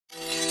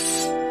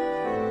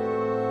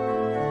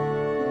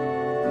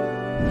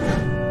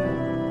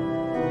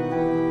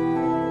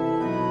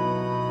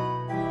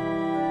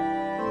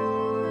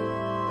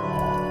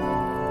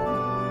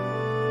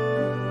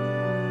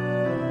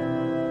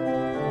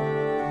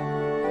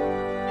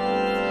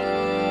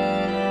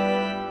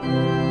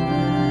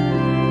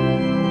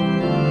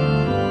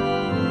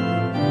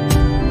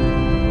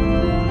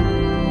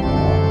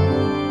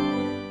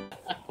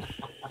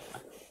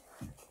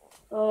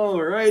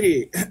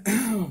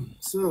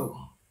So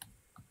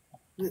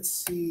let's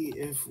see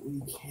if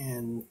we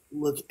can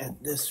look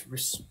at this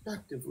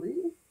respectively.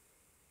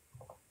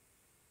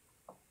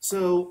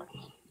 So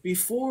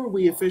before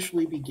we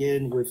officially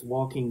begin with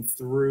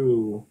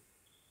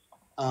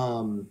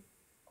um,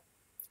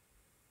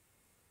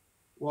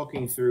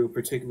 walking through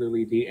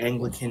particularly the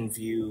Anglican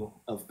view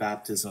of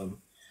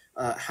baptism,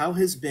 how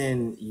has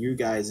been you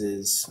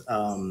guys's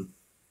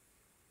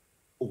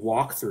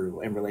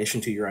walkthrough in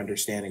relation to your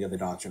understanding of the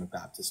doctrine of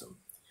baptism?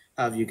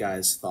 How have you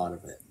guys thought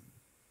of it?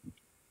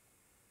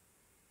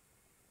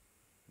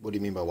 What do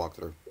you mean by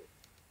walkthrough?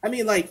 I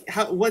mean, like,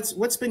 how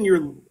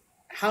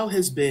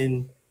has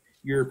been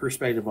your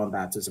perspective on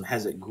baptism?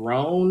 Has it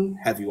grown?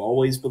 Have you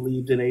always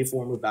believed in a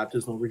form of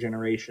baptismal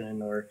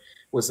regeneration, or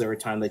was there a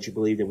time that you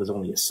believed it was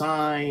only a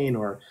sign,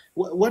 or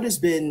what has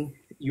been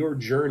your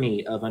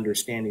journey of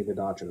understanding the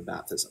doctrine of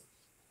baptism?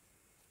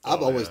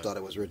 I've Oh always yeah. thought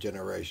it was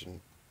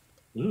regeneration,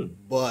 Mm.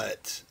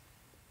 but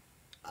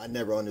I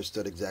never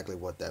understood exactly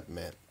what that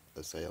meant.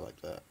 Let's say it like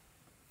that.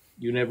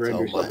 You never So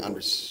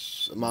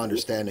understood. my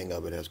understanding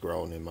of it has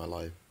grown in my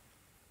life.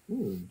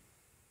 Mm.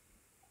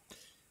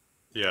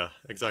 Yeah,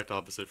 exact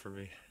opposite for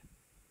me.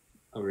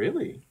 Oh,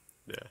 really?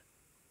 Yeah.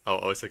 I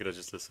always think it as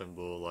just a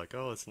symbol, like,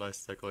 oh, it's a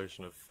nice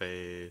declaration of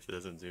faith. It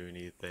doesn't do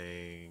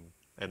anything.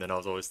 And then I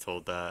was always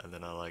told that, and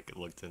then I like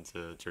looked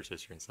into church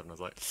history and stuff, and I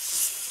was like,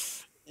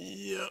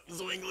 yep,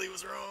 Zwingli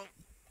was wrong.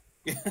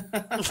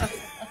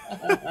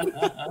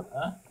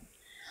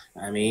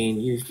 I mean,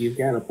 you've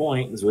got a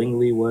point.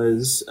 Zwingli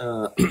was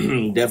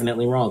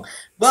definitely wrong,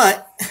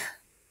 but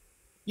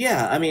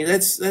yeah, I mean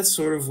that's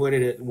sort of what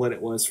it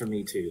was for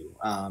me too.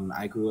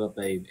 I grew up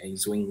a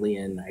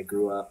Zwinglian. I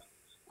grew up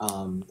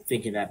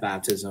thinking that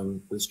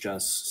baptism was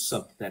just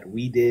something that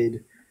we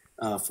did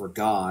for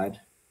God.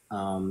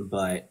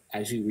 But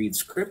as you read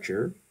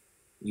Scripture,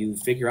 you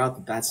figure out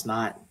that that's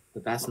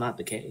not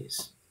the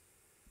case.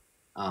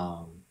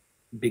 Um,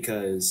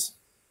 because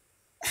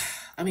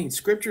I mean,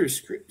 Scripture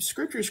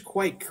is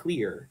quite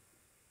clear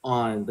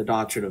on the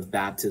doctrine of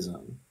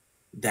baptism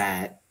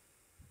that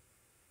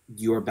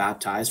you are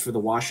baptized for the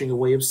washing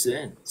away of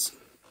sins.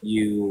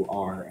 You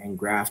are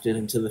engrafted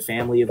into the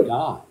family of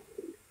God.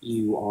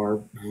 You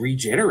are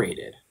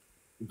regenerated.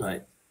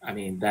 But I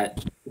mean,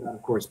 that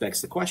of course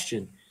begs the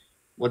question: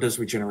 what does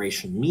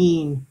regeneration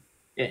mean,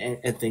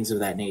 and things of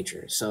that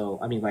nature. So,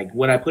 I mean, like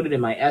when I put it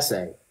in my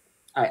essay,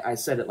 I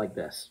said it like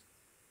this: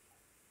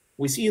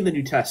 we see in the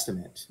New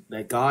Testament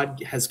that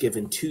God has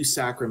given two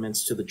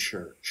sacraments to the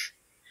church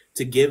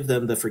to give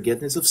them the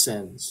forgiveness of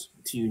sins,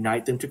 to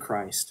unite them to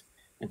Christ,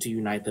 and to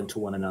unite them to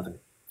one another.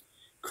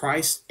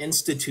 Christ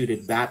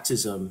instituted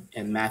baptism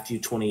in Matthew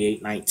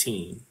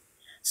 28:19,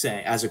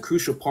 saying, as a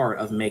crucial part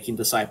of making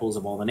disciples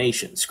of all the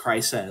nations.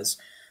 Christ says,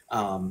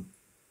 um,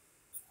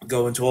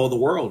 go into all the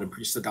world and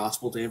preach the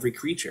gospel to every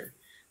creature,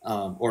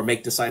 or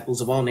make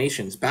disciples of all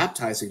nations,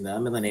 baptizing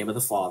them in the name of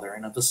the Father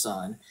and of the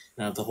Son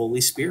and of the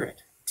Holy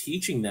Spirit,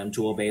 teaching them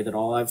to obey that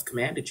all I've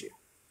commanded you.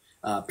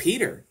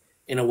 Peter,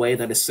 in a way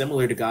that is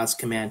similar to God's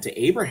command to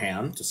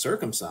Abraham to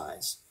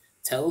circumcise,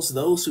 tells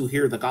those who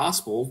hear the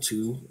gospel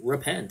to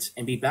repent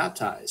and be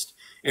baptized,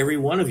 every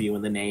one of you,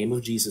 in the name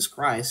of Jesus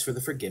Christ, for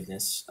the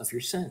forgiveness of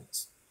your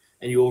sins.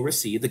 And you will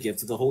receive the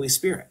gift of the Holy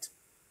Spirit,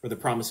 for the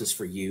promises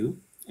for you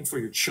and for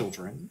your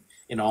children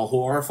and all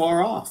who are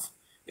far off,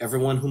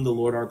 everyone whom the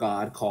Lord our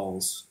God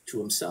calls to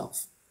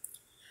himself.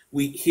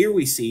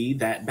 We see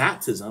that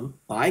baptism,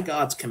 by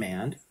God's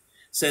command,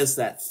 says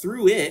that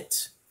through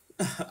it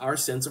our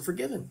sins are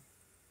forgiven.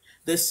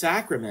 This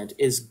sacrament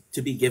is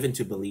to be given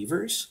to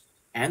believers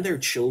and their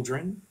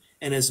children,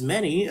 and as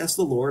many as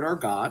the Lord our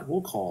God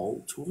will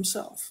call to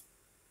himself.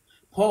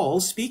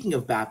 Paul, speaking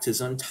of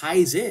baptism,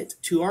 ties it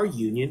to our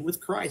union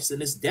with Christ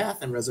in his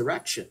death and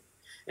resurrection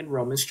in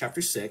Romans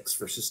chapter 6,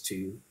 verses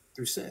 2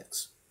 through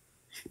 6.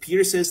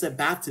 Peter says that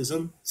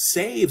baptism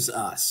saves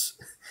us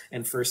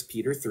in 1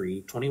 Peter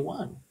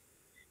 3:21.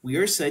 We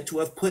are said to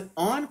have put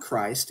on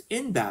Christ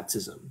in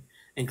baptism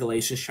in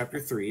Galatians chapter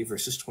 3,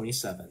 verses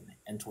 27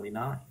 and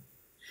 29.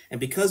 And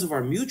because of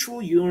our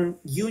mutual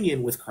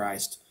union with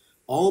Christ,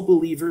 all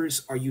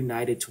believers are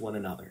united to one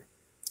another.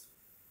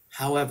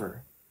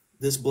 However,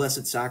 this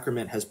blessed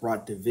sacrament has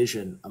brought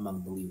division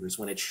among believers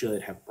when it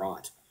should have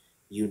brought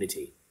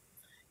unity,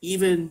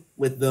 even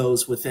with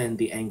those within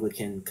the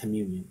Anglican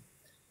communion.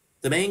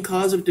 The main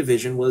cause of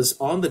division was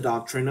on the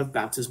doctrine of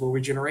baptismal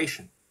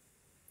regeneration.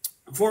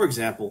 For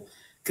example,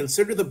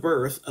 consider the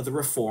birth of the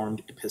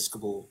Reformed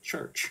Episcopal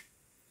Church.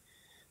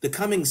 The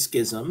coming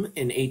schism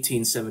in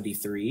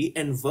 1873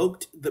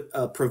 invoked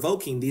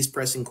provoking these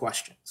pressing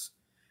questions.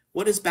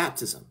 What is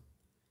baptism?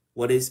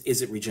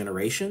 Is it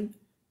regeneration?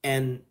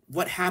 And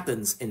what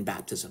happens in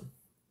baptism?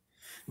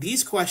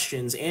 These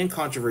questions and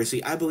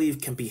controversy, I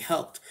believe, can be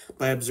helped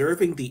by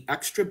observing the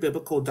extra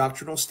biblical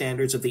doctrinal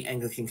standards of the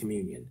Anglican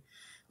Communion,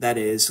 that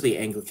is, the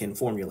Anglican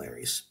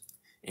Formularies.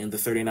 In the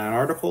 39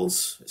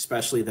 articles,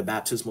 especially the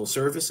baptismal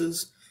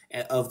services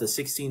of the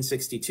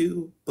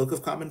 1662 Book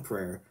of Common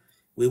Prayer,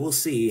 we will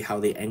see how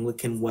the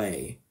Anglican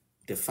way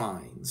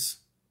defines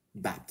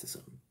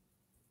baptism.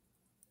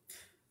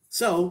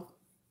 So,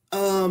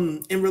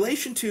 in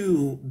relation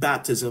to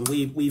baptism,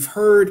 we've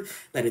heard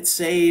that it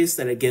saves,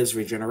 that it gives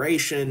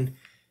regeneration.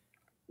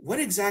 What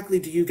exactly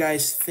do you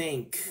guys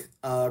think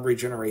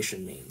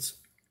regeneration means?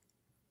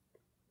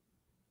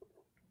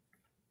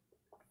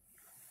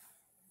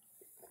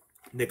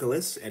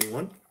 Nicholas,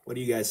 anyone? What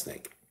do you guys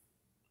think?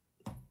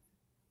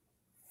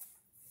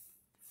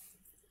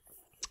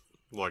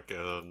 Like,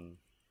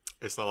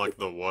 it's not like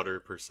the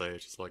water per se,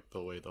 it's just like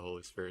the way the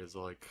Holy Spirit is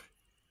like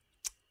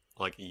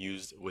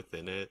used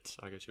within it,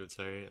 I guess you would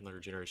say, and the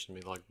regeneration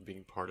being like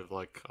being part of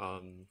like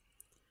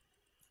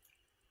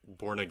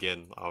born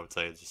again, I would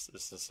say, just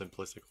it's a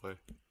simplistic way.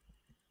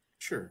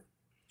 Sure,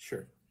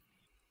 sure.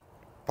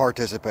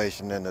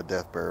 Participation in the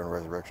death, burial, and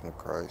resurrection of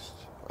Christ.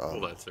 Well,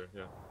 Um, that's it,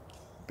 yeah.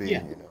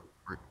 Yeah. being,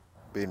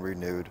 being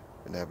renewed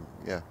and having,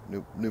 yeah,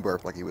 new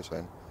birth, like he was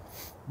saying.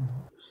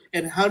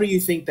 And how do you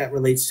think that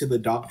relates to the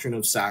doctrine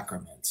of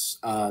sacraments?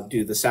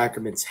 Do the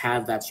sacraments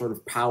have that sort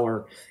of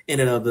power in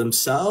and of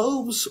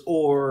themselves,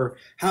 or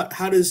how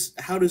does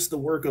the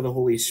work of the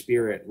Holy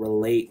Spirit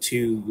relate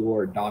to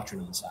your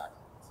doctrine of the sacrament?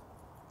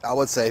 I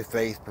would say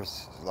faith,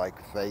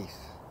 like faith.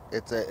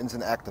 It's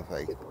an act of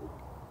faith.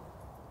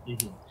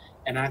 Mhm.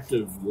 An act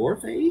of your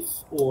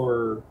faith,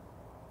 or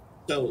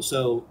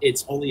so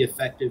it's only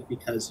effective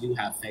because you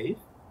have faith.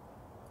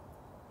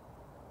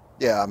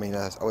 Yeah, I mean,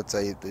 I would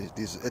say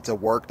it's a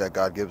work that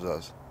God gives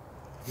us.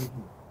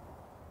 Mhm.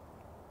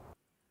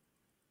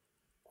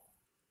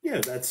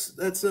 Yeah, that's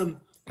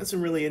some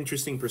really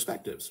interesting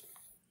perspectives.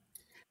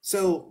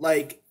 So,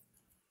 like,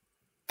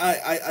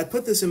 I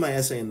put this in my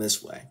essay in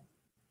this way,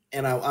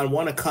 and I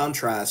want to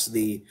contrast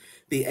the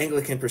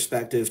Anglican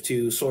perspective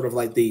to sort of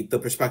like the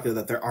perspective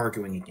that they're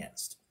arguing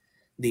against,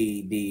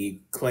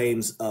 the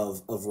claims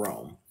of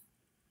Rome.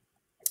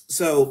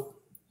 So,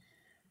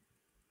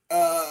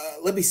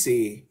 let me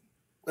see.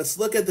 Let's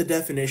look at the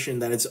definition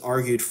that it's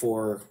argued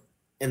for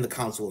in the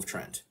Council of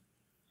Trent.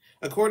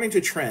 According to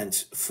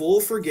Trent,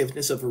 full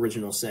forgiveness of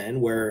original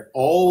sin, where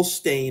all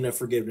stain of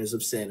forgiveness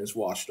of sin is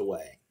washed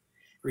away.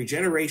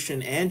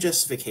 Regeneration and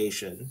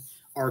justification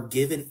are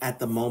given at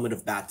the moment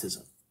of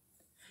baptism.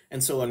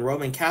 And so in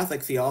Roman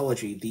Catholic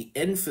theology, the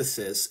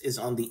emphasis is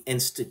on the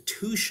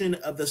institution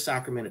of the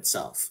sacrament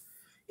itself.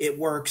 It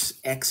works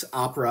ex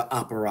opera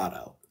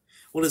operato.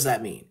 What does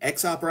that mean?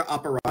 Ex opera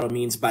operato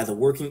means by the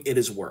working it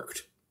is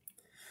worked.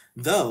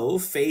 Though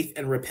faith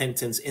and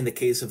repentance in the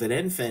case of an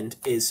infant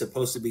is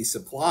supposed to be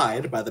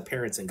supplied by the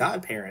parents and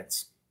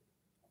godparents,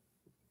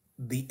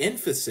 the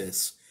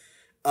emphasis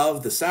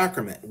of the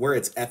sacrament, where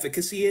its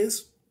efficacy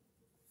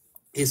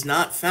is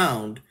not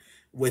found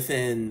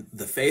within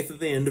the faith of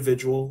the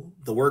individual,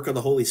 the work of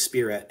the Holy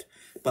Spirit,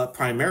 but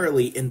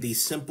primarily in the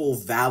simple,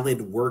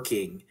 valid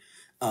working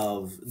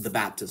of the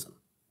baptism.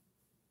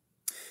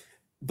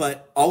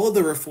 But all of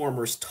the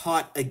reformers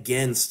taught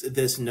against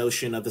this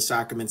notion of the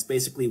sacraments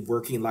basically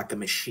working like a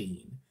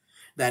machine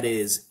that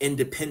is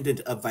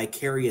independent of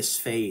vicarious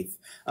faith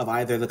of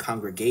either the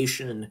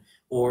congregation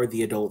or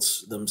the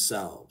adults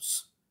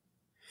themselves.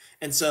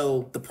 And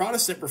so the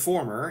Protestant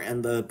reformer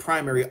and the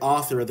primary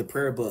author of the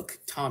prayer book,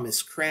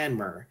 Thomas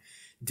Cranmer,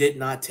 did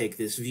not take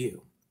this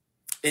view.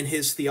 In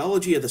his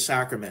theology of the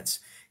sacraments,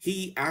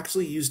 he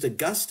actually used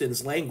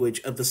Augustine's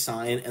language of the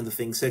sign and the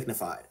thing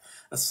signified.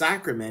 A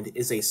sacrament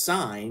is a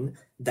sign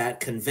that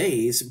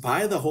conveys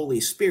by the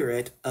Holy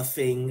Spirit a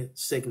thing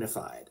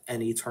signified,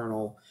 an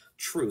eternal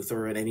truth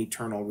or an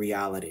eternal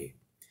reality.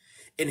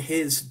 In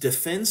his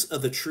defense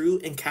of the true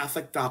and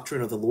Catholic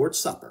doctrine of the Lord's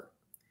Supper,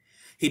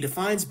 he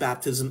defines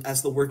baptism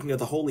as the working of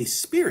the Holy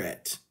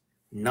Spirit,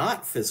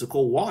 not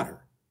physical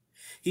water.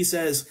 He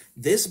says,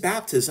 this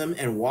baptism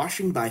and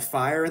washing by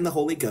fire and the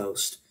Holy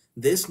Ghost,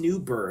 this new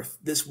birth,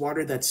 this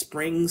water that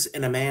springs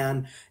in a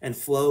man and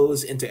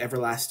flows into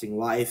everlasting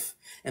life,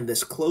 and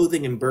this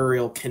clothing and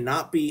burial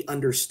cannot be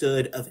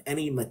understood of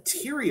any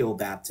material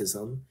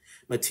baptism,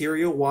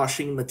 material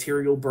washing,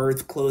 material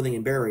birth, clothing,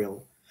 and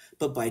burial,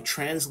 but by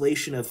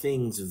translation of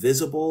things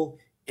visible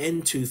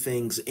into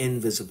things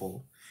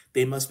invisible.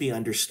 They must be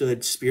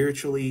understood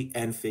spiritually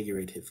and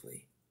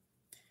figuratively.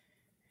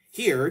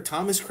 Here,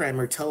 Thomas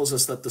Cranmer tells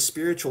us that the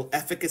spiritual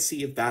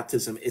efficacy of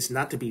baptism is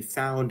not to be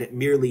found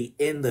merely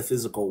in the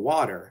physical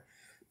water,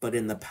 but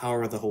in the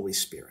power of the Holy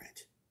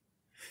Spirit.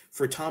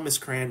 For Thomas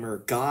Cranmer,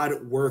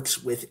 God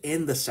works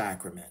within the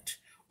sacrament,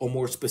 or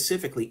more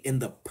specifically, in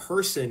the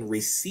person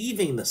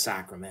receiving the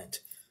sacrament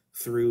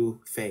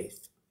through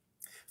faith.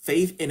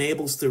 Faith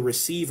enables the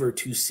receiver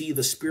to see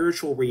the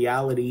spiritual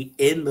reality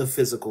in the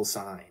physical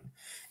sign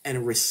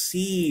and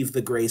receive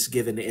the grace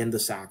given in the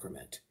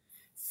sacrament.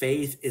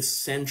 Faith is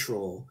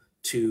central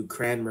to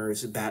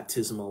Cranmer's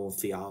baptismal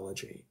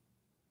theology.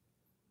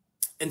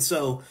 And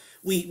so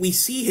we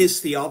see his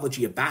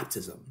theology of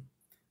baptism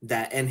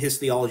and his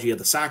theology of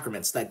the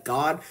sacraments, that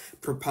God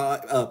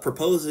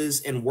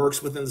proposes and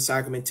works within the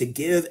sacrament to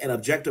give an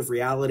objective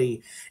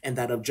reality, and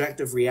that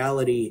objective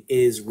reality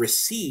is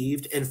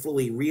received and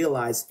fully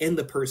realized in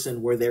the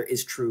person where there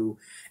is true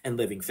and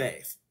living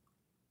faith.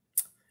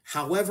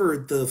 However,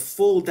 the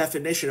full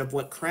definition of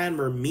what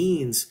Cranmer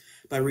means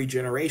by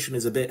regeneration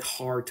is a bit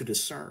hard to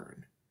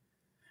discern.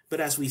 But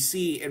as we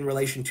see in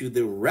relation to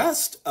the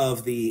rest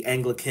of the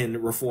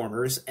Anglican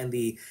reformers and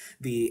the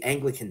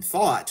Anglican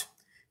thought,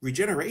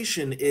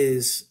 regeneration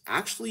is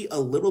actually a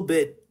little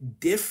bit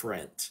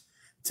different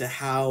to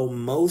how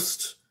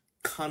most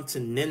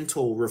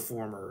continental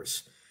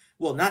reformers,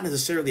 well, not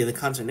necessarily the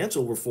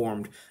continental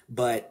reformed,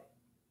 but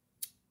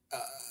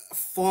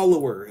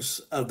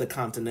followers of the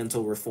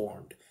continental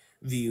reformed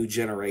view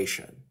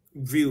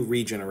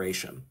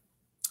regeneration.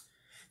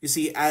 You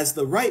see, as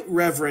the Right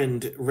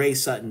Reverend Ray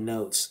Sutton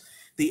notes,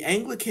 the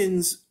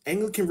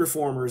Anglican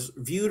reformers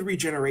viewed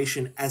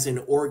regeneration as an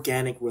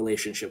organic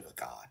relationship with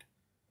God.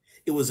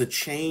 It was a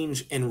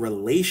change in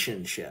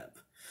relationship,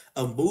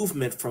 a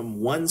movement from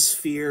one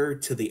sphere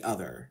to the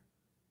other.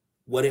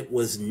 What it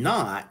was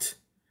not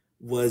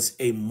was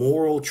a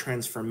moral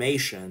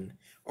transformation,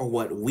 or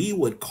what we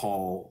would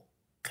call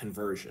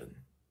conversion.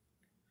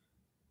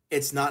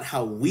 It's not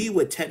how we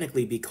would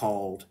technically be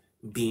called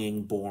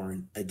being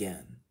born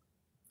again,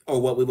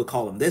 or what we would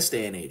call in this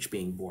day and age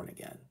being born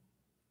again.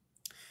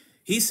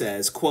 He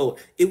says, quote,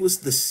 "It was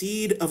the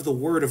seed of the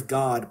word of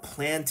God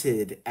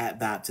planted at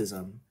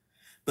baptism,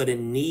 but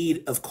in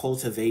need of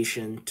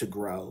cultivation to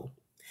grow.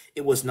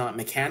 It was not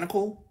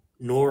mechanical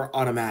nor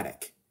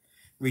automatic.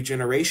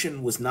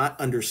 Regeneration was not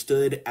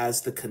understood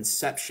as the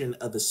conception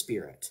of the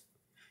Spirit.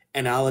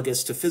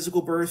 Analogous to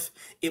physical birth,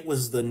 it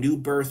was the new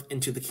birth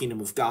into the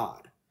kingdom of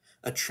God,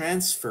 a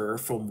transfer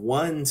from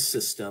one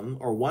system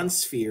or one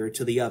sphere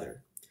to the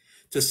other.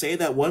 To say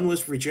that one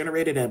was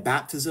regenerated at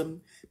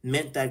baptism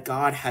meant that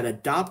God had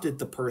adopted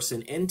the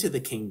person into the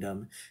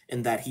kingdom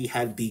and that he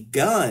had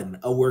begun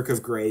a work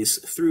of grace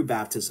through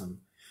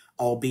baptism,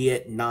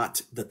 albeit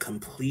not the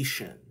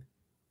completion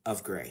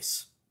of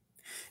grace.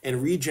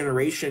 In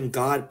regeneration,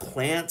 God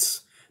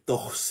plants the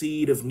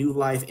seed of new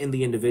life in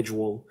the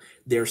individual.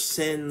 Their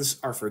sins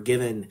are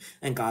forgiven,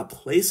 and God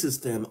places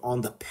them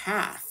on the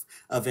path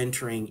of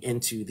entering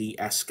into the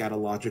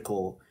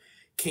eschatological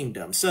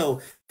kingdom.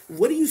 So,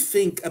 what do you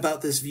think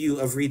about this view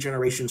of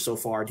regeneration so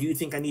far? Do you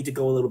think I need to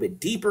go a little bit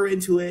deeper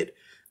into it?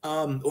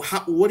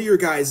 What are your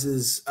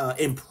guys'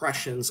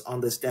 impressions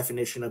on this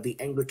definition of the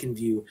Anglican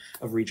view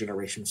of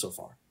regeneration so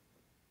far?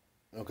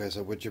 Okay,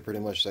 so what you're pretty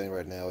much saying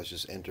right now is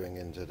just entering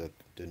into the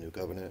new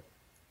covenant,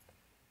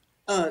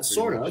 pretty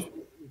Sort of. much.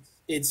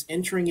 It's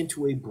entering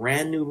into a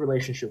brand new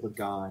relationship with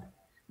God.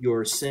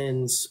 Your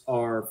sins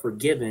are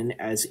forgiven,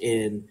 as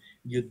in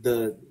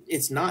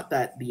it's not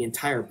that the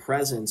entire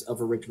presence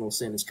of original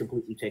sin is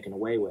completely taken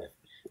away with,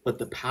 but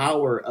the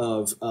power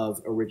of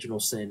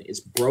original sin is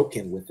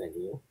broken within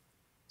you.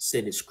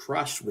 Sin is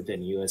crushed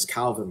within you, as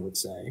Calvin would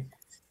say,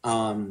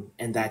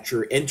 and that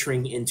you're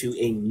entering into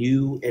a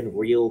new and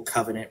real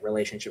covenant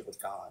relationship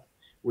with God,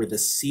 where the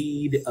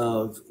seed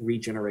of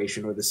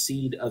regeneration or the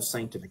seed of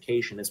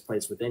sanctification is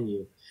placed within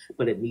you,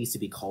 but it needs to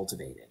be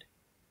cultivated.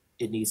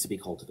 It needs to be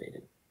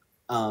cultivated.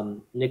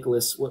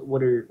 Nicholas,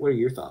 what are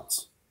your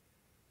thoughts?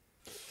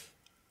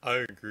 I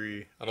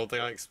agree. I don't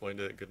think I explained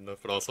it good enough,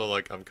 but also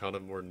like I'm kind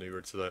of more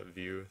newer to that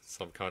view,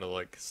 so I'm kind of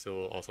like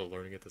still also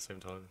learning at the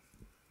same time.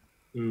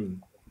 Mm,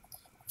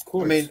 of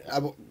I mean,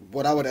 course.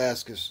 what I would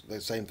ask is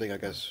the same thing I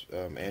guess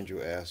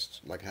Andrew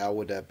asked. Like, how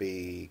would that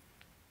be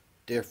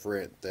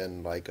different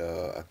than like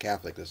a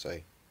Catholic, let's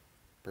say,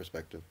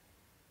 perspective?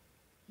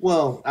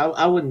 Well,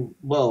 I wouldn't.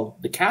 Well,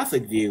 the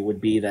Catholic view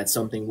would be that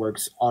something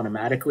works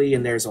automatically,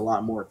 and there's a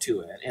lot more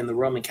to it. And the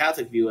Roman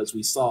Catholic view, as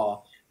we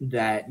saw,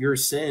 that your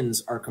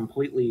sins are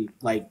completely,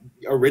 like,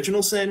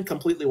 original sin,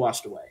 completely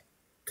washed away.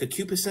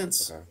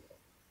 Concupiscence, Okay.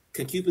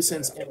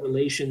 concupiscence Yeah. in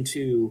relation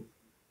to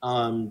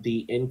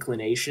the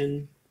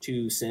inclination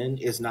to sin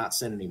is not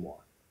sin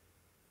anymore.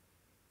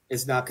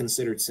 It's not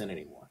considered sin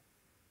anymore.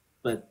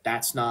 But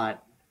that's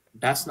not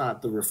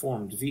the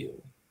Reformed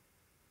view.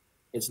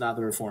 It's not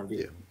the Reformed Yeah.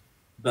 view.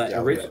 But Yeah,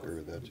 I would original agree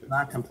with that too.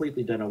 not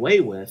completely done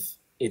away with.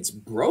 It's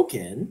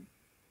broken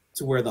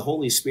to where the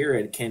Holy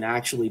Spirit can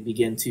actually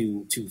begin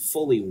to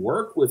fully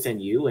work within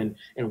you and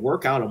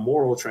work out a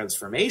moral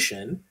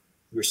transformation.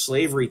 Your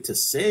slavery to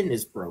sin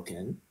is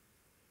broken,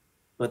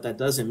 but that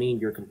doesn't mean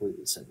you're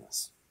completely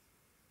sinless.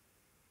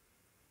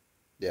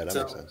 Yeah, that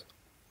makes So sense.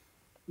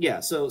 yeah,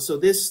 so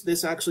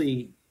this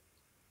actually,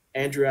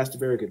 Andrew asked a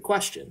very good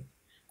question.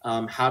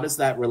 How does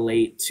that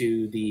relate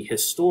to the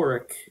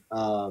historic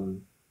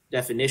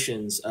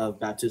definitions of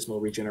baptismal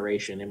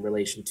regeneration in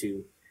relation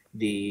to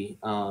the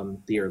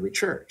early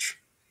church?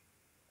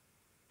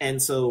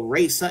 And so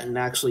Ray Sutton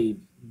actually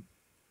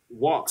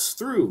walks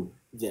through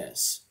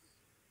this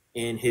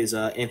in his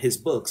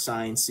book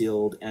Signed,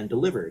 Sealed, and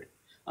Delivered.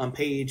 On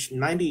page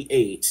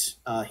 98,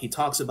 he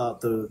talks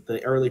about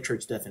the early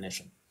church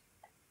definition.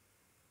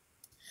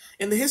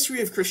 In the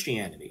history of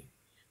Christianity,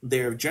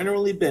 there have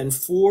generally been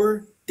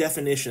four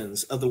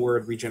definitions of the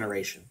word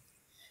regeneration.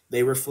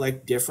 They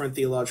reflect different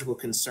theological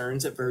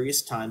concerns at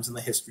various times in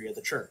the history of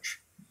the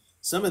church.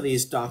 Some of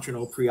these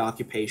doctrinal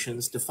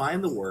preoccupations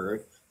define the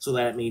word so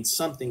that it means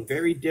something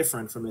very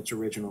different from its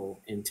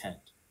original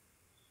intent.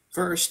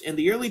 First, in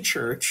the early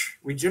church,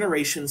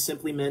 regeneration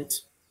simply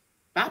meant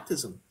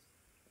baptism.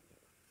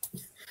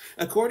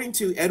 According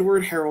to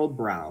Edward Harold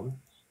Brown,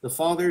 the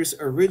Fathers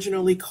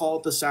originally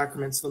called the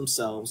sacraments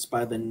themselves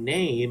by the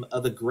name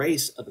of the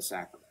grace of the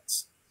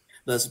sacraments.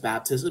 Thus,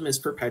 baptism is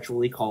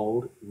perpetually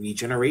called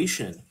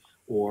regeneration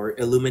or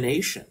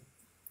illumination,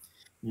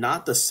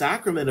 not the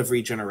sacrament of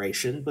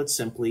regeneration, but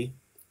simply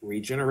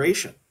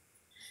regeneration.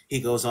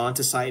 He goes on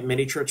to cite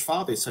many church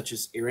fathers such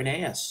as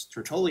Irenaeus,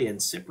 Tertullian,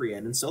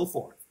 Cyprian, and so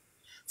forth.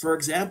 For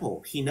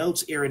example, he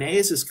notes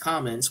Irenaeus'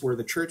 comments where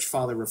the church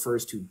father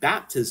refers to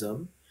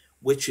baptism,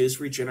 which is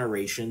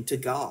regeneration to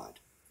God.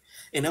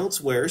 And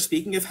elsewhere,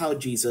 speaking of how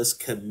Jesus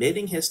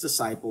committing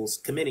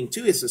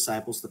to his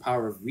disciples the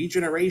power of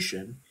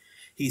regeneration,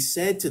 he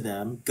said to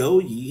them, "Go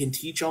ye and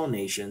teach all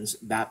nations,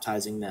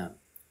 baptizing them."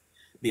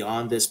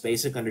 Beyond this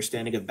basic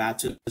understanding of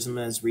baptism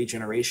as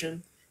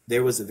regeneration,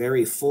 there was a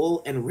very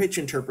full and rich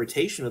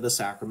interpretation of the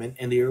sacrament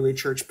in the early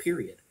church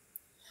period.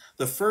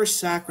 The first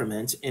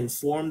sacrament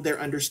informed their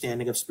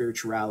understanding of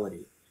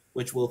spirituality,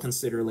 which we'll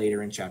consider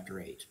later in chapter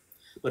 8.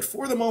 But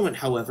for the moment,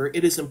 however,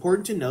 it is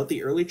important to note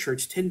the early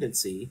church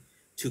tendency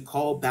to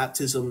call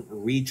baptism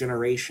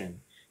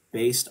regeneration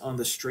based on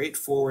the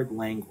straightforward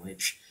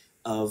language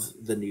of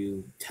the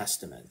New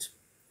Testament.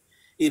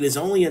 It is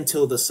only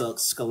until the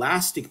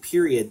scholastic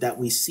period that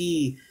we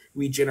see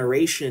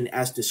regeneration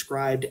as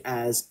described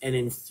as an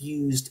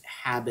infused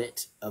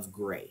habit of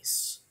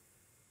grace.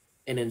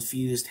 An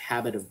infused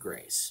habit of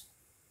grace.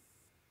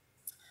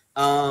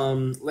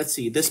 Let's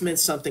see. This meant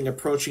something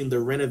approaching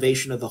the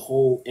renovation of the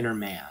whole inner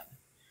man.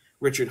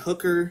 Richard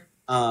Hooker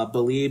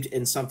believed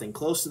in something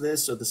close to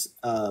this, or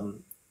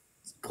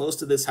close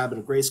to this habit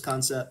of grace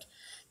concept.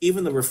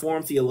 Even the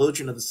Reformed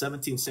theologian of the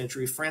 17th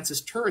century,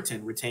 Francis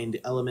Turretin, retained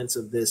elements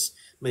of this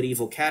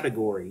medieval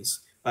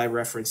categories by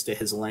reference to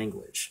his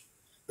language.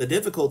 The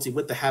difficulty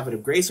with the habit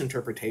of grace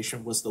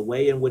interpretation was the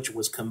way in which it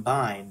was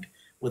combined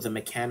with a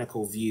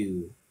mechanical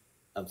view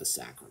of the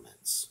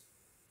sacraments.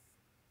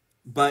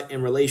 But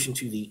in relation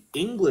to the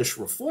English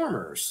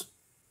reformers,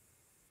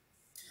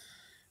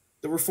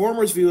 the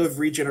reformers' view of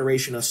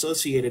regeneration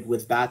associated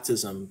with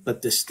baptism,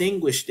 but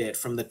distinguished it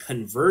from the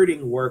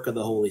converting work of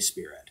the Holy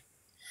Spirit.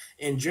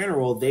 In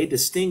general, they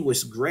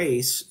distinguished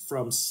grace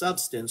from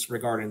substance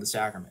regarding the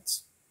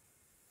sacraments.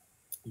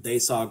 They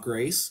saw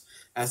grace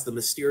as the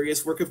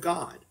mysterious work of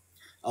God,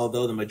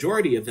 although the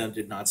majority of them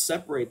did not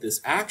separate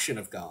this action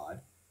of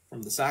God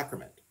from the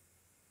sacrament.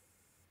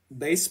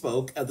 They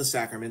spoke of the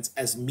sacraments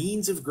as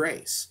means of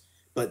grace,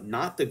 but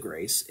not the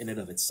grace in and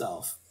of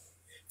itself.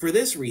 For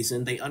this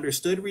reason, they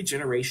understood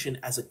regeneration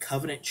as a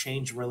covenant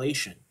change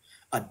relation,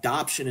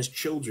 adoption as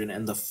children,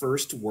 and the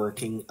first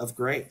working of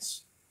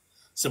grace.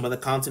 Some of the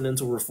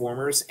continental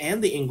reformers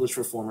and the English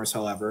reformers,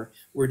 however,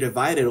 were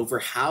divided over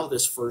how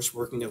this first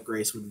working of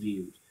grace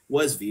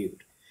was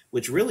viewed,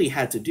 which really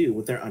had to do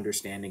with their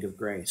understanding of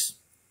grace.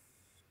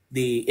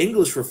 The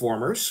English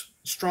reformers,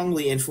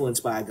 strongly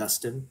influenced by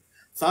Augustine,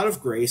 thought of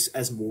grace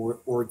as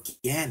more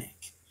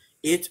organic.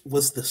 It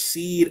was the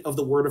seed of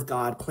the Word of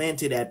God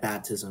planted at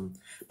baptism,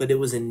 but it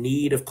was in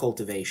need of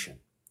cultivation.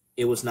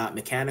 It was not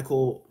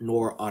mechanical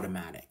nor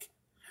automatic.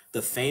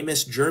 The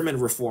famous German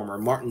reformer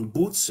Martin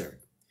Bucer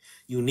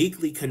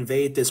uniquely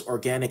conveyed this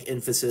organic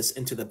emphasis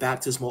into the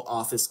baptismal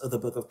office of the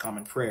Book of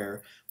Common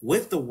Prayer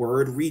with the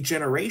word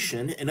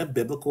regeneration in a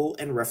biblical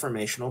and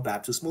reformational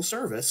baptismal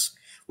service,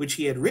 which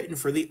he had written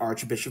for the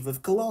Archbishop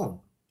of Cologne.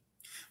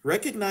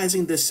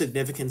 Recognizing the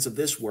significance of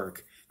this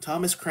work,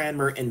 Thomas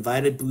Cranmer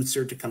invited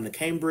Bucer to come to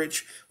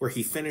Cambridge, where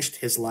he finished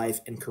his life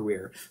and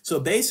career. So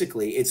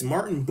basically, it's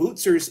Martin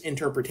Bucer's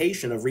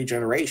interpretation of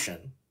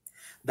regeneration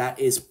that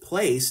is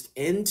placed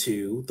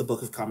into the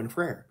Book of Common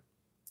Prayer.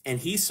 And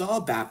he saw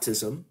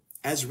baptism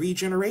as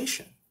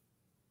regeneration.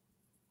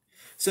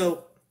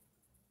 So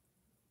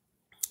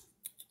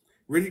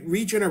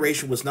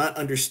regeneration was not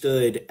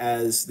understood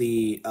as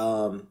the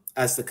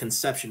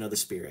conception of the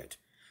Spirit,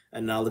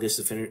 analogous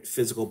to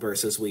physical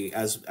birth, as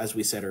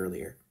we said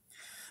earlier.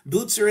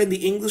 Bucer and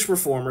the English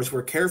reformers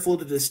were careful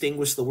to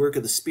distinguish the work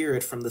of the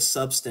Spirit from the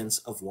substance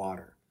of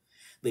water.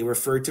 They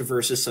referred to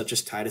verses such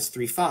as Titus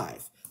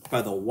 3:5,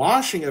 by the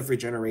washing of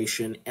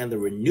regeneration and the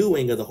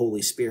renewing of the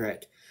Holy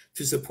Spirit,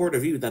 to support a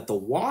view that the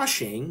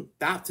washing,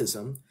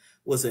 baptism,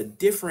 was a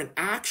different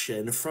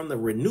action from the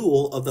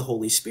renewal of the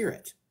Holy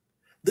Spirit.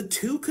 The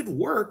two could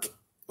work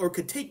or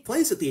could take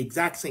place at the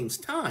exact same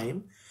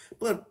time,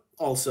 but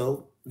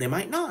also they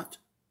might not.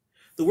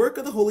 The work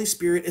of the Holy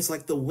Spirit is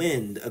like the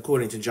wind,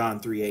 according to John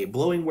 3:8,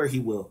 blowing where he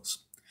wills.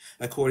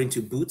 According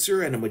to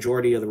Bucer and a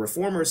majority of the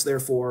reformers,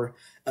 therefore,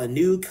 a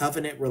new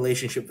covenant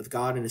relationship with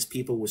God and his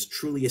people was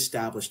truly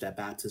established at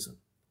baptism.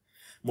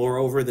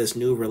 Moreover, this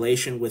new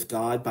relation with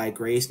God by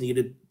grace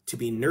needed to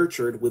be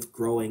nurtured with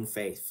growing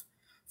faith.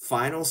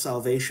 Final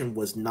salvation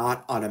was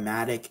not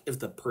automatic if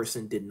the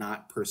person did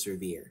not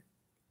persevere.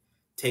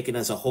 Taken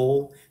as a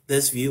whole,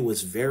 this view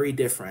was very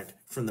different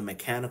from the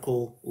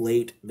mechanical,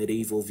 late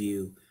medieval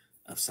view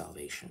of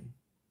salvation.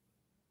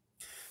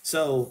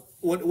 So,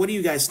 what do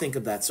you guys think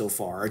of that so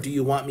far? Or do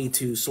you want me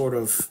to sort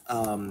of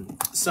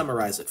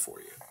summarize it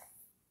for you?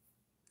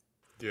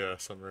 Yeah,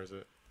 summarize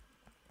it.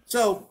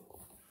 So,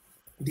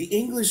 The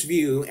English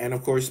view, and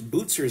of course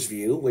Bucer's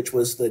view, which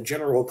was the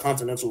general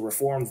continental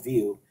reformed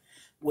view,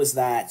 was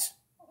that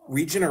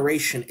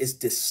regeneration is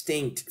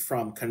distinct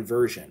from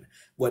conversion,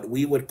 what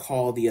we would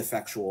call the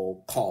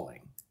effectual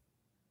calling.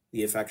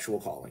 The effectual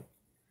calling.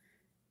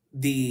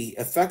 The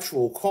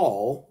effectual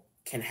call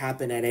can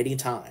happen at any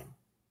time.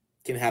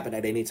 Can happen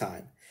at any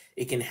time.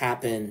 It can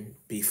happen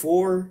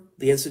before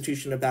the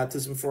institution of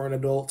baptism for an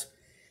adult.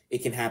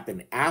 It can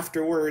happen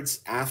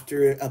afterwards,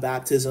 after a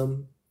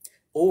baptism,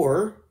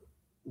 or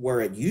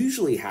where it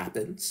usually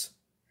happens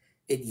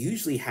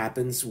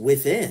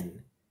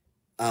within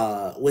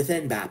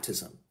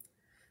baptism.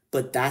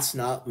 But that's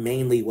not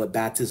mainly what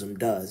baptism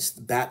does.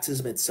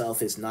 Baptism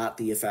itself is not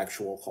the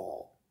effectual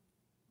call.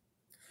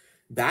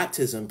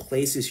 Baptism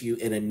places you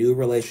in a new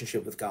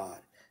relationship with God.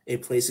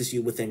 It places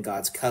you within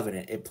God's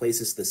covenant. It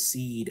places the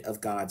seed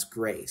of God's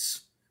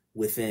grace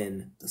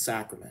within the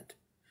sacrament.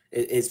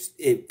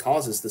 It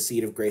causes the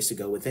seed of grace to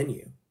go within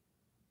you.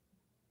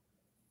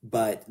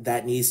 But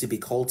that needs to be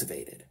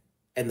cultivated.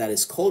 And that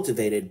is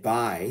cultivated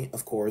by,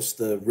 of course,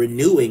 the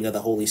renewing of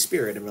the Holy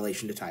Spirit in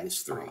relation to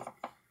Titus 3.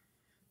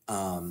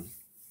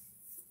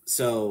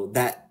 So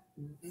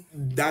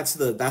that's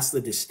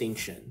the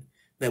distinction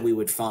that we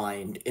would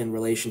find in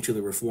relation to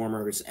the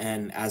reformers,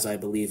 and as I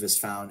believe is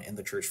found in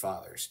the church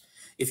fathers.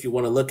 If you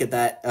want to look at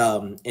that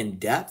in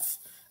depth,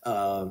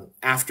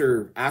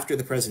 after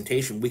the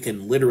presentation, we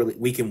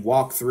can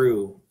walk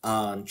through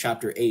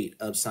chapter 8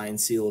 of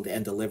Signed, Sealed,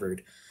 and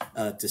Delivered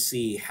to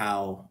see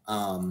how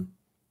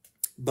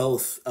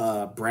both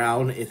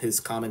Brown in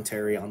his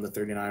commentary on the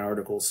 39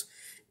 Articles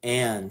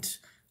and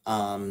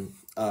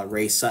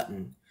Ray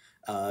Sutton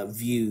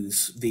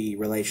views the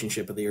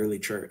relationship of the early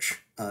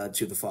church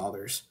to the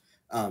fathers.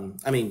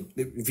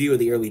 The view of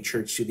the early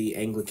church to the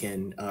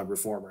Anglican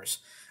reformers.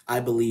 I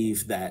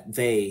believe that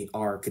they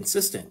are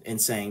consistent in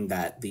saying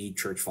that the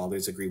church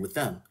fathers agree with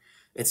them.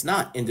 It's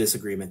not in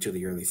disagreement to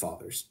the early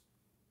fathers.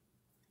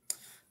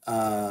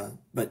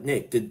 But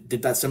Nick,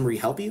 did that summary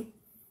help you?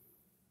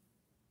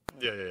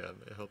 Yeah,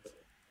 it helped.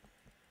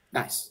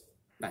 Nice.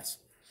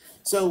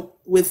 So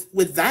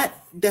with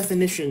that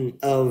definition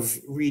of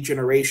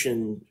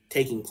regeneration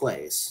taking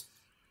place,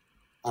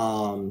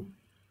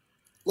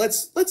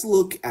 let's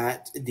look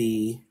at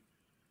the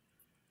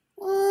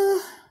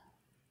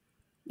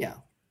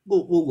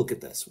we'll look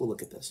at this. We'll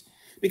look at this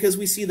because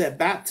we see that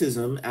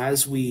baptism,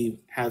 as we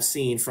have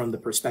seen from the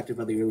perspective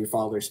of the early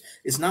fathers,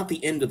 is not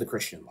the end of the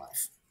Christian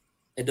life.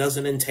 It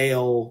doesn't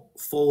entail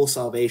full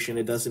salvation.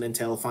 It doesn't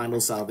entail final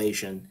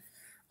salvation.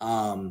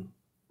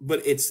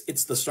 But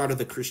it's the start of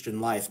the Christian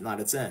life, not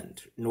its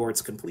end, nor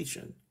its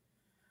completion.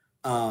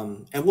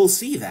 And we'll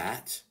see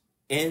that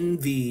in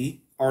the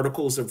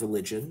Articles of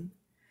Religion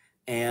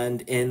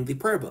and in the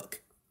prayer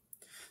book.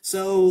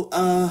 So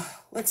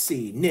let's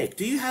see. Nick,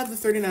 do you have the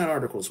 39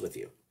 Articles with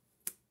you?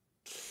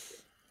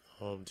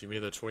 Do you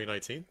mean the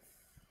 2019?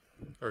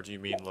 Or do you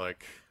mean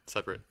like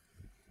separate?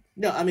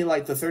 No, I mean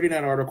like the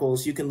 39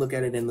 Articles. You can look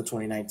at it in the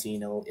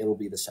 2019. It'll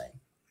be the same.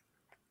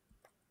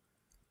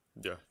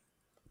 Yeah.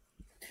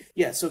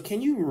 Yeah, so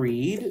can you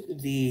read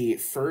the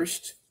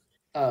first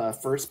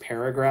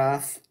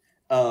paragraph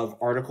of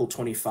Article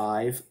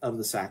 25 of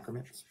the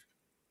Sacraments?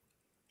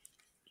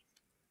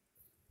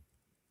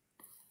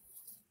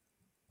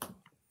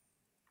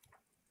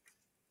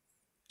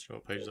 Do you know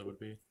what page that would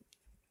be?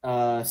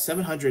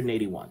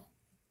 781.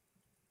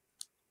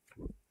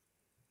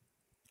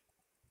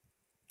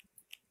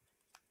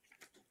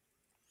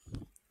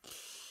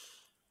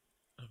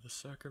 Of the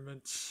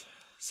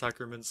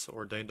sacraments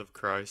ordained of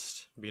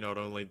Christ be not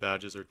only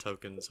badges or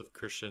tokens of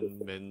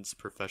Christian men's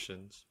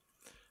professions,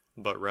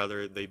 but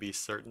rather they be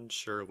certain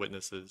sure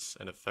witnesses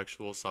and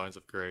effectual signs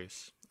of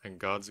grace, and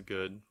God's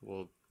good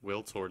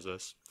will towards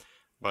us,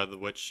 by the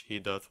which he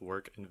doth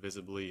work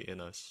invisibly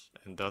in us,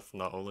 and doth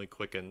not only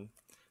quicken,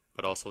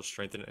 but also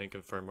strengthen and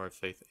confirm our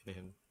faith in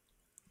him.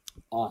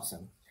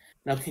 Awesome.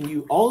 Now, can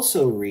you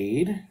also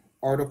read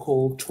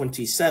Article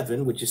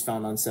 27, which is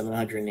found on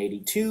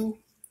 782?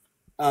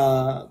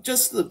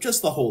 Just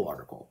the whole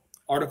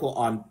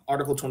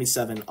Article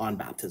 27 on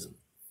baptism.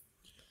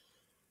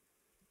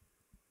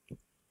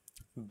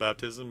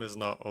 Baptism is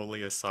not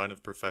only a sign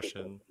of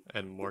profession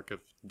and mark of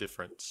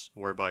difference,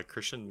 whereby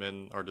Christian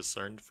men are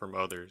discerned from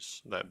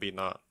others that be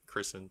not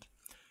christened,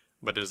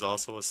 but it is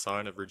also a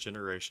sign of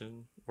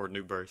regeneration or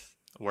new birth,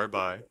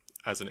 whereby,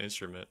 as an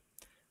instrument,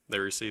 they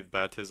receive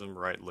baptism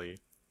rightly,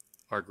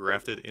 are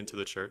grafted into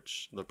the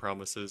church, the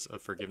promises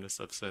of forgiveness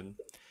of sin,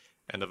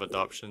 and of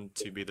adoption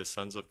to be the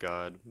sons of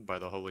God by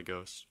the Holy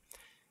Ghost,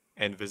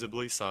 and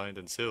visibly signed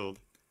and sealed,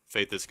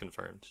 faith is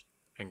confirmed,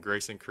 and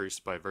grace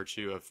increased by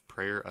virtue of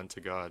prayer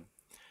unto God.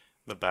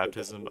 The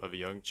baptism of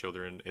young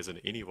children is in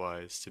any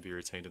wise to be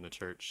retained in the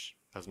church,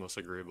 as most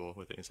agreeable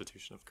with the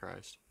institution of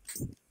Christ.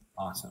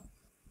 Awesome.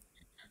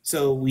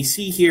 So we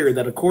see here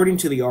that according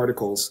to the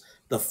Articles,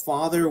 the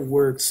Father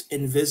works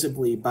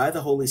invisibly by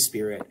the Holy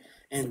Spirit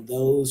in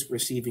those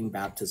receiving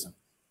baptism.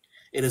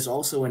 It is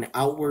also an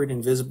outward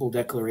and visible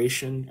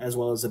declaration, as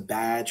well as a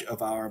badge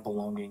of our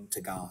belonging to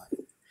God.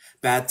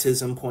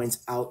 Baptism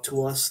points out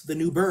to us the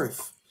new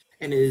birth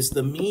and is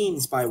the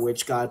means by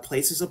which God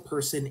places a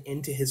person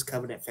into his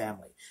covenant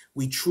family.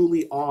 We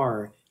truly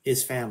are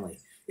his family.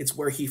 It's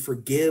where he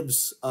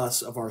forgives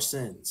us of our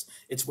sins.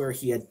 It's where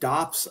he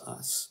adopts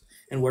us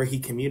and where he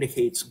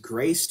communicates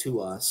grace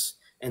to us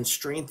and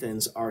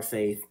strengthens our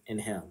faith in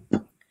him.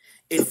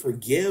 It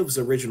forgives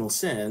original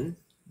sin,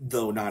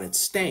 though not its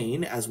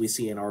stain, as we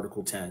see in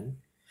Article 10,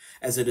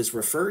 as it is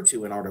referred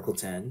to in Article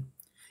 10.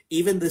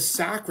 Even in this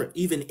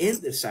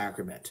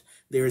sacrament,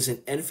 there is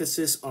an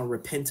emphasis on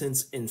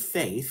repentance and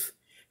faith,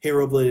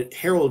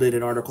 heralded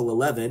in Article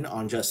 11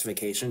 on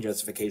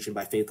justification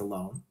by faith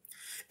alone.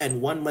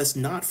 And one must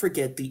not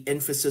forget the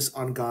emphasis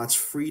on God's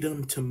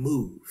freedom to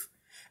move,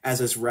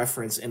 as is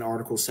referenced in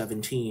Article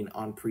 17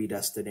 on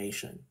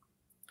predestination.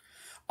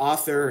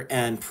 Author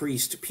and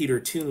priest Peter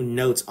Toon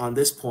notes on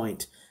this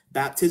point,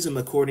 baptism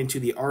according to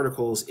the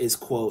articles is,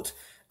 quote,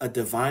 a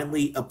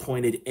divinely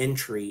appointed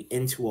entry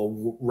into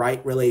a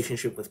right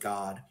relationship with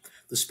God,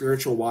 the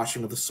spiritual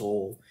washing of the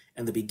soul,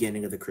 and the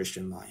beginning of the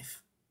Christian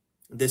life.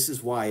 This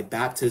is why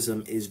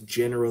baptism is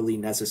generally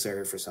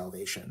necessary for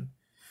salvation.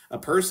 A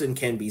person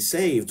can be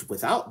saved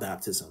without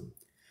baptism,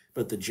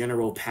 but the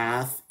general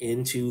path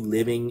into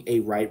living a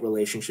right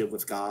relationship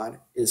with God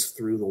is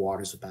through the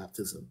waters of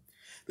baptism.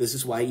 This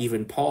is why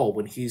even Paul,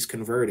 when he's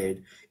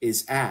converted,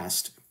 is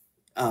asked,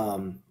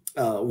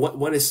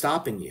 what is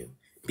stopping you?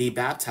 Be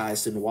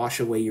baptized and wash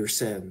away your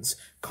sins,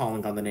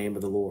 calling on the name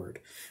of the Lord.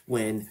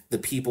 When the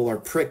people are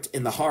pricked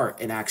in the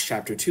heart in Acts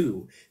chapter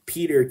 2,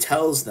 Peter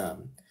tells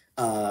them,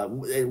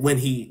 when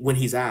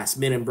he's asked,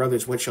 men and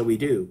brothers, what shall we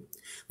do?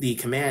 The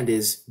command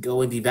is,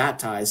 go and be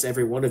baptized,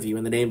 every one of you,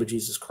 in the name of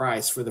Jesus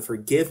Christ, for the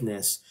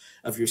forgiveness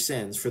of your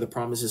sins, for the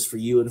promises for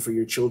you and for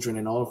your children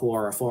and all who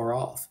are afar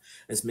off,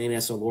 as many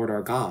as the Lord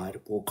our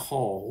God will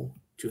call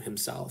to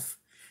himself.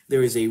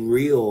 There is a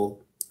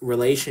real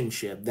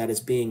relationship that is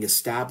being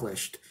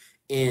established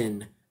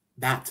in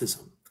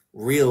baptism.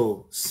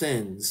 Real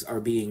sins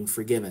are being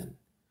forgiven,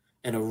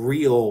 and a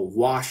real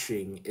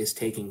washing is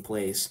taking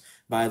place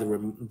by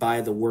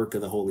the work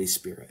of the Holy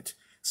Spirit.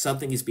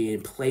 Something is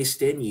being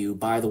placed in you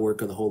by the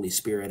work of the Holy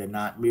Spirit and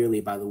not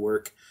merely by the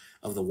work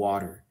of the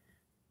water.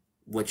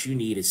 What you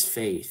need is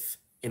faith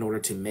in order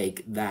to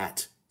make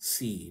that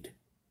seed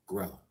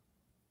grow.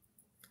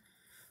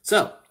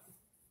 So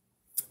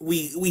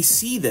we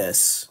see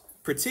this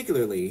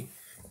particularly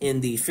in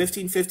the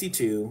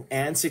 1552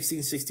 and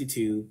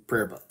 1662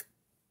 prayer book.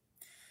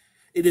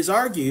 It is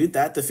argued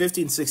that the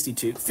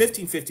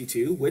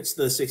 1552, which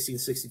the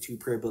 1662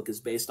 prayer book is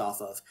based off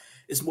of,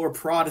 is more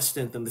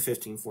Protestant than the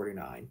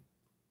 1549.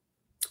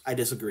 I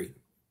disagree.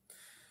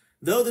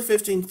 Though the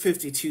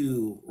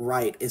 1552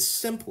 rite is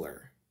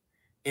simpler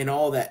in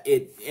all that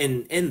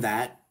in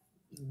that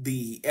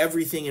the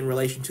everything in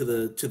relation to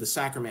the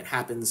sacrament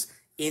happens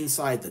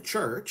inside the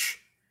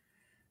church.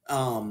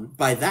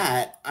 By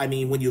that, I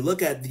mean, when you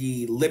look at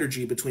the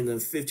liturgy between the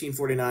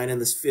 1549 and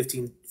the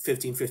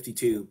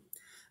 1552,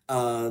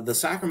 the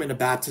sacrament of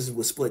baptism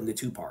was split into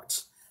two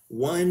parts.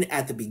 One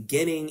at the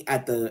beginning,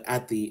 at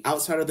the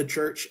outside of the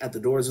church, at the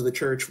doors of the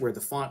church where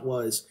the font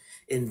was,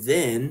 and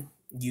then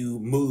you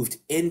moved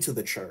into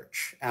the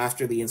church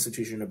after the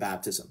institution of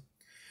baptism.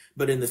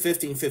 But in the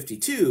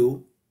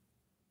 1552,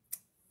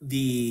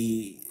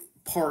 the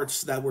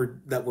parts that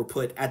were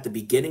put at the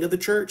beginning of the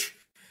church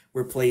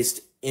were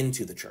placed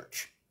into the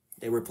church.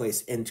 They were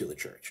placed into the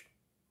church.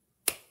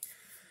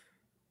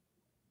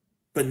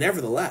 But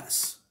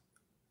nevertheless,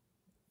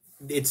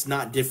 it's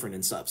not different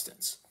in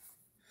substance.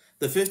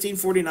 The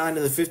 1549 and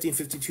the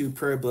 1552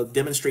 prayer book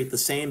demonstrate the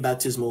same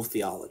baptismal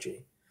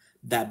theology,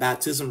 that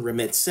baptism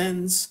remits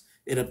sins,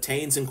 it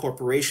obtains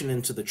incorporation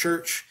into the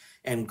church,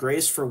 and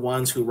grace for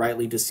ones who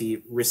rightly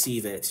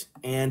receive it,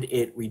 and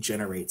it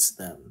regenerates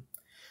them.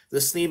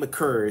 This theme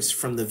occurs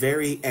from the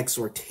very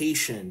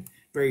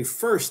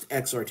first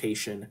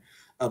exhortation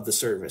of the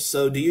service.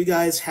 So do you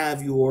guys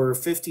have your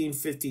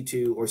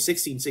 1552 or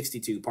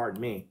 1662,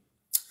 pardon me,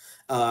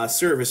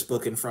 service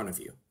book in front of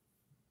you?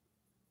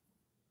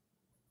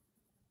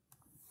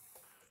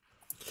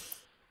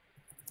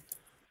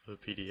 The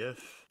PDF.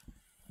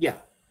 Yeah.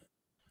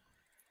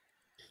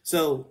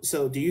 So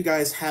do you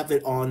guys have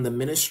it on the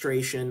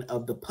ministration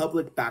of the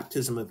public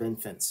baptism of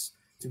infants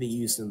to be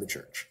used in the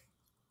church?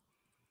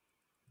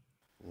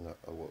 No,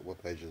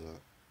 what page is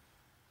that?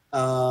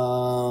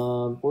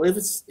 Well, if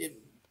it's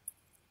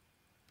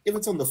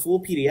on the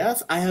full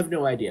PDF, I have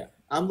no idea.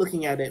 I'm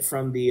looking at it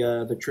from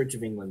the Church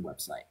of England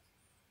website.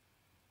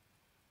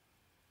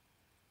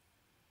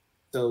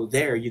 So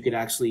there, you could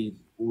actually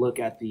look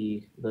at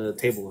the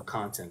table of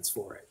contents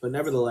for it. But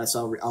nevertheless,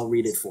 I'll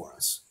read it for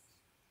us.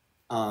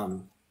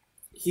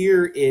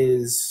 Here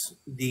is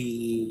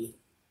the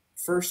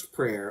first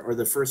prayer or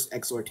the first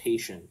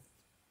exhortation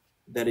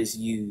that is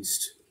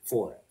used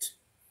for it.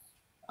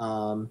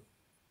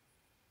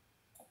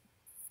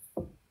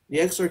 The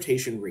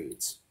exhortation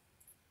reads,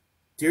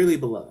 Dearly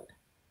beloved,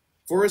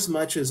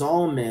 forasmuch as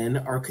all men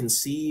are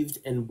conceived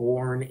and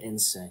born in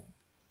sin,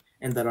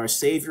 and that our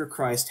Savior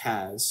Christ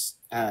has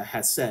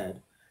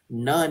said,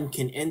 None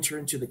can enter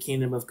into the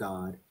kingdom of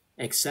God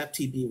except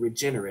he be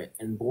regenerate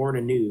and born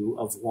anew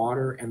of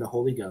water and the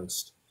Holy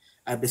Ghost.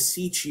 I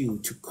beseech you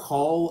to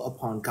call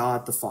upon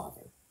God the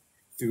Father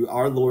through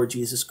our Lord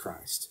Jesus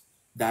Christ,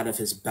 that of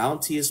his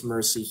bounteous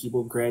mercy he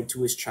will grant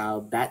to his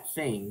child that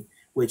thing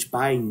which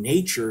by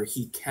nature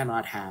he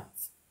cannot have,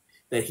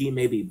 that he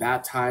may be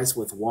baptized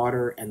with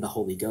water and the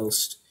Holy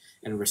Ghost,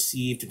 and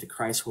received into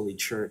Christ's holy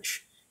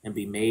church, and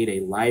be made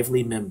a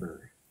lively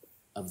member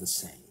of the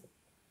same.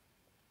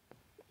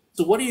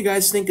 So what do you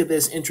guys think of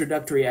this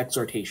introductory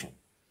exhortation?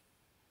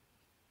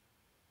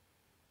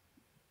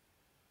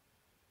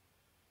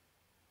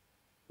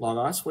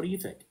 Logos, what do you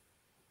think?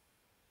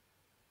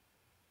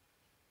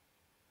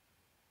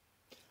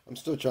 I'm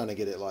still trying to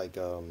get it like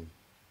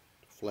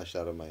fleshed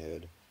out of my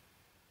head.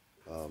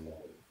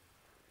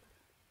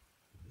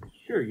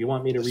 Sure, you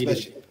want me to read it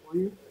Especially again for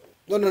you?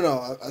 no, no,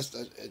 no.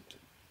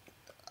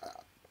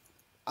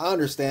 I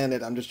understand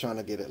it. I'm just trying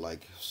to get it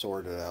like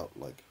sorted out,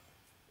 like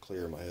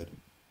clear in my head.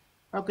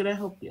 How could I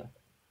help you?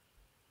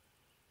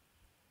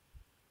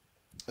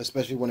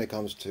 Especially when it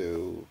comes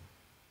to,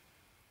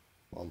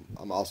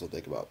 I'm also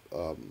thinking about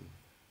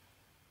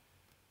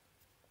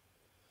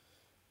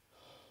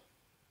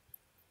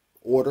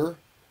order,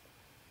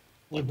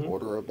 like Mm-hmm.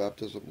 order of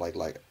baptism, like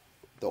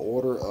the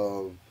order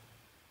of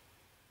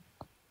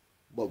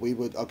what we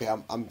would. Okay,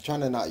 I'm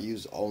trying to not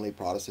use only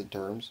Protestant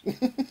terms.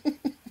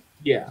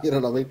 Yeah. You know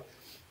what I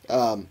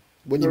mean?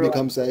 When you Sort of like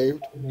become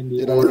saved, in the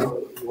you know what I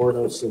mean?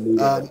 ordo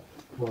salutis Um,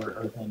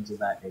 or things of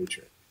that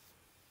nature.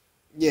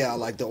 yeah,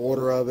 like the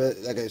order of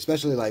it, like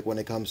especially like when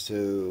it comes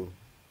to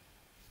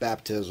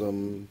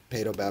baptism,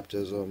 paedo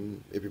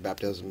baptism, if you're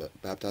baptized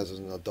as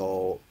an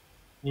adult,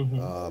 Mm-hmm.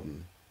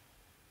 um,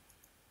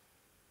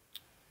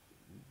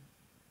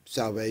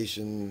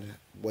 salvation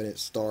when it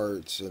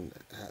starts, and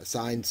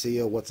sign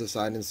seal. What's a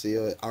sign and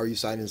seal? Are you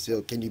signed and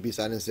sealed? Can you be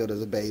signed and sealed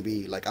as a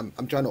baby? Like I'm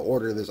trying to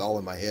order this all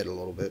in my head a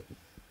little bit.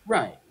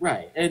 Right,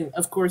 right. And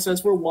of course,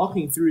 as we're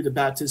walking through the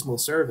baptismal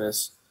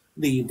service,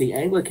 the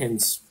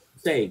Anglicans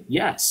say,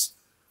 yes,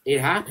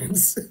 it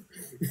happens.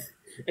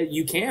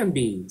 You can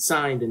be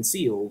signed and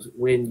sealed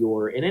when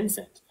you're an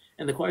infant.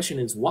 And the question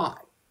is why?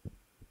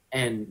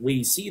 And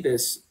we see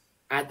this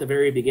at the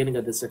very beginning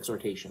of this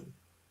exhortation.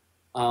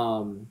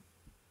 Um,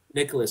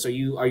 Nicholas, are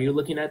you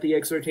looking at the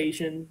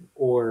exhortation,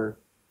 or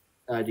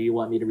do you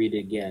want me to read it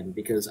again?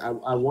 Because I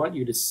want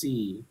you to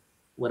see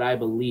what I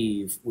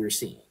believe we're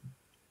seeing.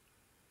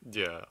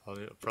 Yeah, I'll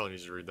probably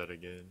need to read that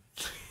again.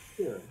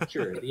 Sure,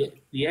 sure.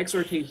 The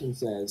exhortation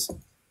says,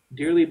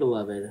 dearly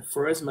beloved,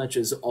 forasmuch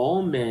as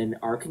all men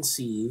are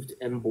conceived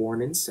and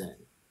born in sin,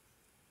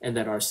 and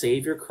that our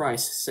Savior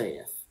Christ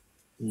saith,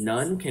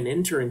 none can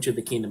enter into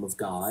the kingdom of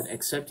God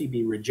except he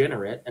be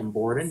regenerate and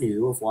born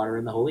anew of water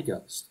and the Holy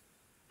Ghost.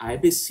 I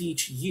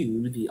beseech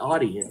you, the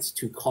audience,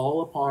 to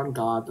call upon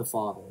God the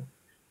Father,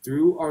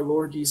 through our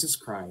Lord Jesus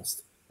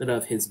Christ, that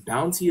of his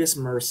bounteous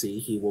mercy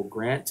he will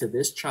grant to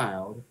this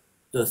child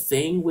the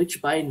thing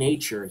which by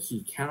nature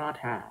he cannot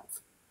have,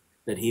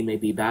 that he may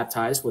be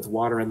baptized with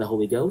water and the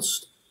Holy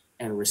Ghost,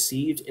 and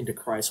received into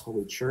Christ's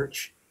holy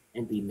church,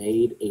 and be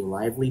made a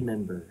lively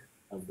member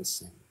of the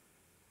same.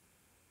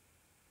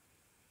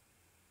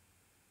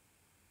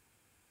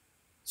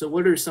 So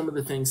what are some of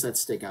the things that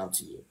stick out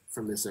to you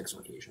from this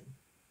exhortation?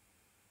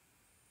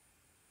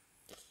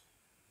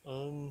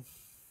 Um,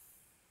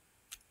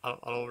 I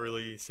don't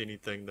really see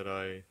anything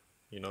that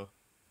you know,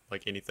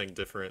 like anything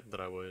different that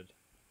I would.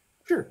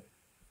 Sure.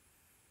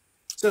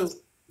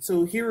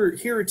 So here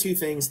are two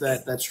things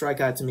that strike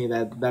out to me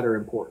that are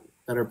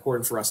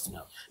important for us to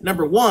know.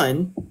 Number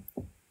one,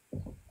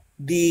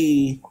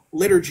 the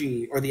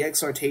liturgy or the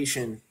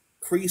exhortation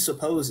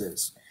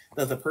presupposes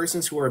that the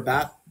persons who are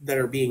that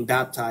are being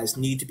baptized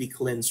need to be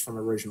cleansed from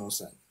original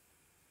sin.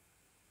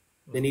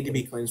 They need to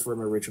be cleansed from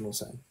original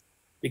sin,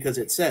 because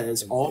it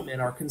says all men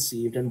are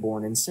conceived and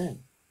born in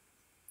sin.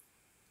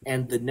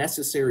 And the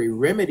necessary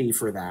remedy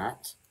for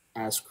that,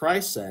 as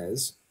Christ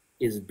says,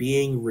 is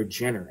being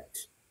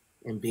regenerate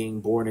and being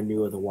born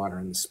anew of the water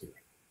and the Spirit.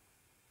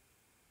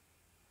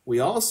 We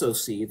also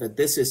see that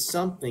this is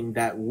something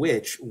that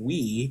which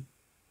we,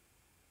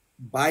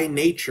 by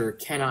nature,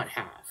 cannot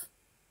have.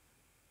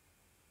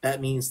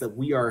 That means that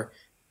we are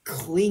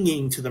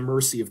clinging to the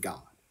mercy of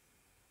God.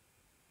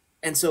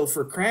 And so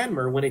for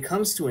Cranmer, when it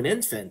comes to an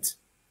infant,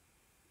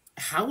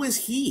 how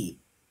is he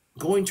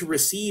going to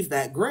receive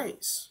that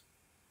grace?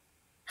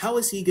 How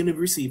is he going to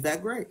receive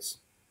that grace?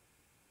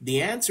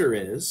 The answer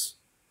is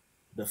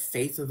the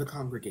faith of the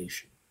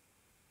congregation.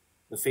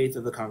 The faith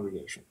of the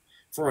congregation.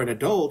 For an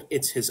adult,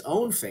 it's his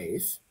own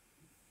faith,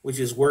 which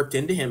is worked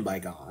into him by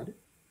God.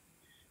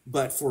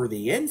 But for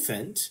the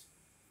infant,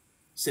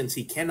 since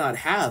he cannot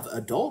have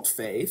adult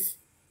faith,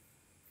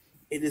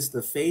 it is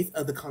the faith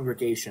of the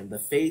congregation, the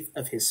faith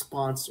of his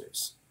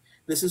sponsors.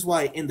 This is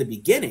why in the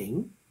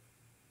beginning,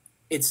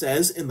 it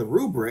says in the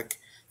rubric,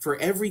 for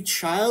every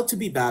child to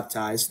be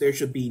baptized, there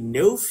should be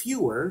no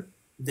fewer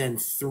than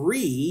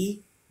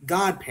 3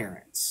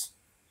 godparents,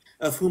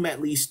 of whom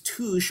at least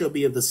 2 shall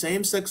be of the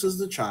same sex as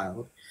the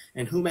child,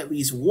 and whom at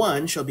least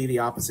one shall be the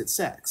opposite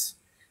sex,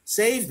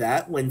 save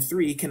that, when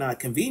three cannot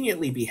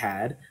conveniently be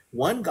had,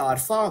 one God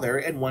Father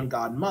and one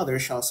God Mother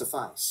shall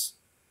suffice.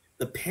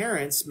 The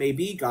parents may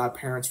be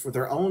godparents for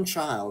their own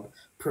child,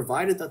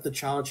 provided that the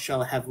child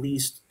shall have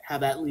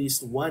at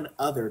least one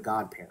other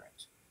godparent.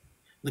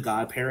 The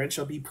godparents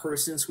shall be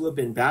persons who have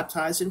been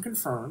baptized and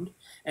confirmed,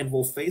 and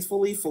will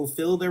faithfully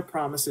fulfill their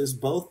promises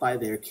both by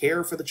their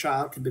care for the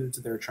child committed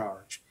to their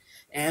charge,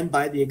 and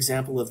by the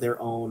example of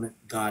their own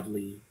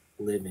godly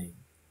living.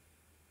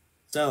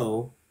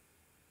 So,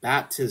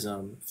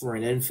 baptism for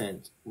an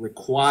infant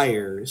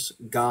requires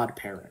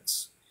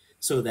godparents,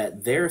 so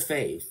that their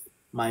faith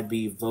might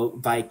be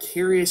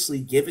vicariously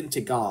given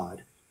to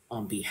God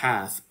on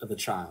behalf of the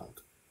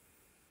child.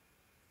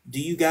 Do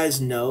you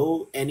guys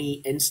know any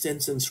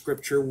instance in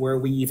Scripture where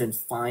we even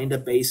find a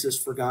basis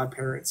for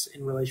godparents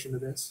in relation to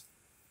this?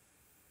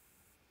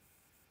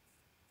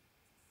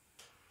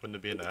 Wouldn't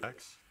it be an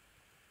Acts?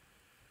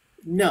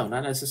 No,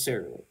 not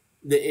necessarily.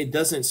 It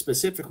doesn't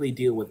specifically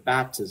deal with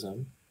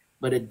baptism,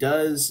 but it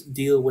does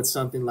deal with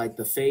something like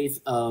the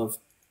faith of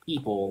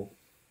people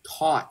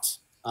taught,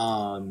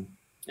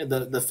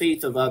 the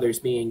faith of others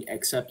being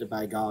accepted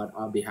by God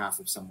on behalf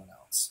of someone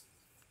else.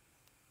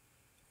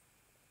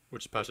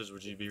 Which passage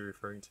would you be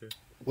referring to?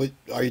 What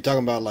are you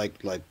talking about?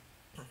 Like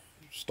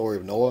story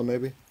of Noah,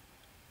 maybe?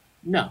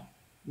 No,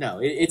 no,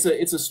 it's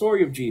a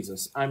story of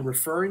Jesus. I'm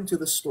referring to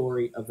the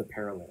story of the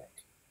paralytic.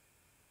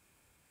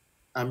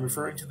 I'm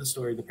referring to the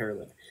story of the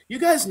paralytic. You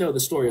guys know the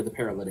story of the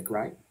paralytic,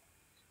 right?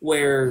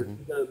 Where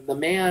Hmm. the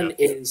man Yep.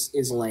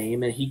 is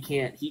lame and he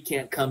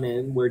can't come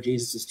in where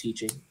Jesus is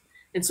teaching.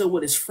 And so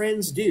what his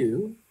friends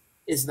do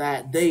is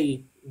that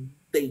they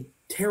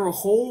tear a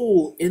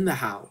hole in the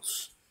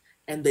house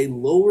and they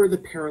lower the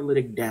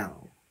paralytic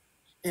down.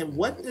 And Hmm.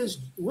 what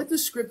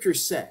does scripture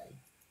say?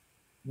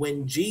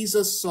 When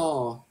Jesus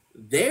saw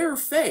their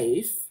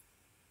faith,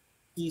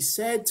 he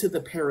said to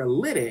the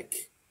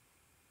paralytic,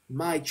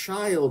 "My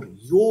child,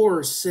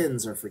 your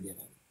sins are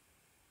forgiven."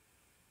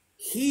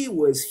 He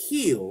was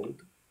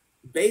healed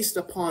based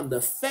upon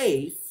the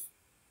faith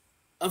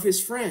of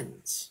his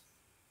friends.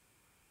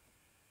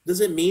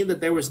 Does it mean that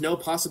there was no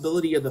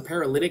possibility of the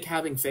paralytic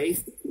having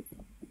faith?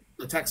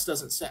 The text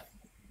doesn't say.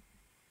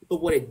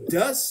 But what it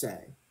does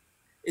say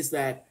is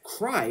that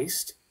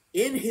Christ,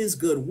 in his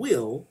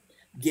goodwill,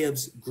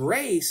 gives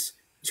grace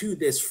to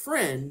this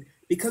friend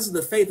because of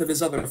the faith of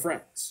his other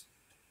friends,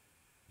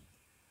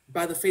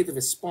 by the faith of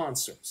his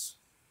sponsors.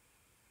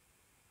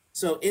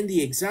 So, in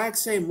the exact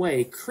same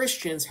way,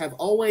 Christians have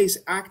always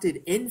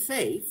acted in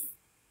faith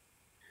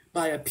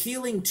by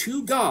appealing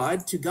to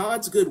God, to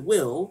God's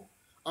goodwill,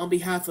 on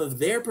behalf of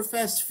their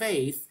professed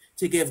faith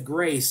to give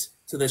grace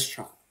to this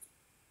child.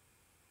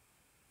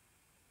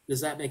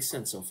 Does that make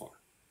sense so far?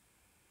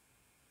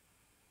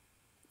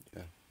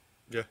 Yeah,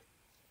 Yeah.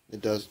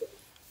 it does.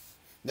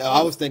 Now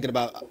I was thinking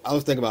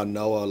about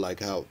Noah,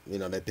 like how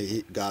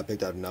God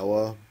picked out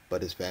Noah,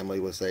 but his family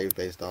was saved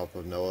based off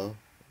of Noah,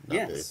 not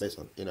Yes. based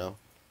on.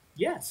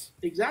 Yes,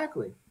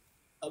 exactly.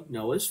 Of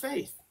Noah's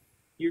faith.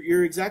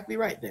 You're exactly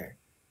right there.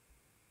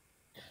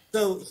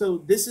 So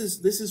this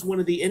is one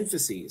of the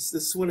emphases.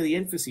 This is one of the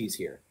emphases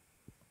here,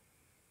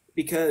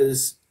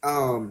 because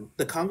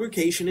the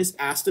congregation is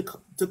asked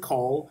to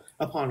call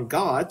upon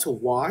God to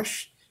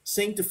wash,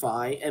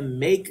 sanctify, and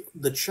make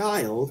the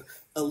child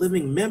a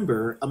living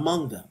member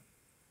among them.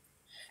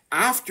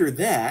 After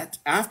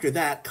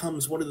that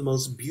comes one of the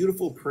most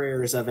beautiful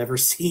prayers I've ever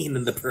seen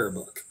in the prayer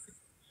book.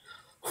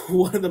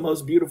 One of the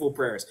most beautiful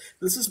prayers.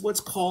 This is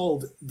what's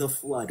called the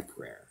flood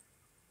prayer.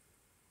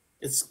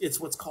 It's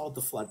what's called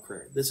the flood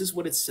prayer. This is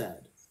what it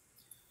said.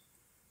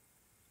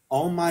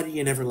 Almighty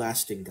and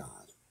everlasting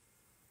God,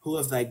 who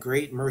of thy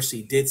great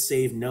mercy did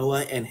save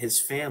Noah and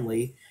his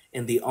family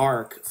in the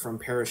ark from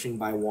perishing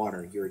by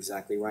water. You're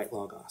exactly right,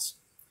 Logos.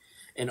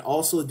 And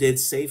also did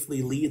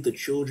safely lead the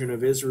children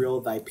of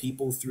Israel, thy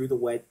people, through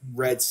the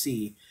Red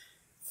Sea,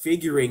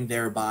 figuring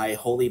thereby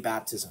holy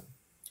baptism.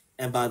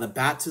 And by the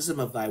baptism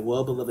of thy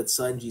well-beloved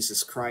Son,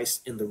 Jesus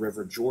Christ, in the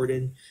river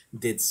Jordan,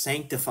 did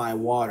sanctify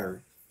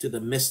water to the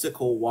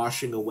mystical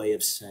washing away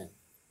of sin.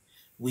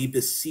 We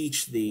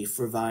beseech thee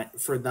for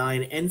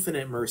thine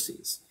infinite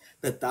mercies,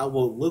 that thou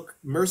wilt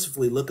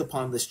mercifully look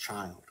upon this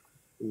child,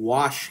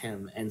 wash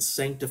him and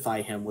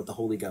sanctify him with the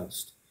Holy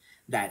Ghost,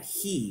 that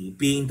he,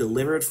 being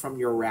delivered from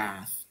your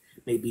wrath,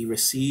 may be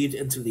received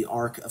into the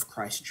ark of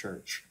Christ's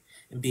church,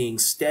 and being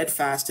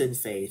steadfast in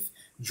faith,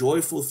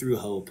 joyful through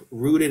hope,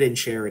 rooted in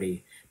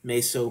charity, may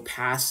so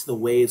pass the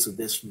waves of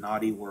this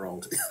naughty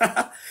world,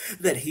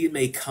 that he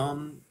may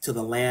come to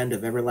the land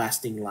of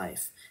everlasting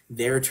life,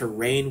 there to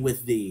reign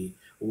with thee,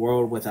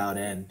 world without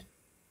end,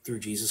 through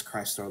Jesus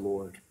Christ our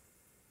Lord.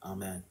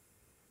 Amen.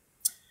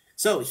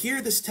 So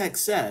here this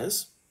text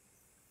says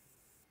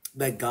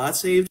that God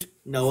saved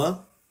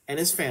Noah and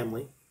his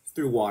family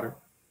through water.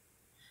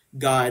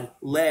 God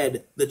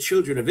led the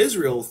children of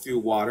Israel through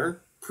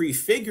water,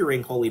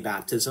 prefiguring holy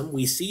baptism.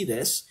 We see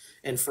this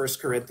in 1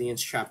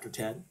 Corinthians chapter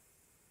 10.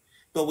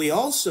 But we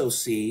also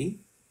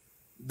see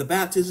the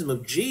baptism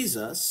of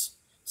Jesus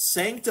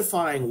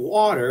sanctifying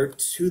water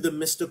to the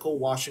mystical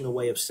washing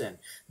away of sin.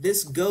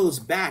 This goes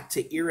back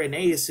to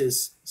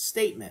Irenaeus's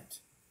statement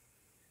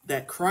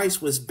that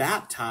Christ was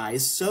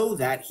baptized so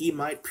that he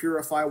might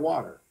purify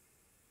water.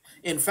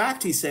 In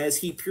fact, he says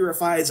he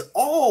purifies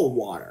all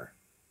water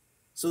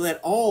so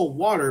that all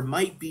water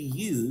might be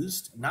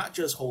used, not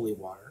just holy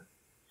water,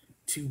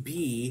 to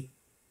be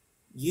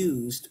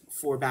used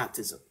for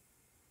baptism.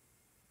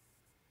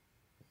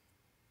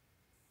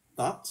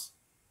 Thoughts?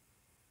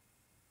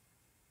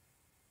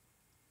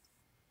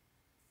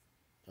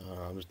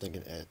 I'm just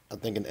thinking. I'm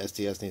thinking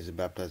STS needs to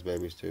baptize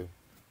babies too.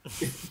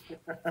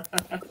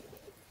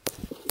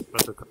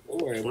 About to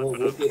Don't worry, flip it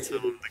we'll up get and to tell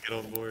them to get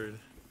on board.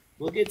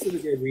 the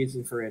good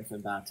reason for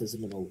infant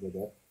baptism in a little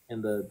bit,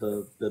 and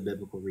the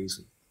biblical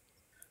reason.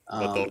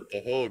 But Um,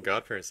 the whole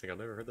godparents thing, I've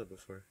never heard that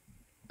before.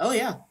 oh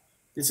yeah,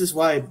 this is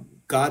why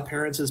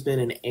godparents has been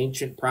an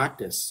ancient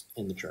practice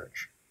in the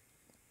church.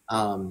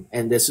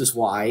 And this is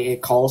why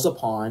it calls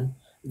upon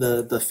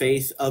the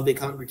faith of the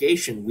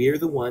congregation. We're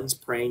the ones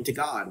praying to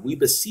God. We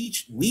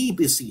beseech thee,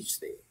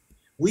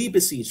 we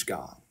beseech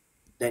God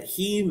that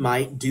he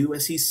might do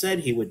as he said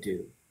he would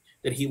do,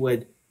 that he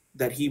would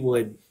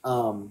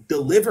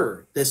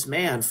deliver this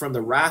man from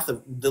the wrath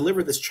of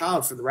deliver this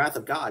child from the wrath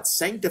of God,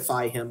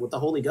 sanctify him with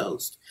the Holy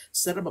Ghost,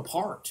 set him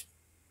apart,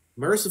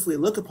 mercifully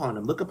look upon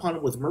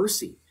him with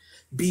mercy,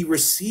 be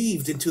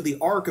received into the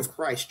ark of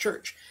Christ's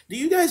church. Do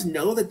you guys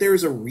know that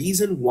there's a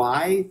reason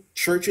why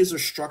churches are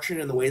structured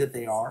in the way that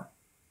they are?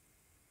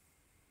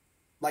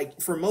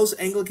 Like for most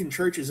Anglican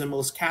churches and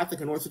most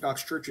Catholic and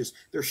Orthodox churches,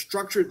 they're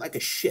structured like a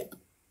ship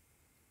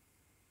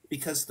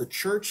because the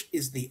church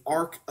is the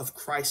ark of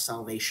Christ's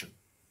salvation.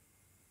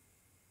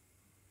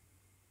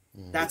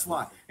 That's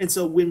why. And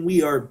so when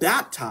we are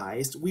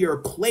baptized, we are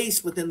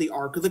placed within the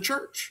ark of the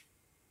church.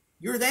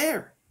 You're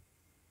there.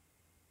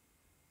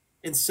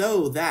 And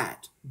so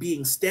that,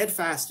 being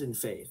steadfast in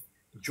faith,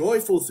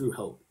 joyful through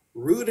hope,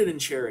 rooted in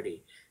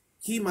charity,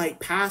 he might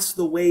pass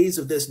the ways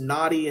of this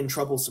naughty and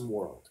troublesome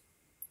world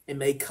and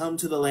may come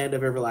to the land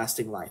of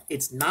everlasting life.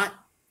 It's not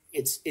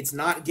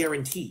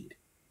guaranteed.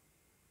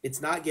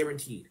 It's not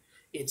guaranteed.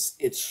 It's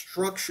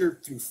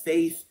structured through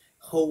faith,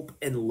 hope,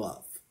 and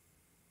love.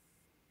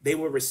 They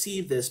will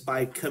receive this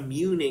by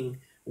communing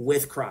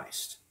with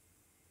Christ.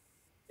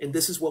 And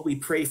this is what we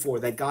pray for,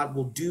 that God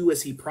will do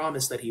as he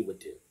promised that he would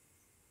do.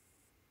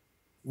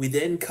 We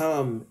then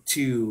come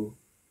to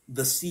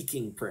the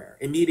seeking prayer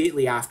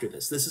immediately after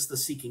this. This is the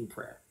seeking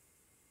prayer.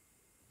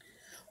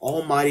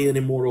 Almighty and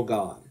immortal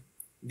God,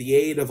 the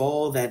aid of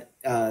all that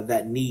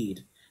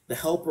need, the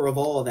helper of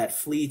all that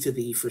flee to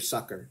thee for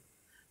succor,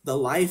 the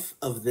life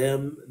of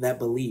them that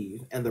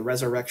believe, and the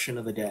resurrection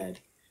of the dead,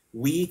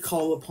 we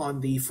call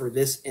upon thee for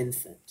this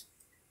infant,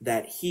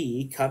 that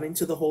he, coming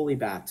to the holy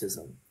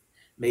baptism,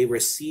 may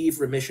receive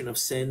remission of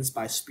sins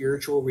by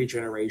spiritual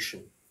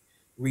regeneration.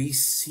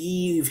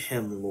 Receive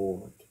him,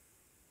 Lord,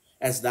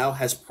 as thou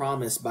hast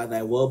promised by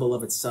thy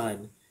well-beloved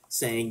Son,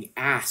 saying,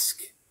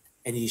 ask,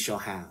 and ye shall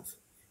have.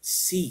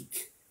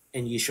 Seek,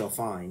 and ye shall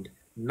find.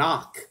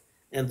 Knock,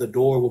 and the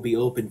door will be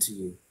opened to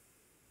you.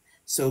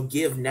 So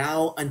give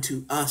now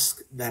unto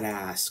us that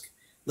ask.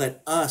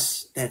 Let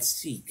us that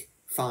seek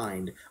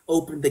find.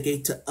 Open the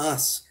gate to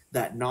us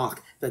that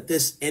knock, that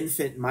this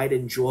infant might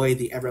enjoy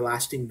the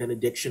everlasting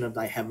benediction of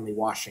thy heavenly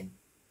washing,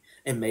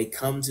 and may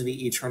come to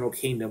the eternal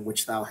kingdom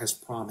which thou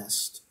hast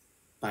promised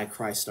by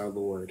Christ our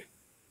Lord.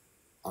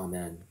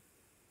 Amen.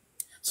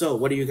 So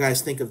what do you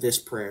guys think of this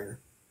prayer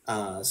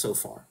so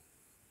far?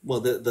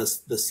 Well,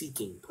 the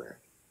seeking prayer.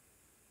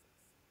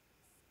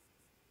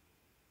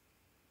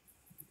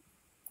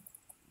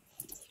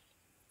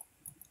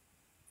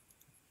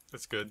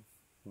 It's good,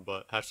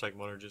 but hashtag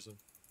monergism.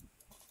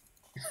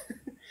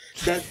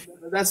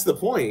 That's the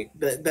point.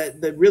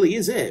 That really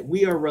is it.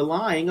 We are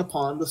relying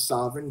upon the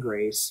sovereign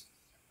grace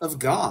of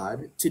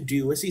God to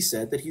do as he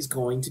said that he's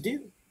going to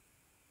do.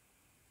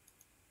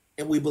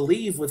 And we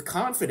believe with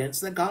confidence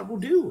that God will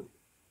do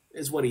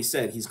is what he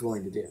said he's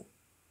going to do.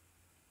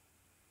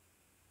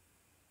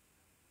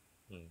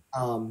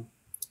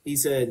 He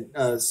said,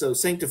 so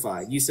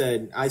sanctified. You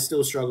said, I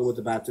still struggle with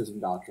the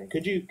baptism doctrine.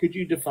 Could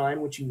you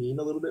define what you mean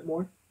a little bit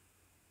more?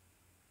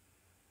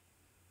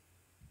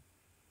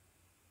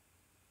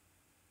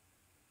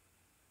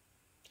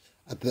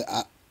 I, th-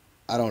 I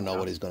I don't know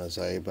what he's gonna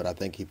say, but I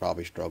think he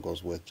probably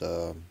struggles with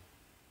the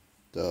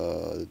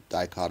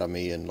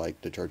dichotomy and like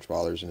the church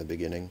fathers in the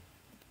beginning.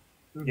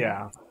 Mm-hmm.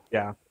 Yeah,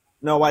 yeah.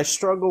 No, I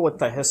struggle with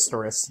the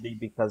historicity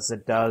because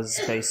it does,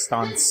 based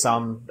on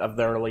some of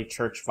the early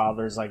church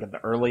fathers, like at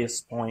the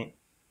earliest point.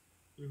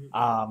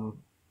 Mm-hmm.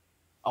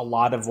 A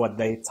lot of what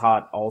they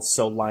taught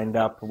also lined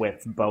up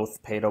with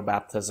both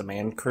paedobaptism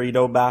and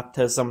credo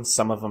baptism.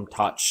 Some of them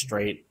taught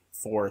straight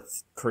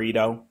forth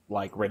credo,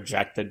 like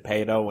rejected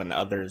paedo, and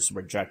others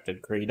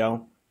rejected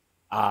credo.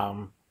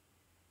 Um,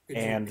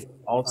 and Define?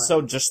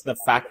 also just the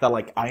fact that,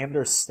 like, I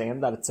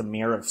understand that it's a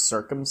mirror of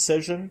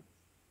circumcision,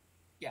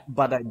 Yeah.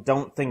 but I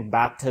don't think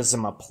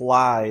baptism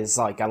applies,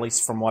 like, at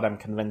least from what I'm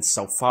convinced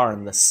so far,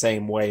 in the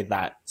same way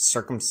that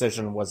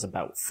circumcision was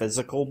about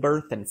physical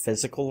birth and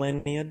physical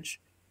lineage.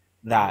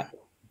 Hmm. That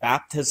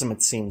baptism,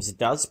 it seems,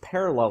 does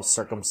parallel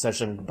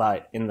circumcision,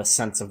 but in the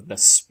sense of the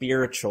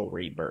spiritual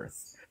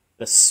rebirth,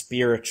 the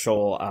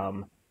spiritual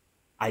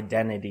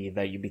identity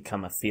that you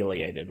become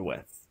affiliated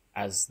with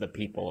as the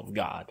people of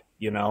God,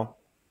 you know?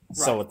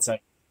 So Right. it's a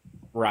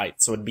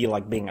right. So it'd be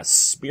like being a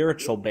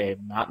spiritual babe,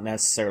 not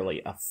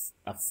necessarily a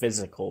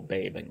physical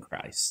babe in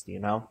Christ, you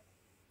know?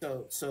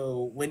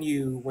 So when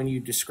you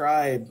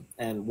describe,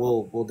 and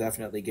we'll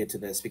definitely get to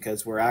this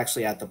because we're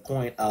actually at the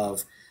point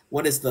of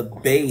what is the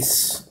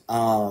base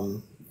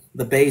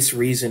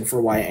reason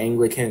for why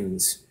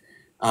Anglicans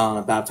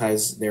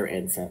baptize their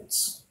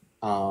infants.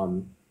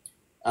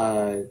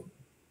 Uh,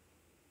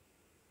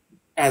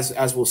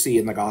 as we'll see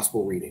in the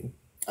gospel reading,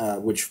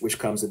 which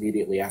comes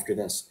immediately after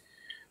this.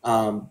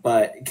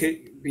 But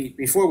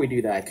before we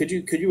do that, could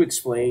you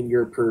explain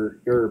your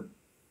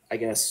I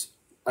guess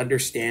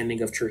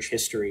understanding of church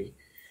history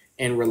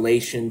in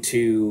relation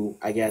to,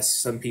 I guess,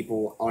 some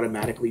people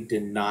automatically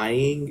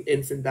denying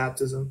infant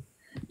baptism?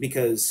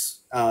 Because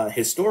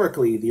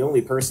historically, the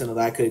only person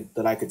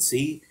that I could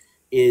see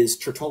is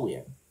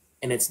Tertullian,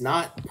 and it's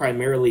not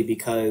primarily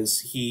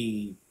because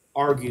he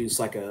argues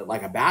like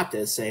a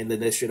Baptist, saying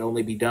that this should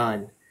only be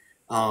done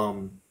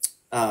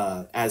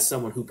as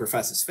someone who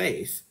professes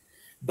faith,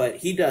 but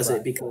he does it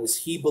Right. because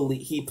he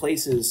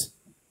places,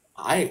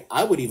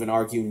 I would even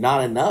argue,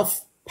 not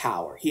enough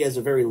power. He has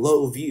a very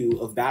low view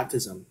of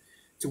baptism,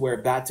 to where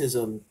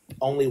baptism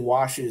only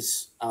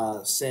washes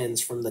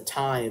sins from the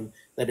time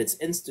that it's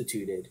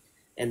instituted,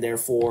 and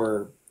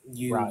therefore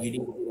Right.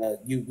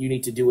 you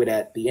need to do it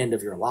at the end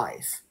of your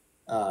life.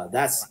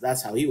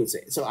 That's how he would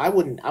say it. So I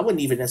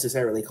wouldn't even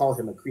necessarily call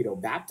him a credo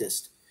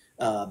Baptist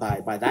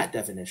by that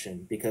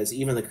definition, because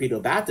even the credo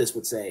Baptist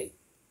would say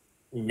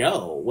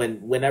no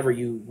whenever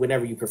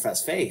you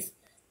profess faith,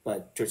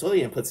 but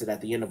Tertullian puts it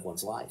at the end of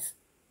one's life.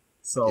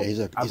 Yeah,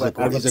 So I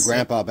he's would a say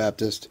grandpa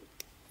Baptist.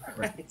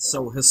 right.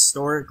 So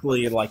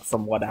historically, like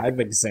from what I've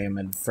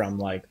examined from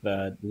like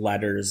the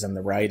letters and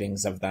the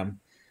writings of them,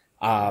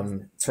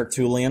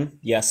 Tertullian,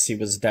 yes, he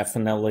was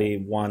definitely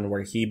one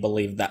where he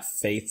believed that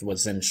faith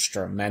was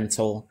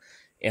instrumental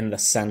in the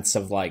sense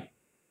of like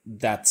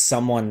that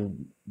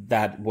someone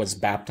that was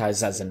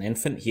baptized as an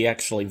infant, he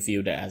actually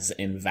viewed it as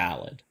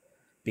invalid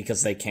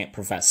because they can't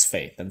profess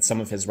faith. And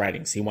some of his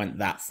writings, he went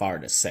that far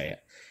to say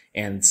it.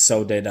 And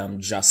so did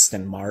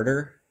Justin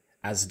Martyr,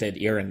 as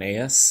did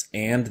Irenaeus,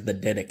 and the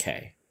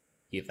Didache,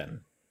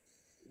 even.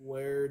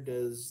 Where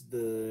does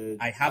the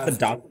I have a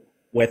doc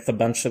with a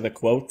bunch of the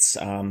quotes.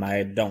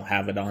 I don't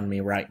have it on me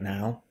right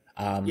now.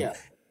 yeah.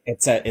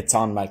 It's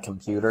on my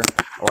computer,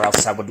 or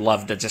else I would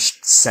love to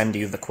just send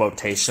you the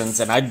quotations,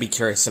 and I'd be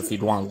curious if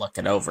you'd want to look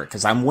it over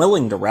because I'm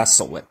willing to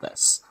wrestle with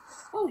this.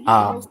 Oh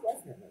yeah, most Um,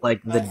 definitely.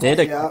 like the I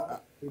Didache, Yeah,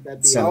 think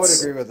that'd be I would since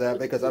agree with that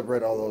because I've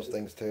read all those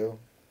things too.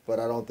 But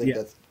I don't think yeah,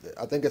 that's.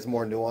 I think it's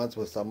more nuanced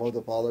with some of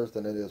the fathers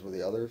than it is with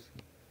the others.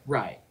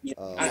 right. yeah,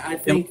 Um, I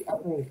think,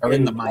 are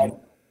in the and mind.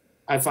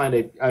 I find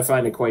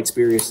it quite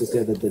spurious to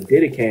say that the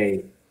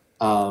Didache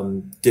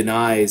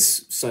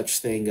denies such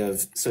thing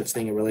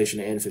in relation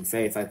to infant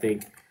faith. I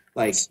think,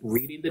 like,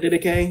 reading the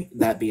Didache,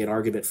 that be an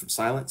argument from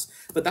silence,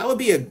 but that would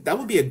be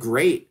a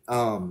great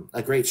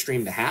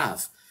stream to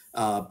have,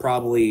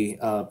 probably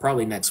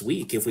next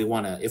week if we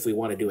want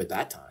to do it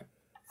that time.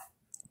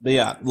 But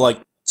yeah,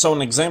 like so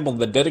an example,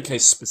 the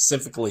Didache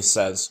specifically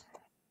says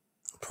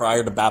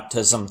prior to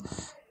baptism,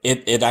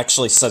 it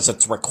actually says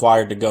it's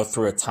required to go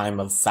through a time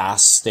of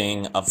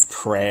fasting, of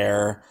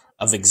prayer,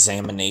 of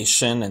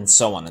examination, and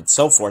so on and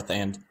so forth.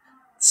 And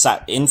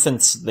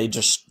infants,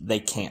 they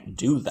can't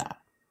do that.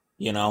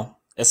 You know,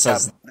 it yeah,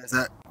 says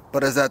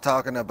but is that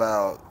talking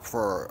about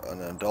for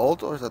an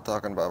adult or is that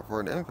talking about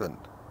for an infant?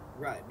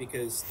 Right,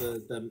 because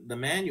the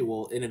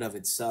manual in and of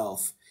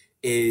itself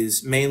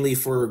is mainly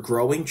for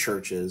growing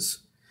churches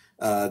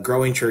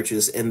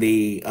in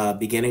the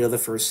beginning of the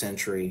first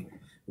century,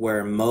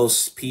 where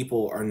most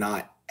people are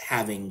not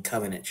having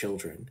covenant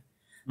children.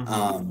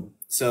 mhm,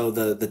 So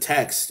the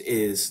text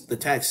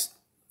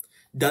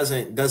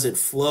doesn't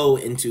flow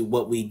into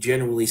what we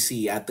generally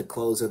see at the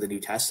close of the New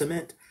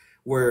Testament,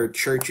 where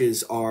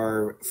churches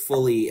are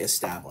fully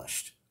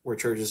established,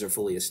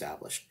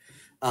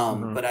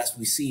 mhm, but as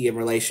we see in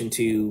relation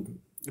to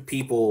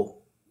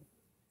people,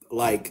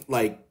 like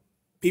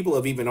people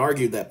have even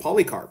argued that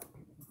Polycarp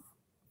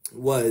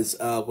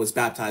was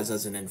baptized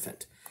as an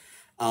infant.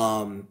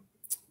 Um,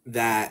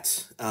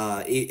 that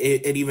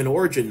it even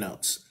Origin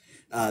notes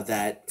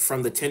that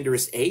from the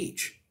tenderest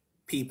age,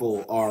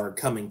 people are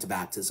coming to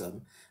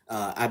baptism.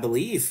 I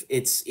believe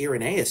it's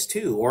Irenaeus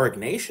too, or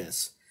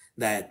Ignatius,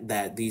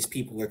 that these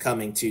people are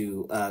coming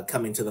to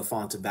the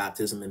font of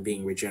baptism and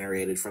being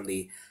regenerated from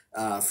the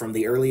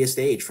earliest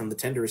age, from the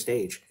tenderest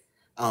age.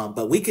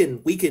 But we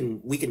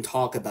can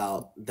talk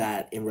about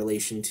that in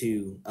relation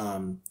to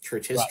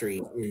church right.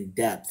 history in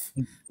depth,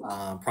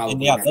 And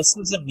probably yeah, next. this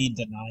isn't me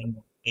denying.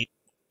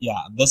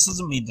 Yeah, this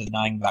isn't me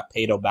denying that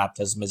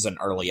paedobaptism isn't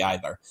early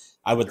either.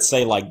 I would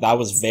say like that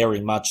was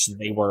very much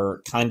they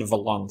were kind of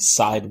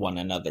alongside one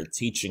another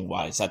teaching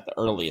wise at the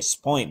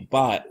earliest point,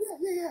 but Yeah,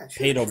 yeah, yeah,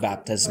 sure, sure.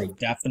 paedobaptism Like,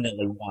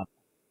 definitely won.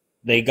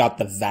 They got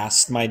the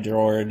vast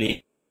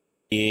majority,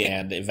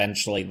 and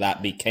eventually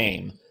that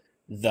became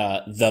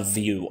the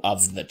view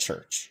of the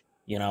church.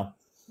 You know?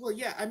 well,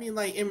 yeah, I mean,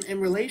 like in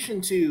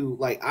relation to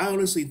like, I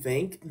honestly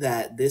think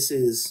that this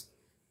is,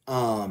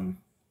 um,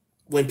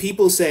 when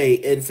people say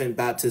infant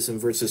baptism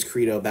versus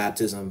credo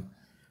baptism,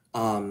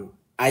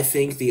 I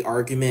think the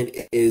argument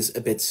is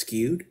a bit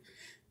skewed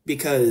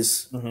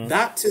because Hmm.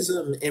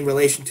 baptism in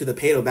relation to the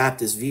Pado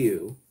Baptist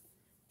view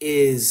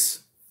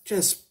is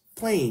just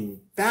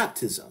plain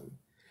baptism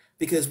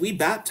because we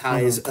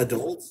baptize Hmm.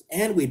 adults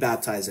and we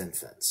baptize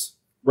infants.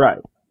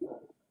 Right.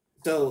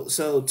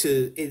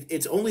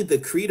 It's only the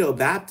Credo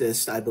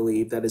Baptist, I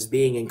believe, that is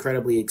being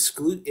incredibly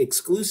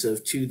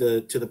exclusive to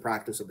the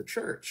practice of the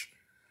church.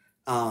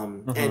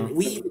 And Hmm.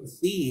 we even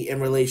see in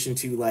relation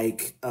to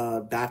like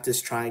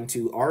Baptists trying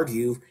to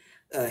argue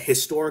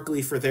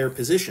historically for their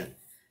position,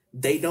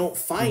 they don't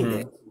find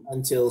it Hmm.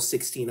 until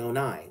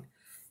 1609,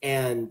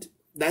 and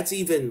that's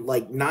even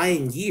like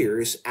 9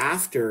 years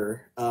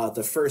after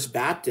the first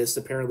Baptist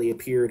apparently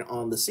appeared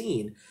on the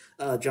scene,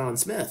 John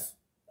Smith.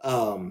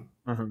 Um,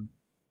 Hmm.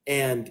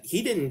 and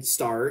he didn't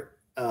start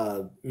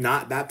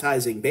not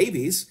baptizing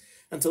babies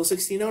until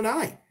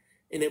 1609.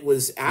 And it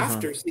was Hmm.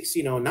 after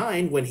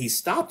 1609 when he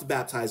stopped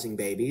baptizing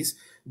babies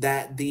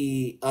that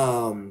the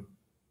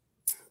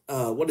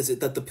what is it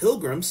that the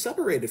pilgrims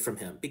separated from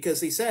him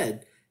because they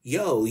said,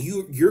 "Yo,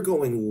 you're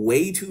going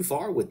way too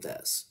far with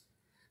this.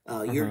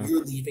 Hmm.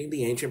 You're leaving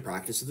the ancient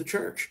practice of the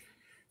church."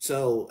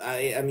 So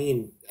I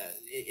mean,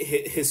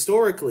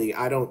 historically,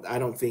 I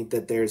don't think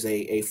that there's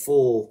a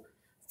full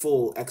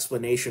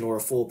explanation or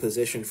a full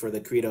position for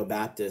the Credo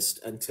Baptist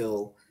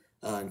until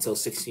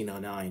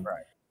 1609.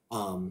 Right.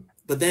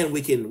 But then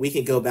we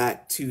can go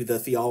back to the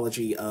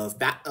theology of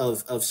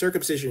of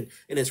circumcision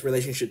in its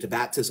relationship to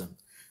baptism.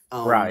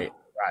 Um, Right.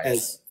 Right.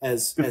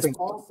 Two as things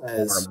Paul more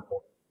says,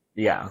 important.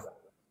 Yeah.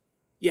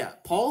 yeah,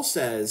 Paul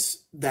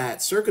says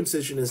that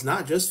circumcision is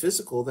not just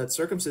physical; that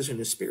circumcision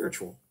is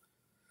spiritual.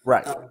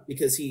 Right.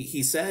 Because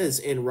he says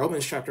in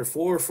Romans chapter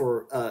 4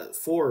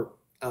 for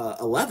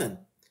 11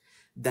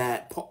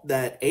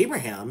 that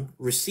Abraham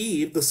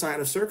received the sign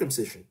of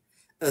circumcision,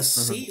 a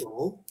Hmm.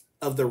 seal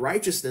of the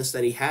righteousness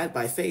that he had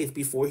by faith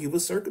before he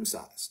was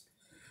circumcised.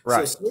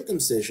 So Right.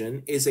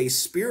 circumcision is a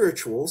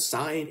spiritual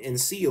sign and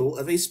seal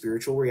of a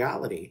spiritual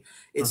reality.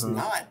 It's Hmm.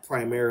 not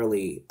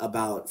primarily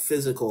about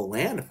physical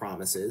land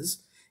promises.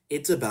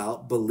 It's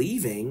about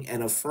believing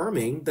and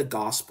affirming the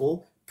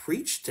gospel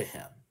preached to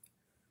him.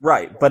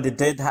 Right, but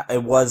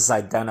it was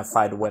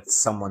identified with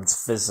someone's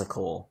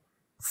physical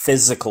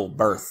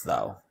birth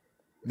though,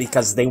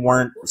 because they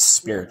weren't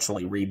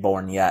spiritually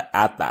reborn yet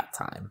at that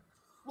time.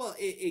 Well,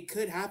 it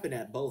could happen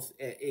at both.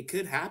 It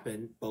could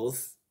happen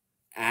both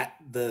at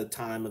the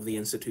time of the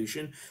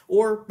institution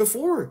or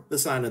before the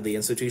sign of the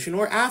institution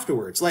or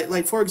afterwards.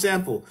 Like for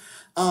example,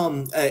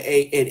 an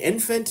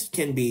infant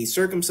can be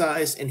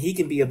circumcised and he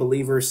can be a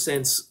believer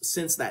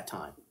since that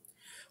time.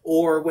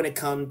 Or when it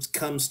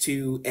comes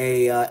to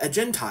a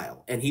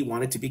Gentile and he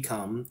wanted to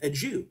become a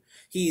Jew,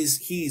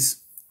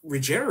 he's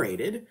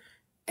regenerated,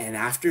 and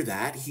after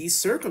that he's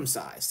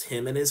circumcised,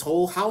 him and his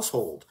whole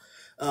household.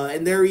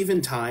 And there are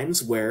even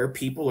times where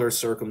people are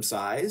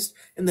circumcised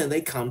and then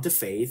they come to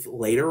faith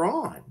later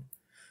on.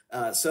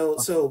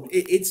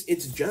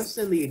 It's just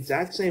in the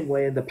exact same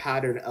way in the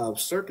pattern of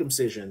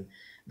circumcision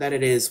that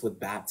it is with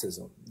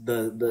baptism.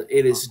 The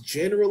it is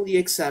generally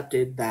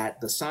accepted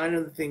that the sign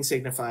and the thing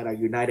signified are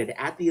united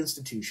at the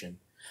institution,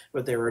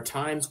 but there are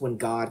times when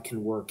God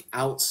can work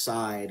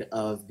outside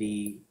of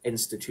the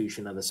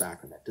institution of the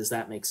sacrament. Does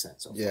that make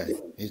sense so far? Yeah,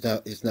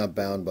 he's not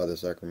bound by the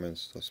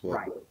sacraments. That's what.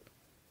 Right.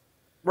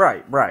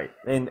 Right, right.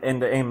 And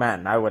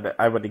amen. I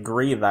would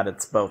agree that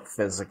it's both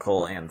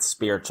physical and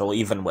spiritual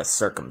even with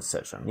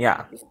circumcision.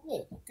 Yeah,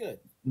 Good. Good.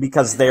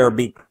 because they're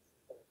be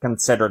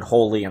considered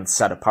holy and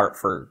set apart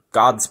for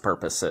God's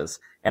purposes,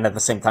 and at the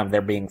same time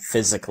they're being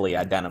physically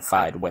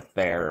identified with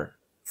their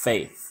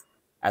faith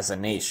as a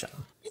nation.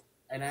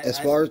 And As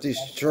I far think as these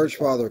that's church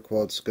father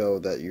quotes go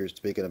that you're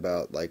speaking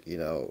about, like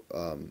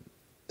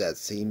that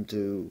seem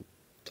to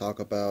talk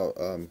about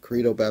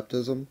credo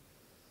baptism.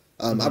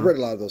 I've Hmm. read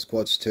a lot of those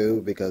quotes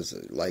too because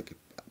like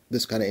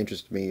this kind of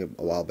interested me a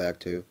while back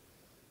too,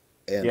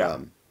 and Yeah.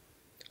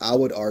 I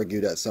would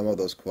argue that some of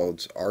those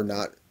quotes are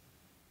not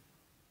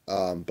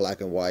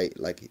black and white,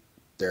 like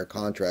they're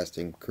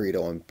contrasting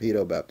credo and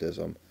pedo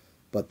baptism,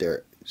 but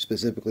they're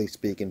specifically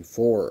speaking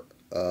for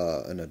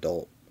an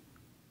adult.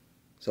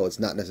 So it's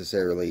not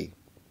necessarily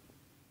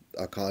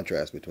a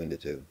contrast between the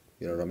two.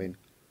 You know what I mean?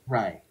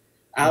 right.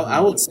 I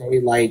Hmm. would say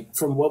like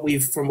from what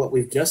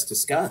we've just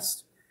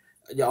discussed,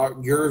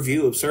 your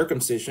view of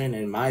circumcision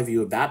and my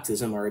view of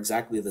baptism are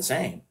exactly the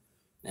same.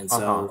 And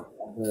Uh-huh. so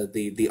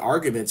the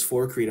arguments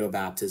for credo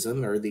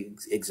baptism are the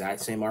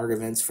exact same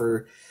arguments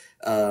for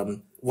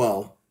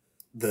well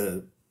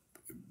the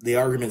the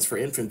arguments for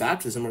infant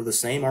baptism are the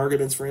same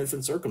arguments for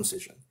infant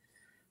circumcision.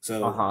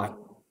 Uh So huh.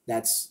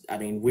 I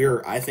mean,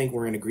 I think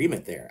we're in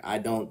agreement there. I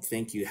don't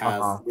think you Uh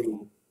have huh.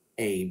 really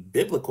a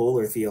biblical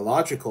or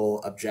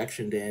theological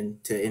objection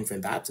to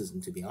infant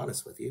baptism, to be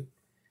honest with you.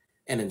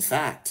 And in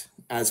fact,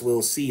 as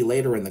we'll see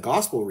later in the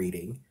gospel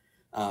reading,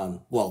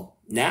 well,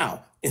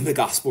 now in the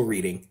gospel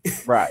reading,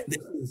 Right.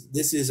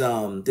 this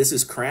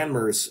is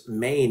Cranmer's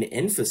main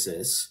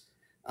emphasis,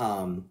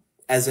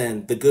 as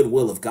in the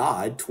goodwill of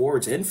God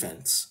towards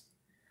infants.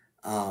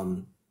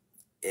 Um,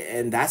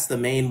 and that's the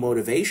main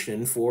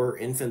motivation for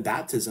infant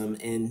baptism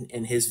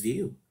in his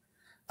view.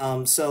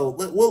 So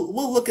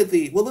we'll look at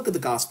the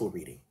gospel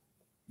reading.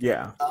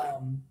 Yeah.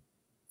 Um,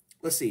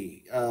 let's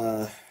see.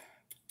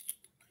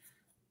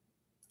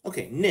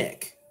 Okay,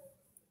 Nick,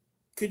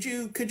 could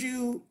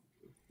you?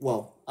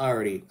 Well, I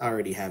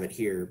already have it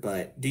here,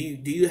 but do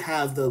you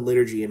have the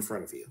liturgy in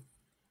front of you?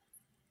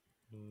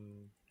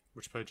 Mm,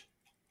 which page?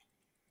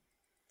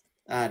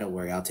 Don't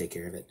worry, I'll take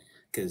care of it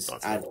because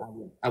That's fine.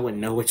 I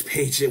wouldn't know which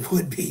page it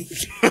would be.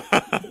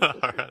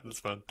 Alright, that's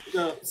fine.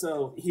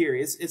 So here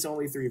it's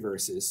only three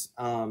verses.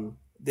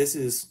 This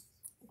is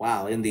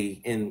wow. In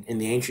the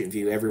ancient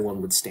view,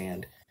 everyone would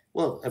stand.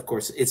 Well, of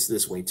course, it's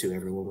this way too.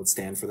 Everyone would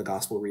stand for the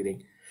gospel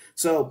reading.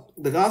 So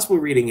the gospel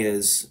reading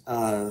is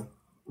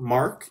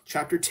Mark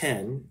chapter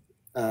 10,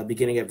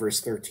 beginning at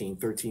verse 13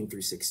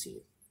 through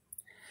 16.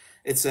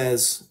 It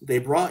says, "They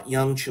brought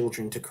young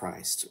children to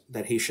Christ,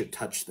 that he should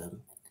touch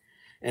them.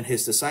 And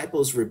his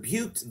disciples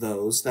rebuked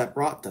those that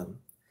brought them.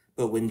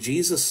 But when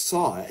Jesus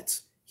saw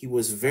it, he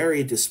was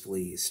very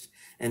displeased,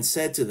 and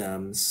said to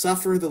them,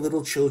 Suffer the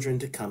little children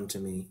to come to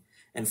me,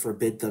 and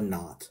forbid them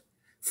not,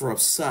 for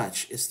of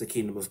such is the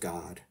kingdom of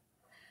God.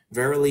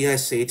 Verily I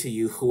say to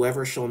you,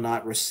 whoever shall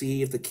not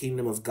receive the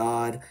kingdom of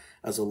God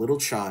as a little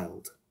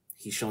child,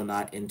 he shall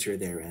not enter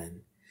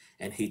therein.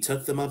 And he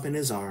took them up in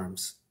his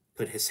arms,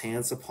 put his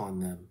hands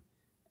upon them,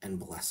 and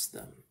blessed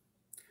them."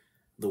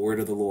 The word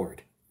of the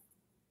Lord.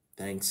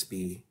 Thanks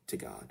be to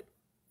God.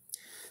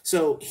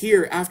 So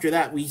here, after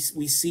that,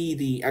 we see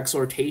the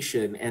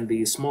exhortation and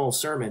the small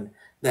sermon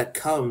that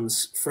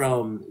comes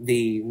from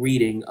the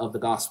reading of the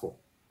gospel.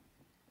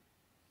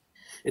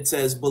 It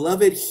says,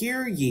 "Beloved,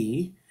 hear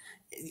ye,"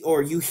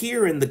 or you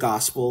hear in the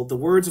gospel, "the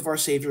words of our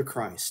Savior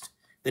Christ,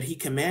 that he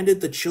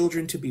commanded the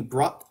children to be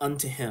brought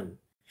unto him,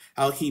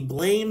 how he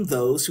blamed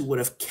those who would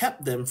have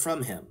kept them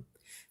from him,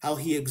 how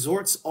he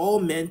exhorts all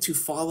men to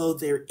follow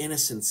their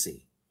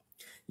innocency.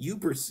 You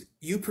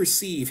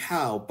perceive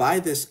how by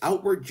this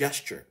outward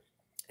gesture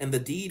and the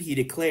deed he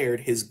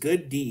declared his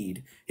good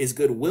deed, his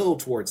good will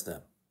towards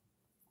them.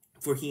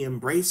 For he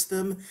embraced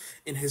them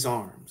in his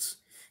arms.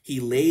 He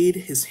laid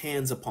his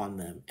hands upon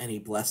them, and he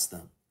blessed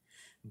them.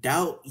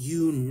 Doubt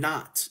you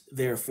not,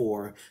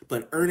 therefore,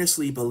 but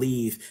earnestly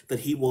believe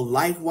that he will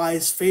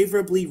likewise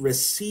favorably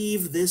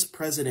receive this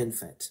present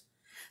infant,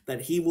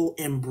 that he will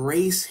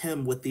embrace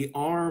him with the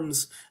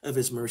arms of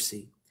his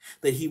mercy,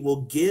 that he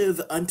will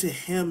give unto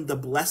him the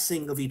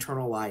blessing of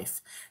eternal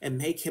life, and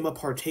make him a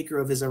partaker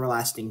of his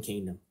everlasting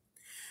kingdom.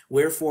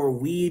 Wherefore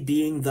we,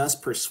 being thus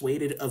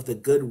persuaded of the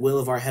good will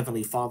of our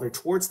heavenly Father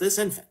towards this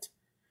infant,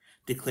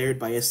 declared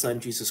by his Son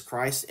Jesus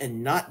Christ,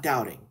 and not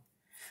doubting,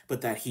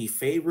 but that he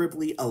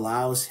favorably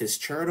allows his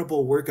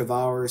charitable work of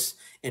ours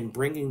in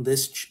bringing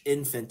this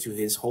infant to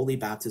his holy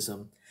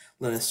baptism,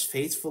 let us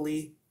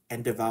faithfully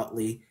and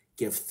devoutly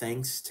give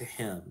thanks to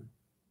him."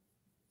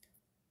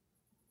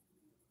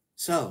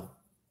 So,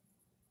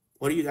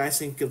 what do you guys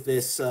think of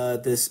this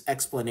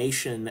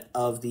explanation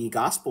of the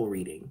gospel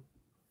reading?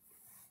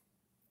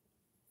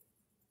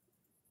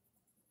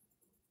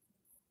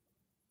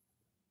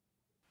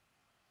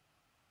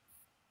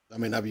 I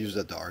mean, I've used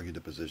that to argue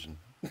the position.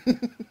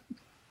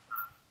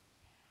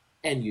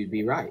 And you'd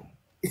be right.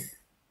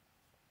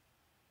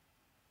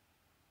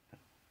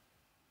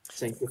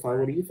 Sanctify,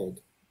 what do you think?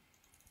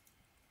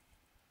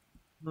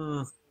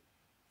 Hmm.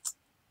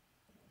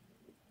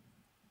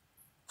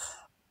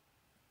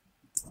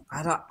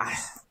 I don't.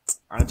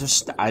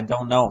 I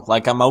don't know.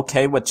 Like, I'm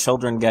okay with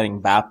children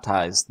getting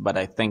baptized, but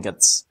I think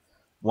it's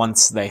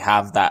once they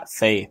have that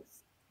faith,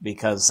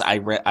 because I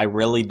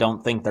really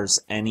don't think there's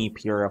any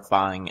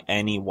purifying,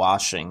 any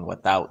washing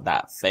without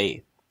that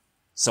faith.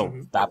 So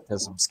Hmm.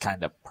 baptism's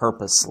kind of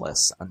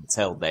purposeless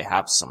until they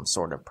have some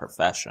sort of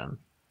profession.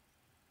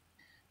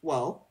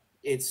 Well,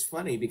 it's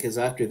funny because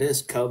after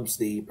this comes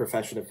the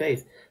profession of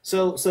faith.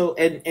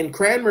 And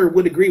Cranmer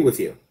would agree with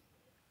you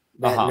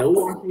Uh that huh. no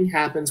washing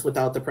happens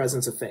without the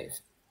presence of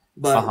faith.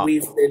 Uh But huh.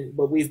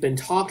 we've been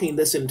talking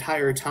this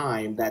entire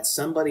time that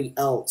somebody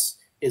else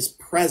is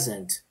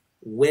present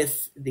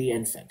with the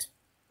infant.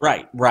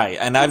 Right, right.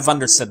 And I've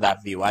understood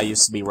that view. I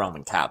used to be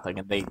Roman Catholic,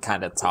 and they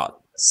kind of taught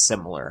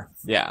similar.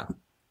 Yeah.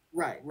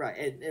 Right, right.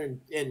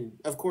 And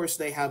of course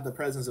they have the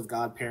presence of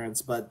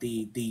godparents, but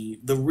the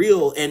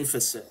real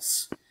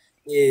emphasis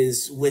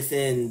is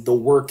within the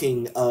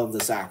working of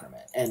the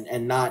sacrament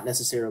and not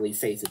necessarily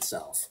faith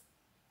itself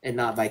and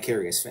not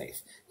vicarious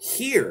faith.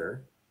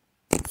 Here,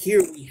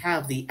 Here we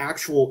have the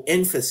actual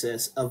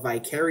emphasis of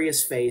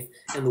vicarious faith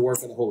in the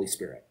work of the Holy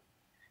Spirit,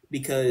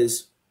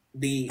 because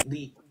the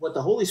what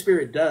the Holy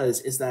Spirit does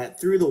is that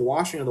through the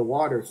washing of the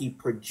water, he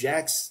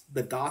projects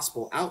the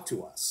gospel out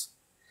to us.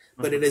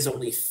 But it Mhm. is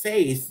only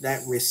faith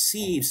that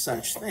receives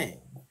such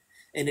thing.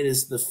 And it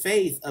is the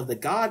faith of the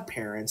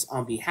godparents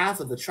on behalf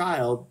of the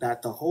child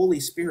that the Holy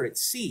Spirit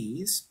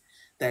sees,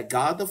 that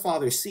God the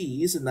Father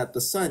sees, and that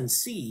the Son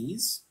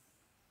sees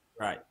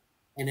Right.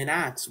 and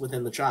enacts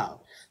within the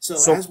child. So,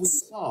 So as we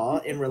saw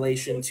in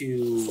relation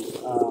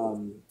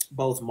to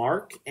both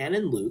Mark and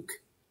in Luke,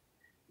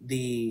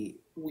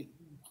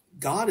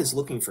 God is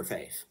looking for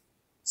faith.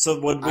 so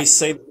would we I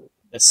say the child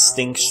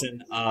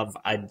distinction of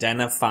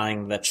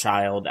identifying the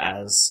child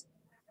as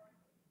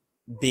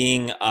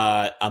being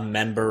a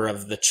member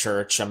of the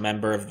church, a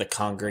member of the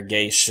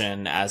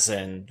congregation, as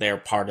in they're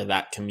part of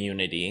that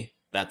community.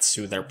 That's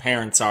who their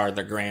parents are,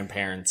 their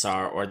grandparents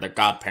are, or their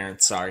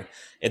godparents are.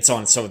 It's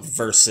on so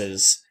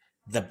versus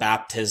the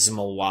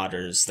baptismal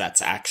waters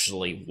that's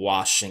actually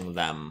washing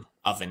them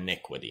of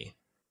iniquity.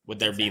 Would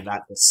there be exactly.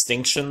 that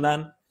distinction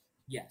then?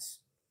 Yes.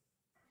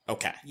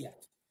 Okay. Yes.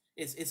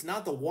 It's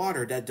not the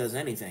water that does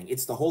anything.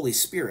 It's the Holy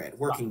Spirit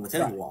working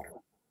within the Right. water.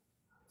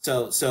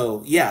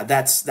 So yeah,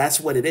 that's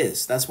what it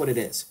is. That's what it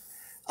is.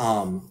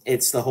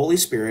 It's the Holy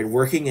Spirit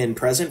working in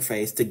present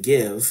faith to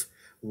give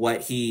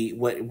what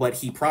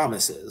he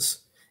promises,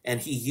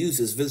 and he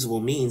uses visible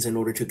means in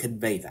order to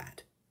convey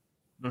that.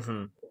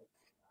 Mm-hmm.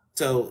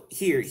 So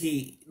here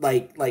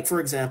like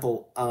for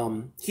example,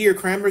 here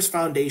Cranmer's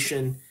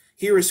foundation.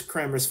 Here is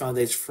Cranmer's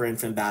foundation for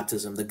infant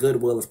baptism, the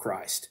goodwill of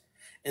Christ.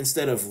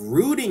 Instead of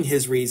rooting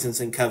his reasons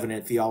in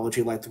covenant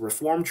theology like the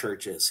Reformed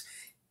churches,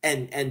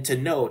 and to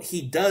note,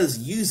 he does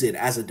use it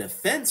as a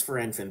defense for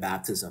infant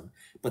baptism,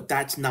 but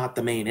that's not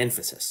the main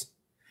emphasis.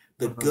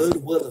 The Mm-hmm.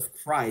 goodwill of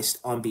Christ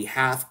on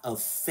behalf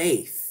of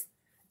faith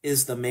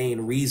is the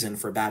main reason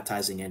for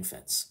baptizing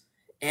infants,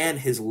 and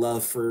his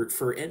love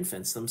for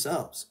infants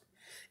themselves.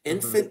 Mm-hmm.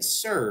 Infants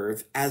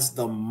serve as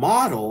the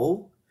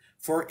model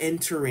for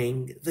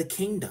entering the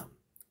kingdom.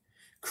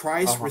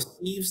 Christ Uh-huh.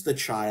 receives the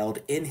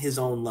child in his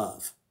own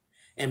love.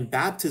 And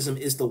baptism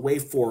is the way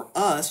for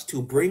us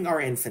to bring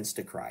our infants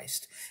to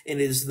Christ. And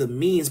it is the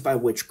means by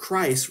which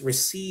Christ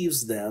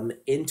receives them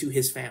into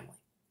his family.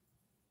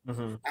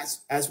 Mm-hmm.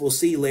 As we'll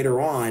see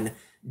later on,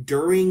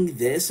 during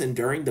this and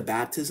during the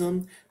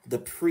baptism, the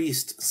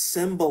priest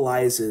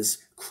symbolizes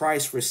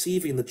Christ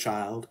receiving the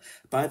child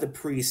by the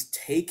priest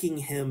taking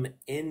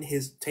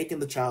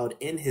the child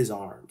in his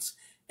arms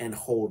and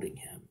holding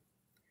him.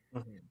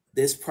 Mm-hmm.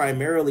 This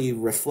primarily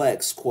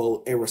reflects,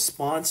 quote, a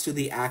response to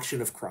the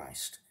action of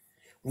Christ.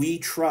 We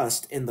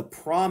trust in the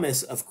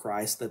promise of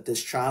Christ that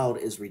this child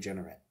is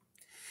regenerate.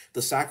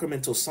 The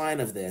sacramental sign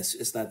of this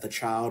is that the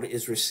child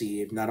is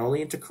received not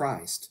only into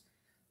Christ,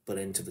 but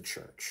into the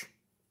church.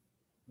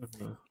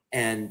 Mm-hmm.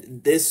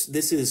 And this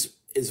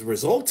is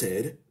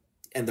resulted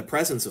in the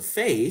presence of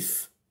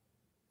faith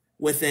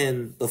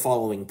within the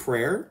following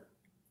prayer,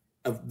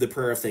 of the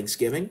prayer of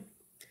thanksgiving,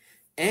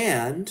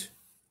 and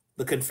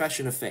the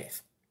confession of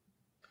faith.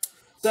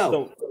 So,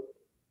 So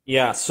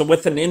yeah, so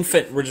with an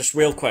infant, we're just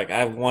real quick. I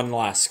have one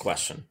last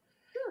question.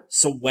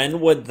 So when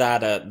would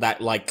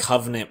that like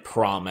covenant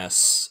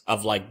promise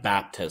of like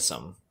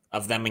baptism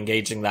of them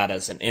engaging that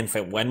as an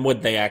infant, when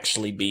would they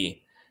actually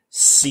be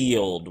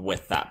sealed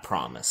with that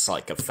promise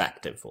like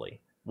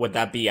effectively? Would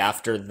that be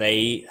after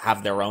they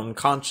have their own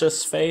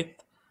conscious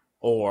faith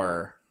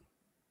or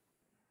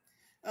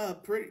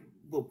pretty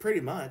well,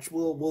 pretty much.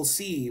 We'll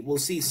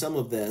see some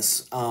of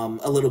this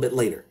a little bit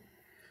later.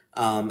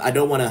 I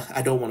don't want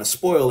to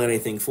spoil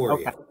anything for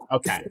okay. you.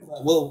 Okay.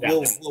 But Yeah.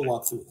 we'll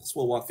walk through this.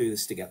 We'll walk through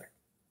this together.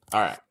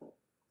 All right.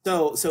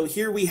 So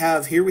here we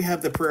have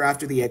the prayer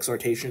after the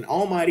exhortation.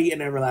 Almighty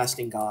and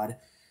everlasting God,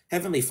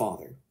 Heavenly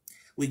Father,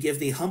 we give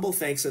thee humble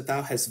thanks that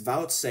thou hast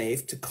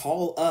vouchsafed to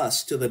call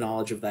us to the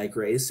knowledge of thy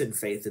grace and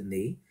faith in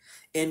thee.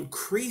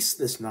 Increase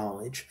this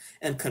knowledge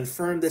and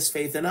confirm this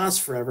faith in us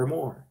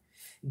forevermore.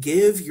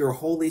 Give your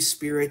Holy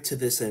Spirit to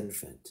this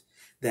infant,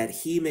 that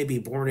he may be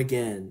born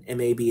again and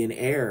may be an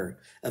heir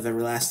of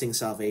everlasting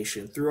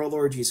salvation through our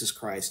Lord Jesus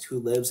Christ, who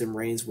lives and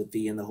reigns with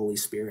thee in the Holy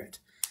Spirit,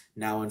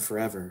 now and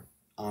forever.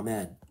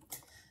 Amen.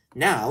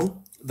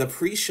 Now the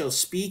priest shall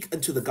speak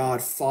unto the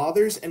God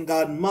fathers and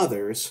God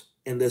mothers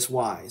in this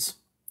wise.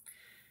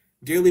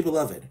 Dearly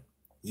beloved,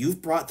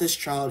 you've brought this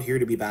child here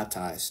to be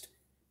baptized.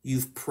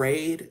 You've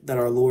prayed that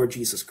our Lord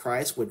Jesus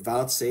Christ would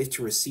vouchsafe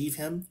to receive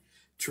him,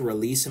 to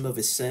release him of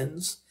his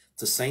sins,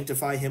 to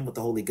sanctify him with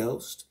the Holy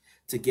Ghost,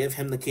 to give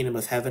him the kingdom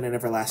of heaven and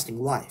everlasting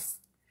life.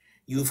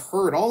 You've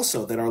heard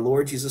also that our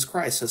Lord Jesus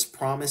Christ has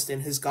promised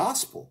in his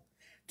gospel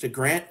to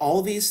grant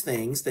all these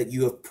things that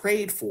you have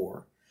prayed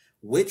for,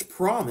 which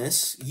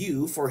promise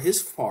you for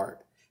his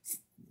part,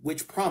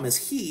 which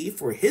promise he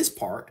for his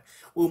part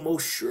will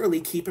most surely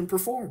keep and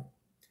perform.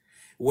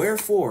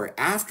 Wherefore,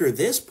 after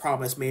this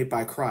promise made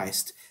by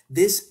Christ,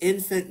 this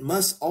infant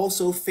must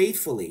also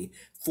faithfully,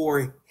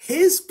 for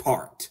his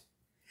part,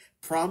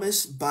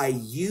 promise by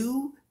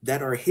you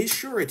that are his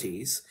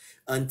sureties,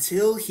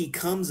 until he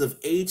comes of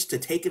age to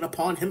take it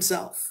upon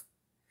himself,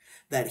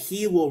 that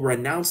he will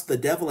renounce the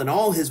devil and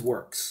all his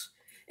works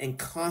and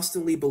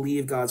constantly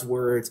believe God's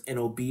words and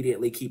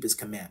obediently keep his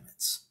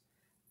commandments.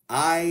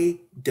 I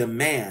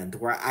demand,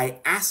 where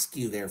I ask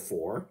you,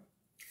 therefore,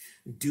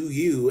 do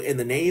you, in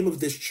the name of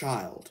this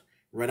child,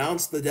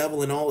 renounce the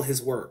devil and all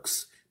his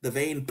works, the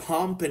vain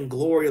pomp and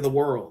glory of the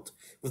world,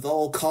 with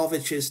all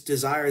covetous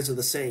desires of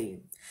the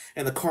same,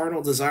 and the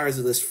carnal desires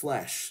of this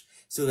flesh,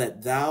 so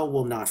that thou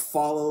wilt not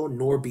follow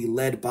nor be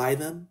led by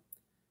them?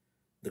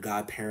 The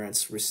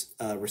godparents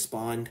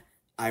respond,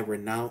 I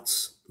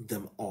renounce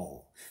them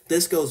all.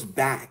 This goes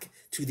back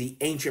to the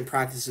ancient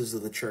practices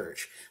of the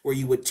church, where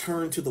you would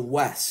turn to the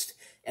West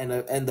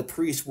and the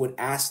priest would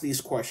ask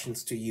these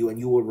questions to you and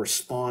you would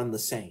respond the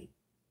same.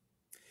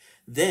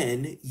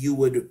 Then you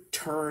would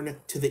turn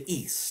to the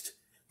East,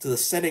 to the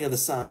setting of the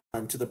sun,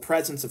 to the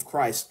presence of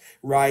Christ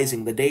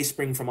rising, the day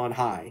spring from on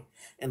high,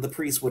 and the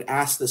priest would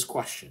ask this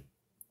question: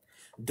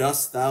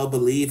 Dost thou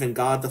believe in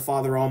God the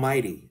Father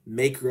Almighty,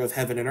 maker of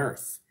heaven and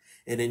earth,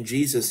 and in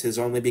Jesus, his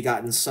only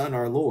begotten Son,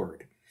 our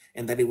Lord,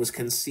 and that he was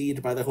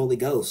conceived by the Holy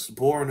Ghost,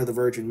 born of the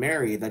Virgin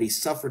Mary, that he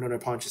suffered under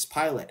Pontius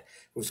Pilate,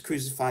 was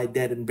crucified,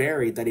 dead, and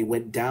buried, that he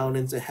went down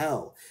into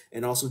hell,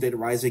 and also did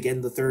rise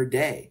again the third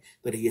day,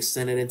 that he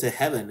ascended into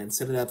heaven, and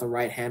sitteth at the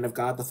right hand of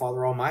God the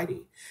Father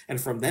Almighty, and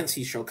from thence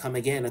he shall come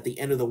again at the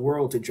end of the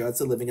world to judge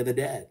the living and the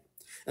dead.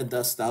 And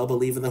dost thou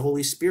believe in the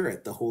Holy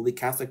Spirit, the Holy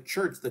Catholic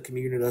Church, the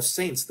communion of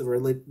saints, the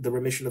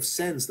remission of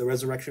sins, the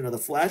resurrection of the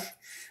flesh,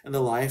 and the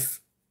life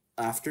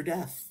after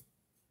death?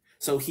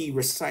 So he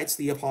recites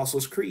the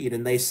Apostles' Creed,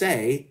 and they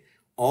say,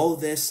 all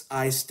this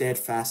I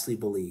steadfastly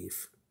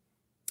believe.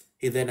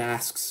 He then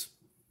asks,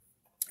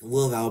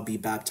 will thou be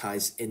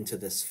baptized into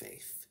this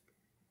faith?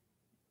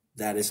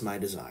 That is my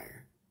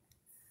desire.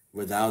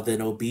 Wilt thou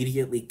then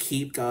obediently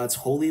keep God's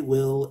holy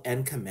will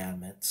and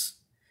commandments,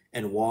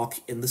 and walk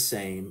in the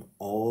same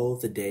all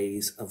the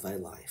days of thy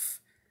life?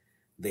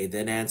 They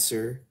then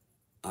answer,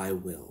 I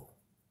will.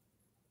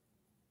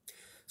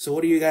 So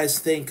what do you guys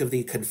think of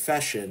the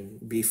confession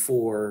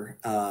before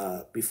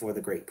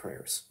the great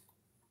prayers?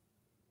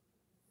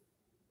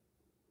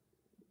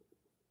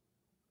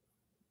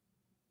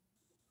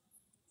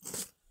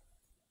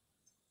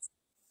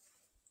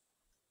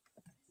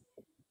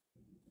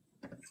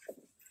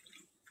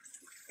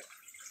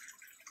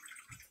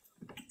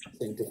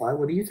 Sanctify,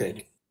 what do you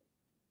think?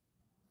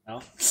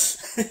 No?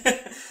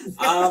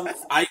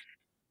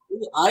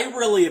 I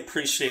really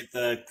appreciate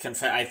the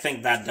I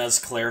think that does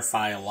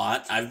clarify a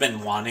lot. I've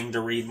been wanting to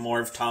read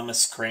more of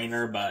Thomas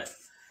Craner, but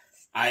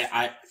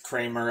I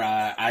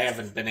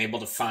haven't been able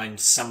to find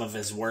some of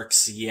his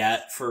works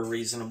yet for a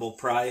reasonable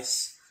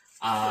price.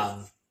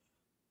 But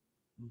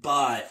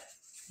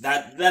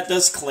that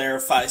does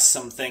clarify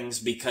some things,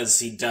 because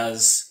he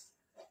does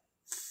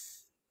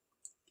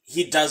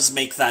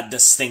make that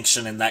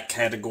distinction and that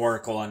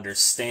categorical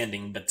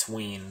understanding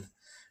between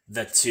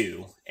the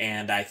two,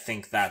 and I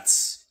think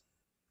that's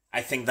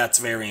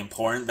very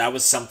important. That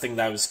was something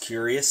that I was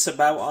curious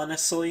about,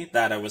 honestly,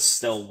 that I was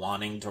still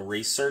wanting to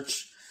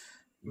research,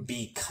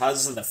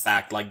 because of the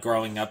fact, like,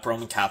 growing up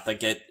Roman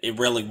Catholic, it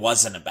really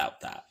wasn't about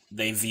that.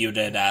 They viewed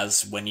it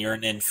as, when you're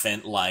an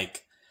infant,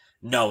 like,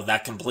 no,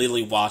 that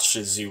completely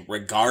washes you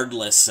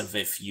regardless of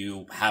if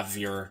you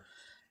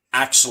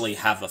actually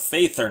have a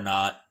faith or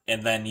not,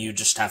 and then you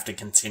just have to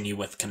continue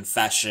with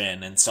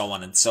confession and so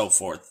on and so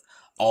forth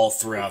all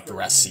throughout the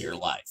rest of your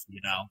life, you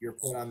know? You're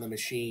put on the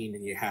machine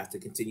and you have to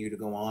continue to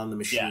go on the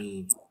Yeah.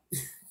 machine.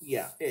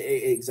 Yeah,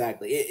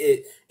 exactly.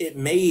 It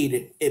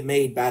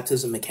made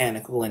baptism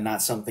mechanical and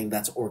not something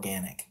that's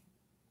organic.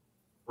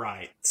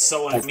 Right.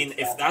 So, I mean,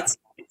 it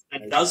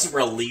does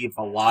relieve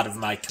a lot of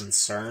my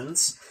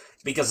concerns,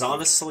 because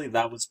honestly,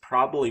 that was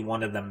probably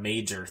one of the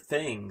major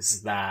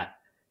things that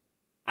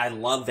I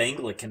love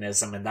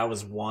Anglicanism, and that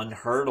was one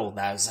hurdle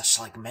that I was just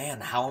like,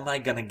 man, how am I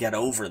gonna get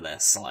over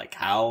this? Like,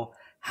 how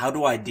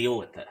do I deal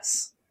with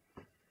this?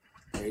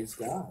 Praise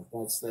God.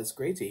 That's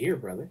great to hear,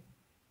 brother.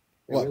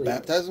 It What really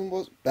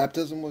is.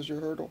 baptism was your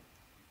hurdle?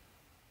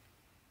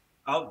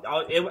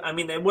 I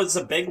mean, it was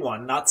a big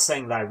one. Not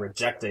saying that I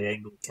rejected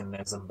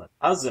Anglicanism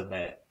because of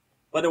it,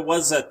 but it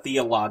was a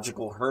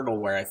theological hurdle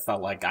where I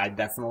felt like I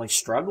definitely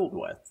struggled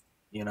with,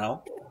 you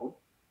know?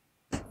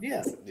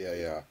 Yeah. Yeah,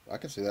 yeah, I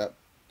can see that.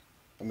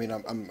 I mean,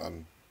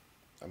 I'm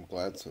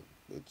glad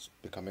it's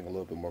becoming a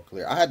little bit more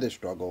clear. I had to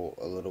struggle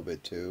a little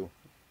bit too,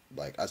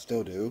 like I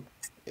still do,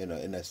 in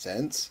a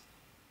sense,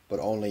 but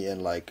only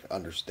in like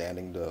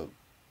understanding the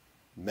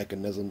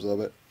mechanisms of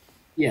it.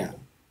 Yeah.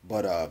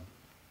 But I'm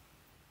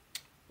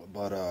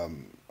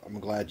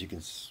glad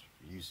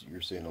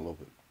you're seeing a little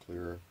bit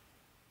clearer.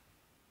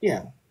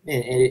 Yeah.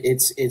 And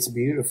it's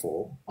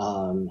beautiful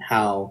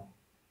how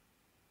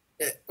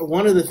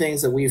one of the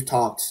things that we've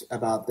talked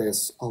about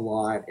this a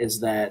lot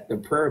is that the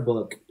prayer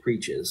book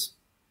preaches,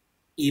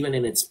 even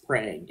in its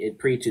praying, it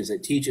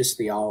teaches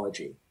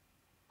theology.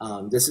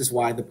 This is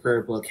why the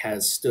prayer book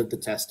has stood the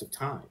test of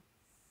time,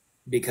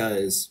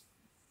 because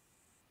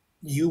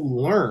you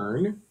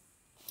learn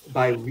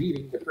by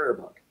reading the prayer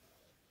book.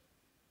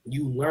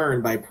 You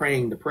learn by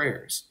praying the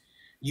prayers.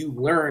 You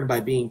learn by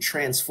being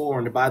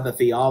transformed by the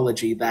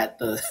theology that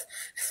the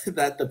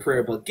that the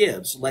prayer book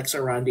gives. Lex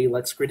orandi,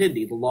 lex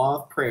credendi. The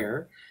law of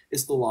prayer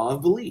is the law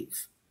of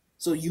belief.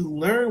 So you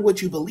learn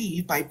what you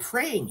believe by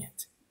praying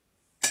it.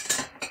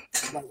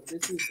 Like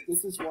this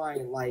is why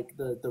like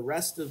the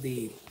rest of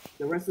the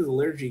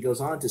liturgy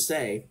goes on to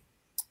say,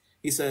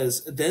 he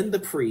says, then the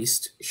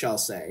priest shall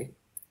say,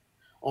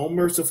 O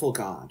merciful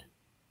God,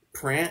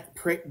 grant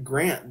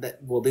that,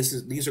 well,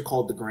 these are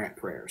called the grant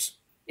prayers.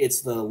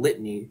 It's the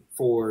litany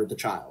for the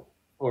child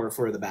or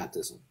for the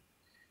baptism.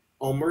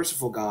 O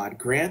merciful God,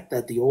 grant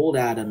that the old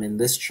Adam in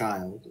this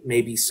child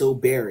may be so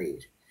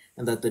buried,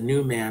 and that the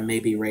new man may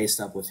be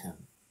raised up with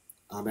him.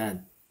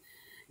 Amen.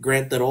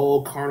 Grant that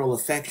all carnal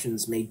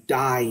affections may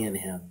die in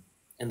him,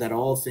 and that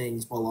all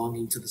things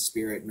belonging to the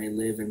Spirit may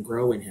live and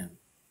grow in him.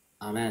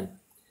 Amen.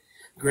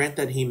 Grant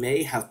that he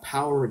may have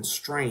power and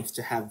strength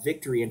to have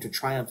victory and to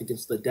triumph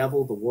against the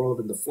devil, the world,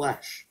 and the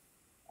flesh.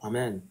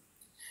 Amen.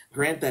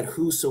 Grant that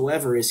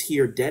whosoever is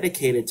here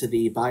dedicated to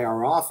thee by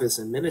our office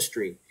and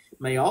ministry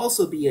may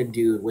also be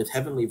endued with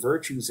heavenly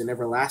virtues and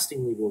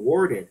everlastingly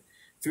rewarded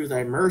through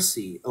thy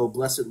mercy, O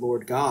blessed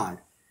Lord God,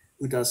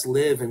 who dost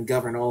live and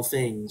govern all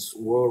things,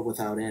 world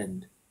without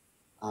end.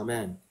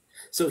 Amen.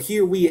 So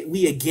here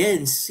we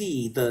again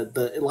see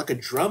the like a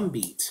drum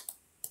beat.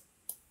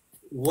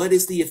 What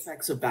is the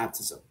effects of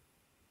baptism?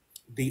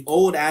 The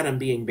old Adam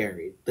being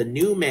buried, the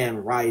new man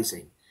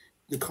rising,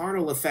 the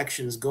carnal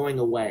affections going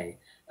away,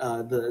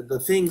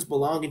 the things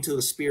belonging to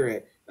the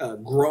Spirit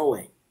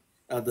growing,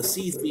 the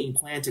seeds being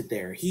planted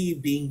there, he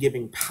being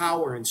given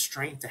power and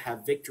strength to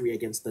have victory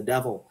against the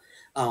devil,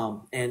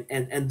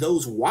 and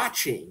those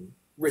watching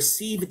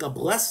receiving a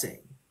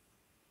blessing.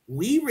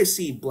 We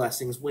receive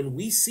blessings when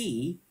we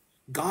see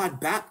God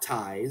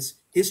baptize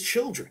his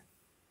children.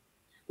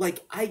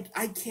 Like,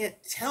 I can't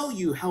tell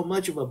you how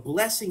much of a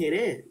blessing it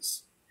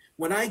is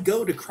when I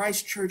go to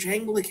Christ Church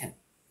Anglican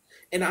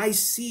and I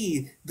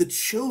see the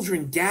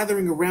children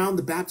gathering around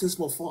the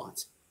baptismal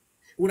font.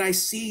 When I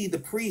see the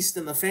priest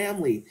and the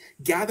family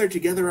gather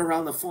together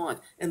around the font,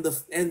 and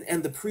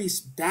the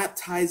priest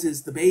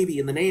baptizes the baby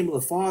in the name of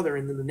the Father,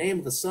 and in the name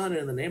of the Son,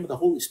 and in the name of the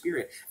Holy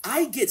Spirit,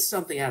 I get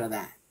something out of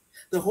that.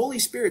 The Holy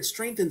Spirit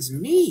strengthens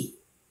me.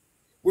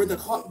 Where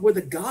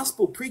the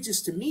gospel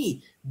preaches to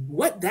me,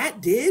 what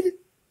that did,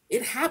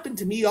 it happened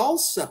to me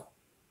also.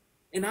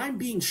 And I'm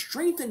being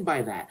strengthened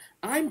by that.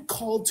 I'm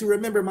called to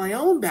remember my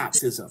own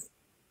baptism,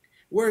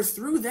 where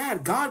through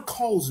that, God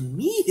calls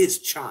me his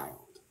child.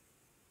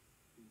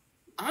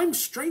 I'm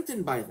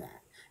strengthened by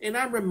that. And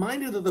I'm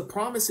reminded of the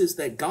promises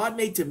that God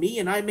made to me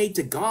and I made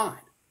to God,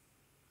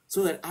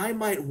 so that I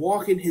might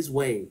walk in his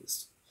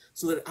ways,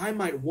 so that I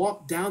might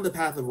walk down the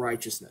path of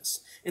righteousness,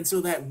 and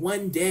so that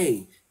one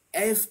day,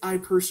 if I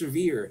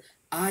persevere,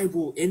 I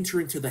will enter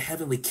into the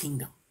heavenly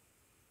kingdom.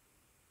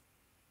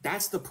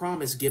 That's the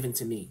promise given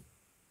to me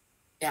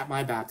at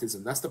my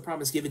baptism. That's the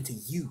promise given to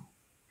you.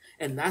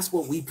 And that's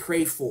what we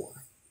pray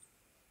for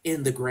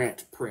in the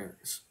grant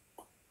prayers.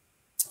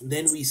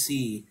 Then we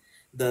see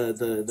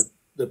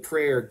the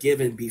prayer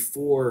given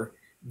before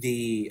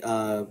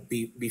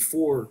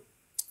before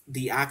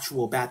the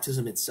actual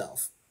baptism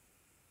itself.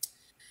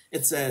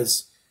 It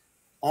says,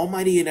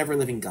 Almighty and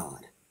ever-living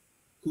God,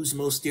 whose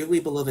most dearly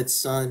beloved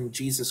Son,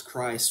 Jesus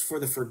Christ, for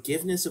the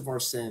forgiveness of our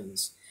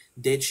sins,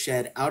 did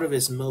shed out of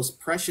his most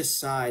precious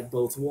side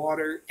both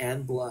water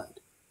and blood,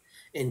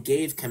 and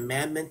gave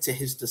commandment to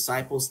his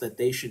disciples that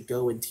they should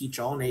go and teach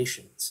all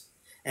nations,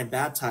 and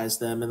baptize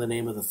them in the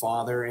name of the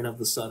Father, and of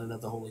the Son, and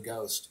of the Holy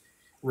Ghost.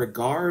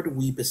 Regard,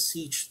 we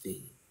beseech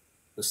thee,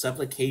 the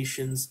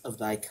supplications of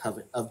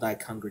thy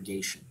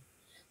congregation.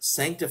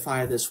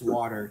 Sanctify this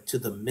water to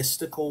the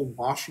mystical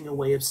washing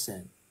away of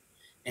sin,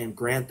 and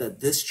grant that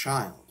this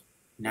child,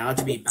 now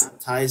to be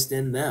baptized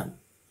in them,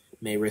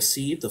 may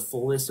receive the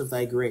fullness of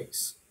thy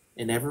grace,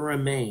 and ever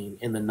remain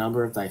in the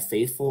number of thy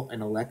faithful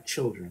and elect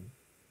children,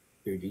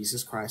 through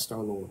Jesus Christ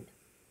our Lord.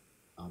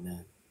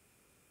 Amen.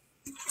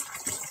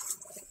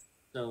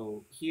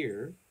 So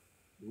here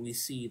we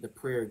see the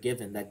prayer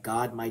given that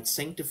God might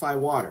sanctify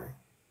water,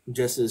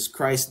 just as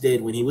Christ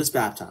did when he was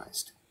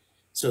baptized,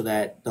 so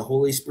that the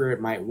Holy Spirit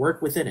might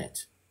work within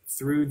it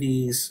through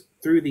these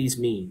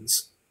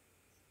means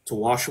to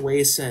wash away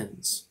his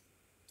sins,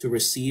 to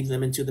receive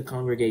them into the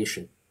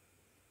congregation,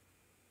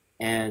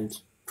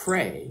 and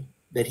pray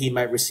that he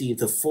might receive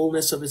the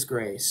fullness of his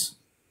grace,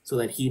 so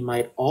that he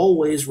might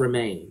always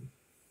remain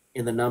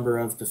in the number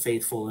of the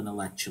faithful and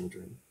elect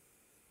children.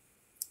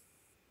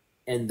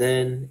 And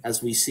then,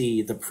 as we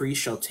see, the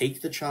priest shall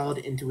take the child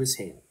into his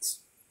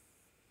hands,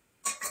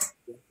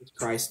 as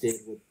Christ did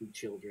with the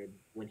children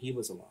when he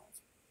was alive,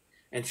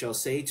 and shall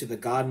say to the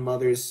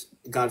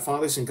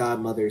godfathers and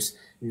godmothers,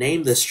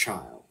 name this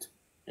child.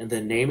 And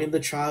then naming the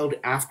child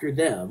after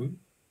them,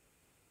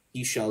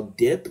 he shall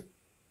dip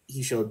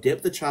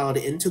the child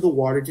into the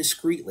water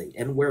discreetly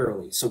and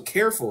warily. So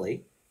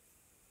carefully,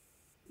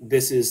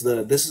 this is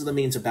the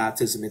means of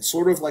baptism. It's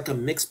sort of like a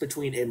mix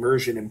between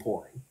immersion and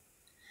pouring,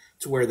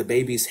 to where the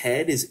baby's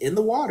head is in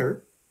the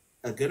water,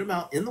 a good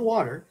amount in the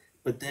water,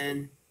 but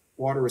then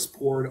water is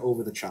poured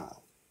over the child.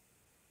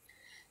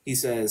 He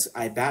says,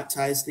 I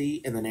baptize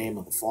thee in the name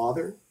of the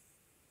Father,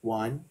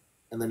 1,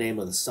 in the name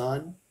of the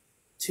Son,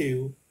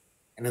 2,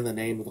 and in the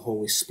name of the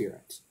Holy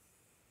Spirit,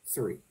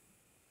 3.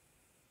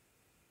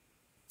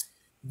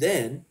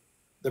 Then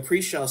the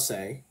priest shall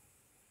say,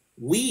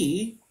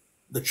 we,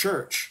 the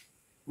church,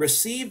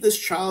 receive this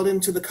child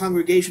into the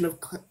congregation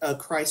of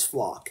Christ's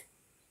flock,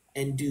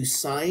 and do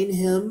sign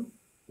him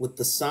with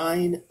the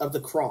sign of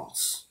the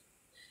cross,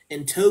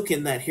 in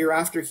token that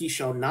hereafter he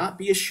shall not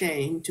be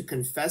ashamed to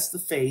confess the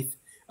faith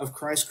of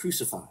Christ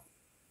crucified,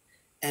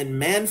 and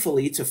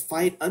manfully to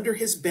fight under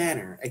his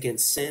banner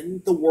against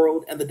sin, the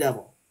world, and the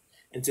devil,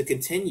 and to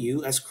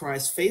continue as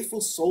Christ's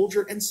faithful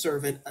soldier and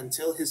servant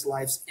until his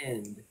life's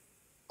end.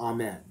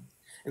 Amen.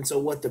 And so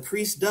what the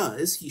priest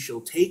does, he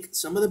shall take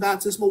some of the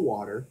baptismal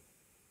water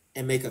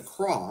and make a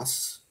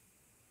cross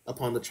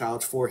upon the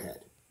child's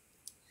forehead.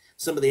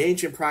 Some of the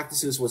ancient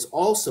practices was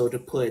also to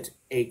put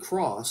a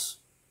cross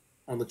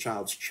on the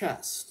child's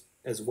chest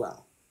as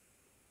well.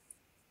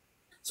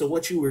 So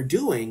what you were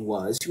doing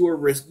was you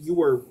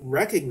were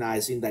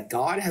recognizing that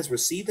God has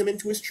received him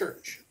into his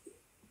church,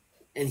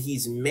 and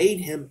he's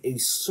made him a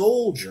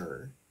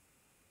soldier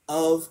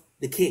of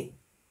the king,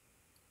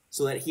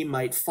 so that he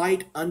might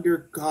fight under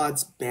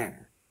God's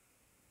banner.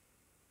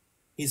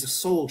 He's a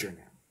soldier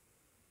now,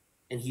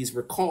 and he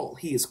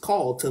is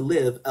called to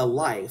live a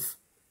life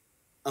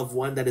of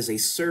one that is a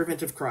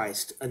servant of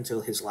Christ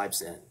until his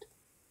life's end.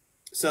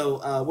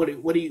 So, what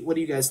do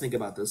you guys think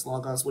about this,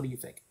 Logos? What do you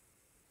think?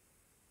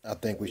 I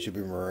think we should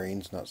be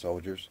Marines, not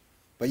soldiers.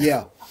 But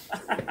yeah.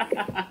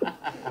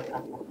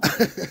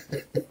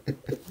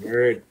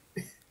 Nerd.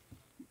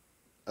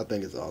 I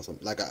think it's awesome.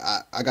 Like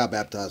I got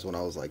baptized when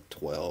I was like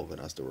 12, and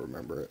I still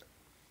remember it.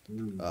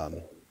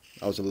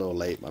 I was a little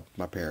late.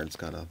 My parents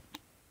kind of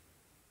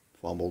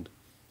fumbled,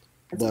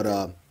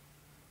 but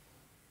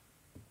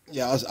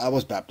yeah, I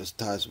was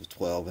baptized with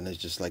 12, and it's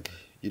just like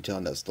you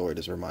telling that story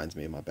just reminds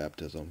me of my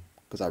baptism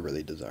because I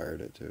really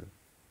desired it too.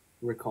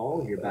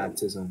 Recall your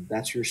baptism.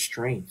 That's your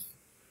strength.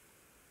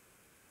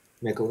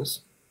 Nicholas?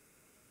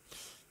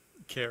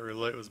 Can't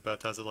relate. Was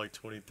baptized at like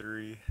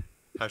 23.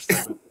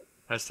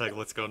 Hashtag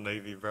let's go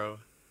Navy, bro.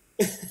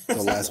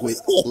 So last week.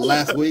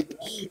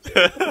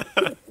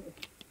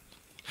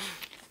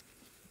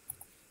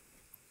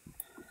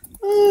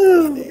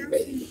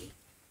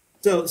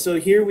 So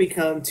here we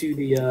come to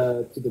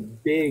the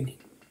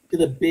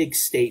big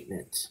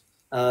statement,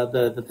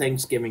 the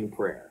Thanksgiving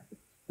prayer,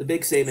 the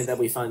big statement that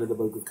we find in the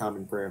Book of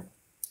Common Prayer.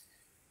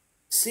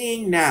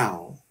 Seeing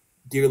now,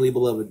 dearly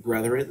beloved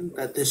brethren,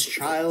 that this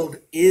child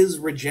is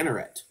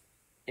regenerate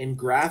and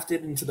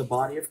grafted into the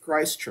body of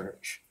Christ's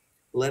church,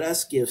 let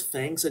us give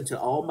thanks unto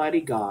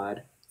Almighty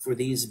God for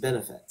these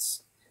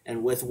benefits,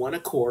 and with one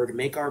accord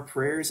make our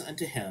prayers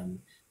unto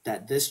him,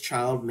 that this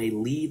child may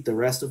lead the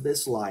rest of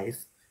this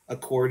life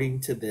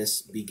according to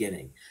this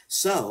beginning.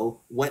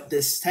 So, what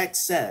this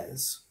text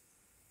says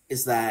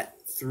is that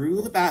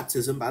through the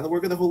baptism, by the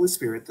work of the Holy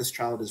Spirit, this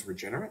child is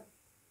regenerate,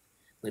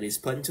 that he's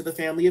put into the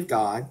family of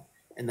God,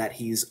 and that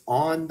he's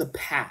on the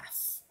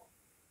path.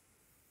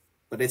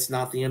 But it's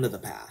not the end of the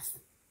path.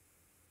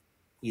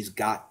 He's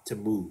got to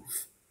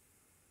move.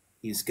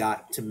 He's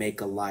got to make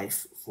a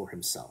life for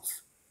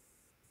himself.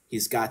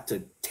 He's got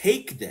to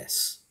take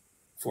this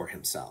for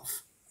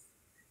himself.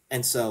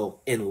 And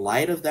so, in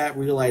light of that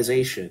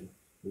realization,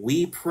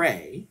 we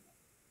pray,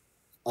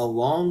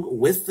 along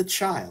with the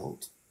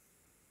child,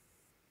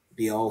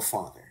 the All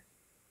Father.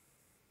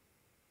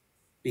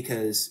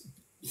 Because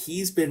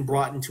he's been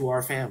brought into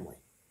our family.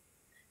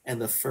 And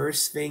the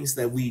first things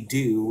that we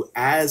do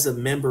as a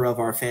member of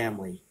our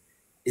family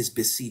is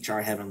beseech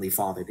our Heavenly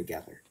Father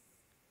together.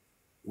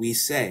 We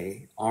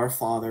say, Our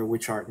Father,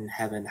 which art in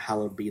heaven,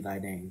 hallowed be thy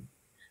name.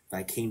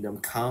 Thy kingdom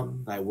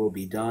come, thy will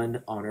be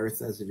done on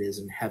earth as it is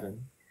in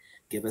heaven.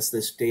 Give us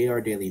this day our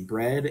daily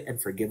bread,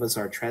 and forgive us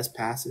our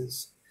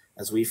trespasses,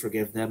 as we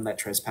forgive them that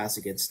trespass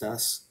against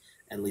us.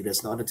 And lead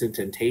us not into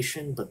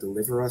temptation, but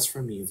deliver us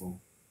from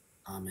evil.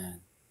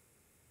 Amen.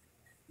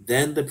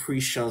 Then the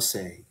priest shall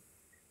say,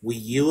 We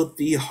yield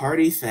thee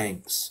hearty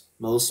thanks,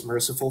 most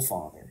merciful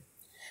Father,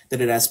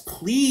 that it has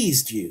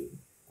pleased you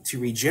to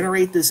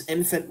regenerate this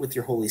infant with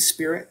your Holy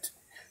Spirit,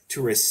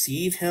 to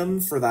receive him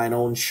for thine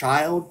own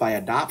child by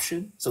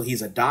adoption, so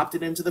he's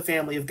adopted into the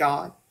family of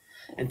God,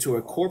 and to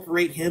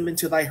incorporate him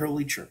into thy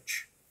holy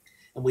church.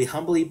 And we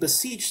humbly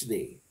beseech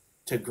thee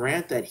to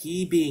grant that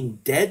he, being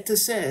dead to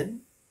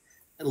sin,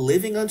 and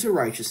living unto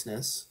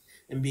righteousness,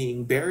 and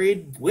being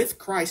buried with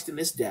Christ in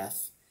his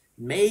death,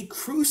 may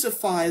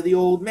crucify the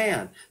old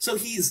man. So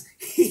he's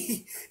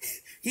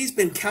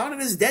been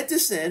counted as dead to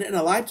sin and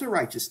alive to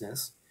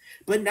righteousness,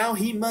 but now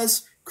he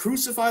must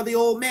crucify the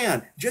old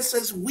man, just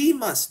as we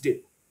must do,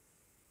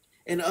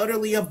 and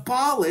utterly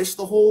abolish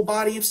the whole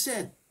body of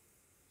sin.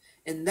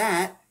 And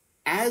that,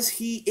 as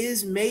he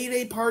is made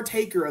a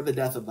partaker of the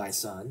death of thy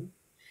Son,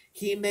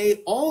 he may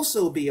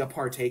also be a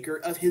partaker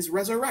of his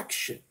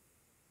resurrection,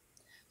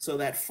 so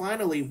that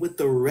finally, with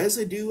the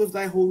residue of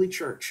thy holy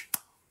church,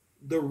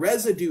 the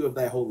residue of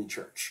thy holy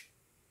church.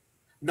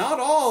 Not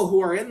all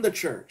who are in the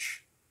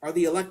church are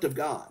the elect of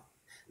God.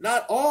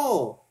 Not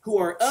all who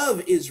are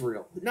of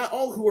Israel, not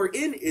all who are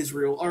in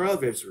Israel are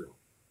of Israel.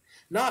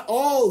 Not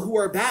all who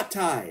are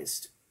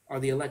baptized are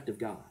the elect of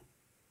God.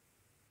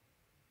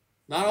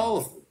 Not all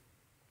of them.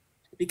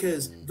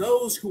 Because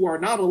those who are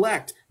not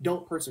elect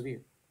don't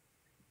persevere.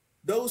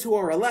 Those who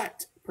are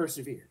elect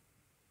persevere.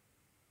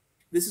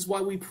 This is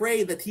why we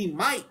pray that he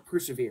might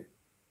persevere,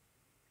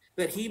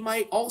 that he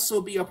might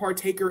also be a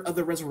partaker of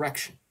the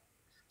resurrection,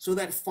 so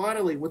that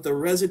finally, with the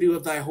residue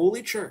of thy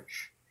holy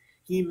church,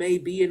 he may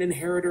be an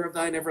inheritor of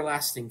thine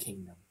everlasting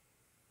kingdom.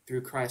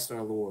 Through Christ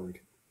our Lord.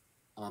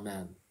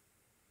 Amen.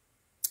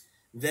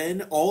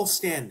 Then, all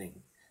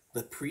standing,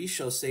 the priest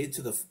shall say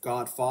to the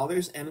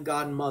godfathers and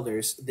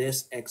godmothers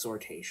this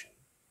exhortation,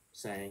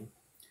 saying,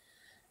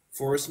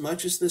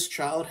 Forasmuch as this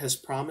child has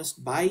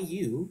promised by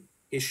you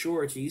his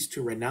sureties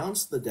to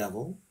renounce the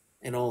devil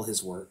and all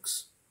his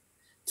works,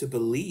 to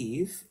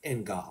believe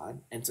in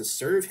God and to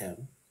serve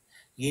him,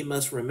 ye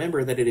must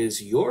remember that it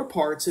is your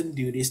parts and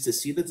duties to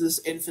see that this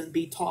infant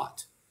be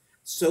taught,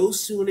 so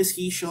soon as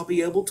he shall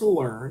be able to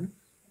learn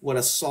what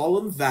a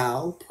solemn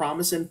vow,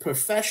 promise, and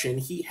profession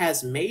he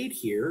has made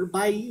here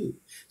by you.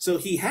 So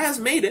he has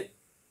made it,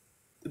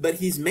 but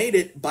he's made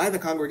it by the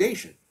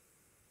congregation.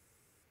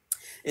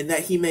 And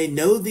that he may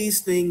know these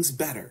things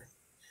better,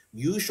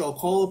 you shall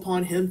call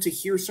upon him to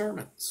hear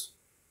sermons.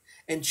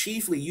 And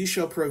chiefly you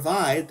shall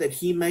provide that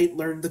he might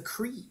learn the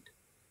creed,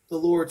 the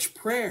Lord's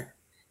Prayer,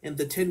 and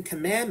the 10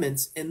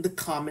 Commandments in the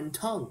common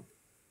tongue,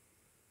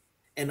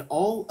 and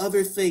all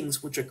other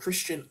things which a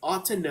Christian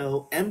ought to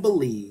know and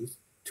believe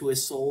to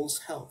his soul's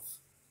health,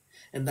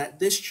 and that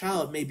this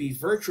child may be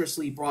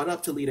virtuously brought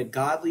up to lead a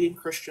godly and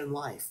Christian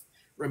life,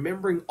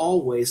 remembering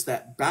always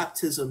that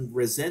baptism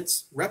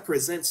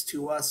represents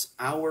to us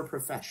our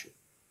profession,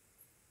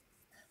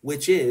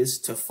 which is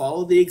to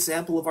follow the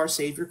example of our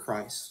Savior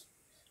Christ,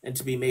 and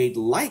to be made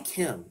like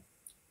him,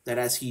 that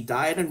as he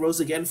died and rose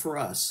again for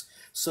us,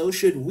 so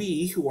should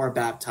we who are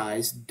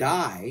baptized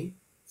die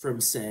from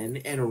sin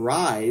and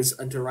rise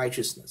unto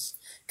righteousness,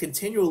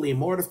 continually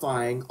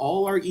mortifying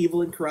all our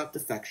evil and corrupt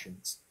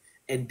affections,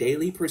 and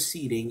daily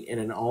proceeding in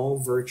an all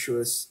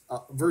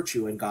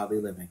virtue and godly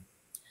living.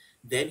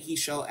 Then he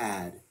shall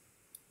add,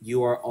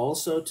 you are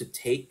also to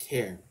take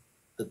care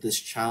that this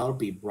child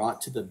be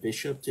brought to the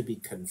bishop to be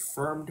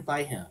confirmed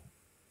by him,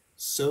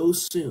 so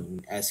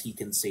soon as he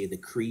can say the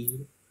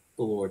creed,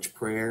 the Lord's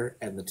Prayer,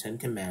 and the 10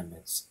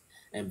 Commandments,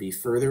 and be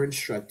further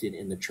instructed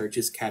in the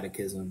church's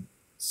catechism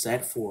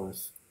set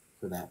forth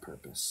for that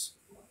purpose.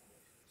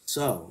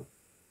 So,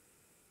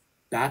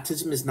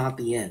 baptism is not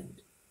the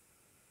end.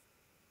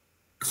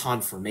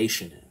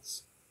 Confirmation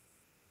is.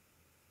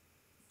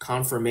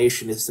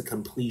 Confirmation is the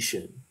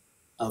completion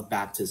of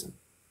baptism.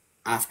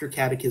 After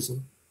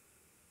catechism,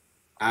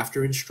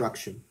 after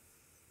instruction,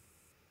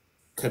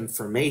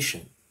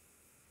 confirmation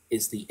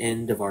is the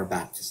end of our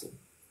baptism.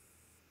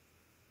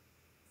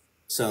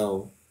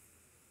 So,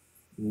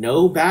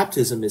 no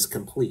baptism is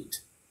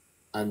complete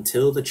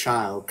until the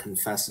child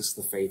confesses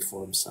the faith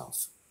for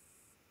himself.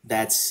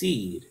 That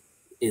seed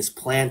is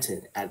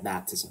planted at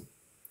baptism,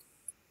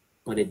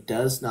 but it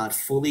does not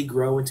fully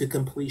grow into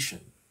completion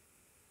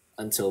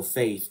until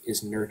faith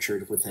is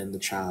nurtured within the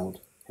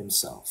child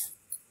himself,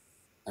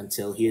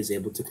 until he is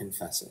able to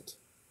confess it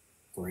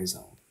for his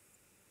own.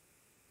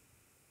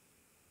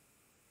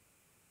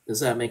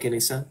 Does that make any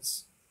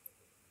sense?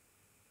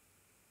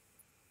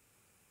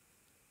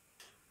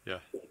 Yeah.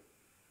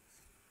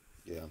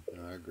 Yeah,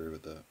 no, I agree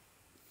with that.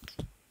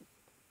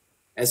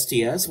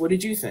 STS, what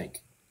did you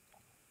think?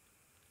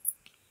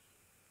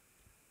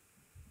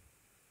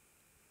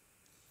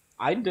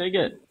 I dig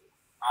it.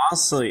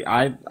 Honestly,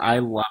 I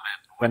love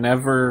it.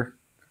 Whenever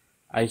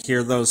I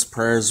hear those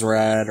prayers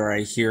read, or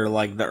I hear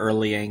like the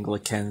early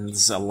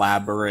Anglicans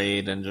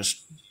elaborate and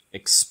just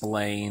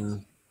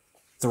explain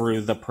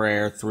through the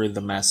prayer, through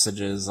the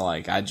messages,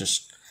 like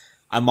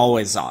I'm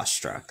always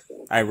awestruck.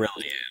 I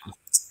really am.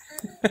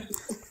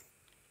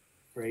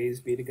 Praise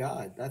be to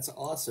God. That's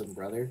awesome,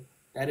 brother.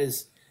 That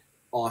is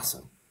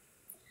awesome.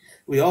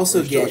 We also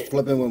Where's Josh get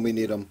flipping when we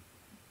need him?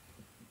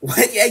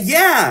 what?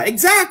 Yeah,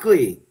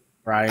 exactly.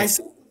 Right?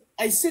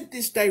 I sent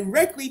this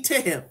directly to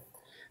him.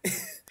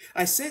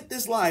 I sent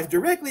this live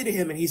directly to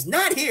him, and he's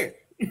not here.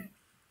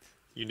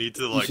 You need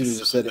to You like should have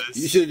just send said it.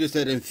 You this. should have just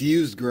said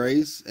infused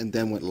grace and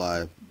then went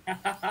live.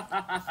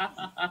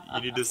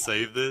 You need to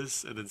save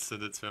this and then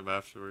send it to him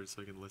afterwards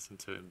so he can listen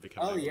to it and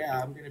become Oh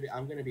yeah, Anglican.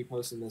 I'm gonna be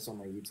posting this on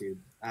my YouTube.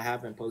 I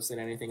haven't posted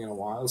anything in a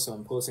while, so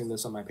I'm posting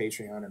this on my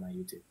Patreon and my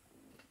YouTube.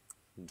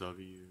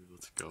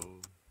 Let's go.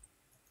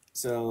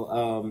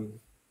 So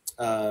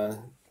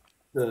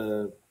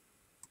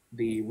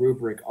the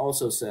rubric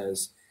also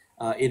says,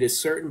 it is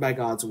certain by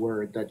God's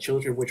word that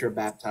children which are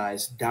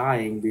baptized,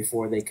 dying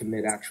before they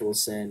commit actual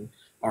sin,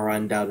 are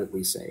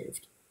undoubtedly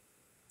saved.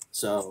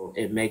 So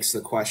it makes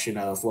the question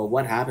of, well,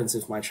 what happens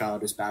if my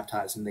child is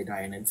baptized and they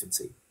die in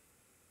infancy?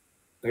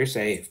 They're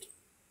saved.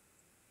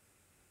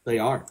 They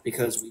are,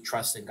 because we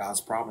trust in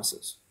God's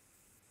promises.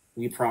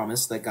 We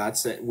promise that God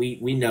said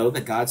we know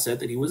that God said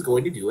that He was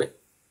going to do it.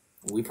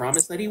 We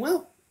promise that He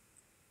will.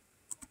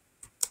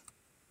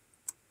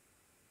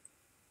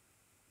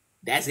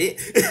 That's it.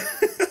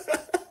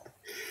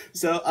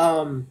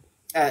 So,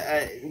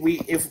 we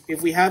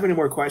if we have any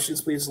more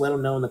questions, please let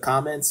them know in the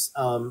comments.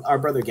 Our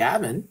brother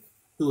Gavin,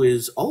 who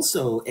is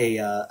also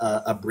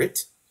a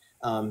Brit,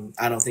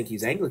 I don't think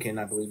he's Anglican.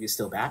 I believe he's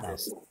still No,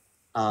 Baptist.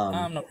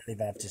 I'm not really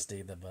Baptist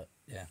either, but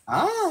yeah.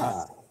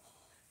 Ah,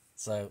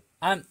 So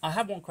I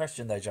have one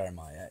question though,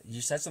 Jeremiah. You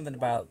said something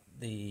about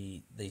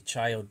the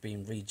child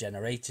being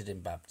regenerated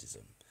in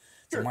baptism.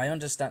 So sure. my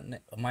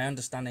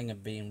understanding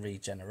of being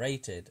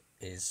regenerated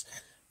is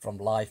from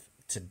life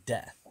to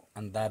death,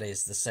 and that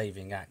is the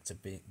saving act to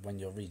be when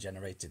you're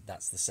regenerated.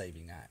 That's the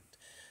saving act.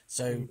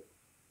 So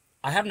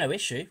I have no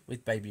issue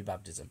with baby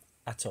baptism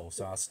at all.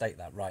 So I'll state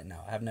that right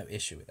now. I have no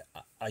issue with it.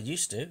 I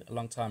used to a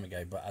long time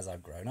ago, but as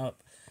I've grown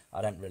up,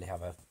 I don't really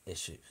have an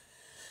issue.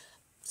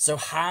 So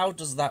how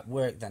does that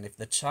work then? If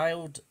the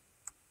child,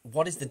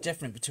 what is the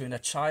difference between a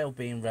child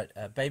being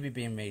a baby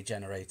being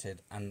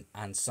regenerated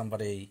and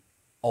somebody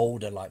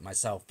older like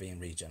myself being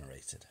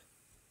regenerated?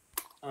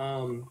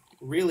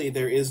 Really,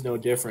 there is no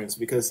difference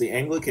because the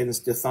Anglicans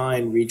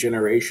define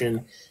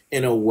regeneration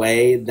in a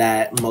way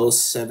that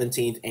most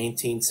 17th,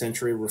 18th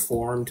century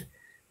Reformed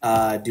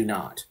do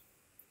not.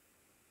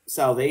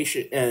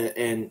 Salvation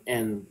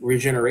and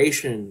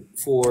regeneration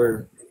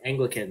for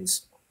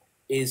Anglicans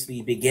is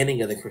the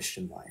beginning of the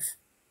Christian life.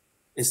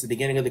 It's the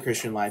beginning of the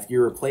Christian life.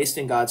 You're replaced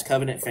in God's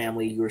covenant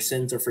family. Your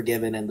sins are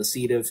forgiven, and the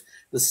seed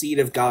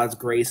of God's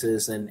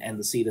graces and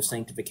the seed of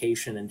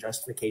sanctification and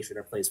justification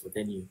are placed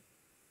within you.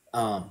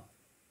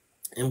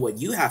 And what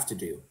you have to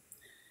do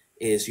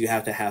is you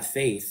have to have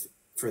faith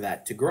for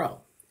that to grow,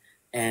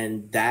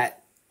 and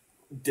that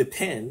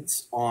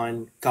depends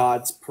on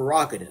God's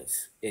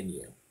prerogative in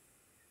you,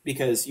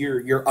 because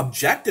you're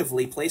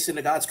objectively placed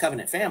into God's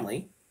covenant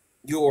family.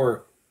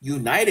 You're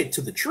united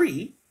to the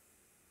tree,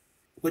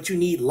 but you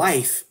need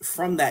life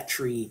from that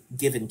tree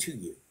given to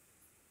you.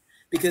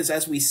 Because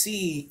as we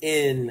see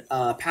in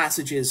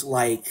passages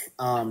like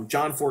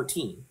John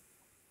 14,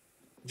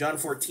 John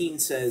 14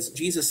 says,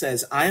 Jesus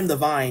says, I am the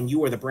vine,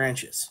 you are the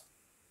branches.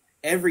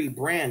 Every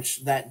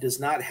branch that does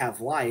not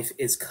have life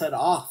is cut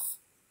off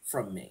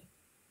from me.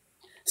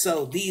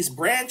 So these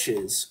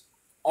branches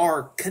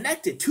are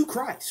connected to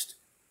Christ.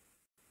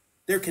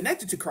 They're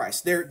connected to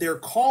Christ. They're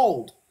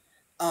called,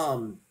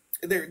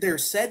 they're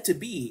said to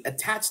be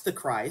attached to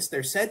Christ.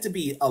 They're said to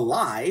be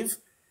alive,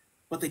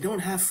 but they don't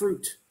have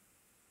fruit.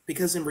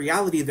 Because in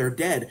reality, they're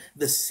dead.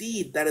 The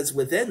seed that is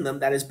within them,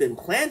 that has been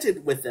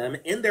planted with them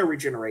in their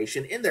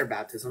regeneration, in their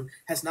baptism,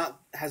 has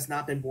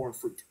not been born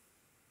fruit.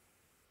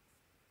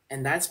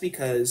 And that's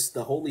because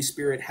the Holy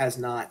Spirit has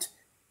not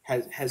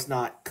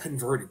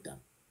converted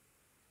them,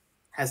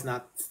 has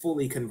not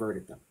fully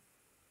converted them.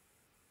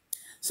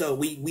 So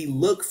we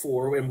look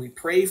for and we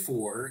pray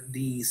for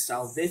the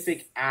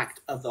salvific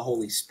act of the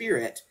Holy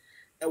Spirit,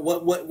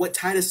 what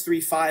Titus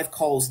 3:5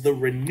 calls the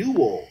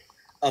renewal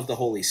of the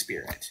Holy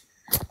Spirit.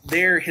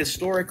 There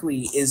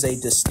historically is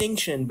a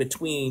distinction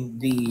between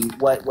the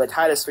what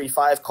Titus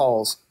 3:5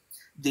 calls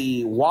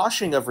the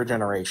washing of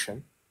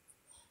regeneration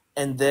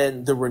and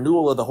then the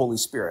renewal of the Holy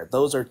Spirit.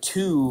 Those are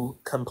two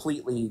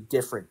completely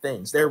different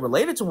things. They're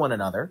related to one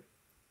another,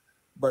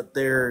 but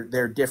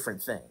they're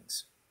different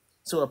things.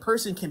 So a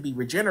person can be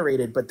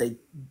regenerated, but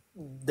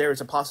there's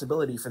a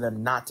possibility for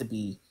them not to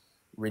be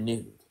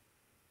renewed.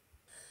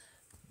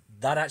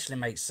 That actually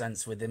makes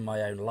sense within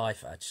my own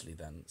life, actually,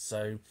 then.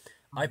 So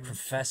I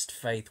professed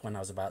faith when I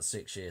was about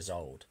 6 years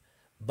old,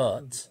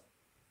 but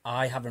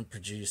I haven't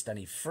produced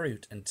any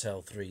fruit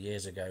until 3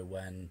 years ago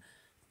when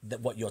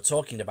what you're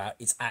talking about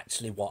is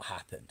actually what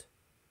happened.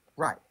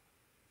 Right.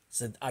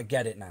 So I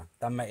get it now.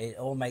 It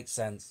all makes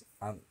sense.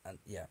 And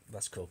yeah,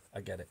 that's cool.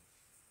 I get it.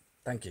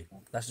 Thank you.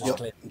 That's just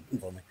clear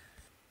for me.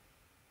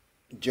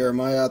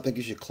 Jeremiah, I think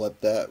you should clip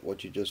that,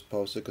 what you just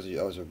posted, because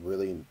that was a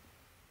really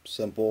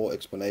simple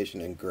explanation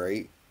and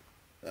great.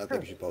 I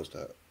think you should post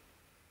that.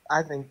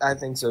 I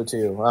think so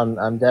too.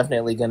 I'm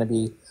definitely going to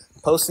be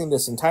posting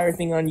this entire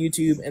thing on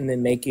YouTube and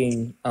then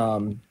making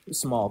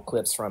small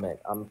clips from it.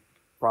 I'm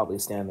probably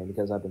standing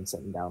because I've been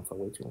sitting down for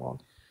way too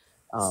long.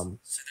 So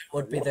that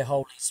would be the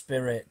Holy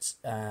Spirit,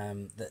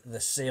 the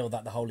seal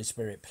that the Holy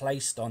Spirit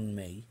placed on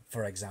me,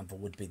 for example,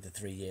 would be the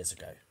 3 years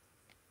ago.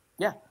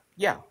 Yeah.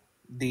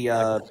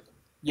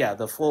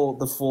 The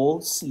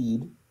full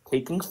seed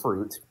taking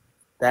fruit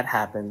that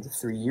happened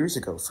 3 years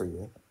ago for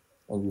you,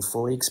 and you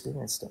fully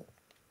experienced it.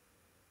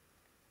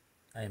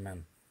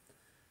 Amen.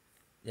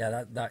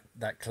 Yeah,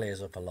 that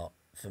clears up a lot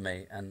for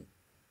me, and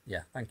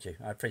yeah, thank you.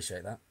 I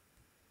appreciate that.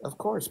 Of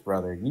course,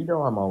 brother. You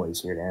know I'm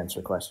always here to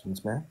answer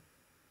questions, man.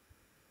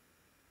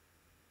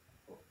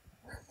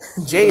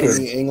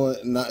 Jaden.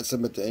 England, not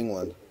submit to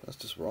England. That's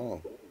just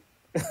wrong.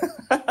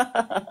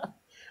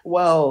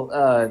 Well,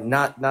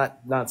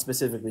 not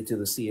specifically to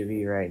the C of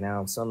E right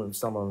now. Some of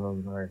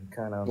them are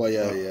kind of. Well,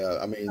 yeah.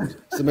 I mean,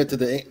 submit to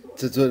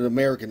the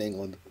American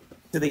England.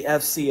 To the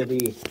FC of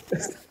E.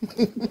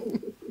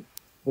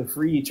 the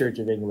Free Church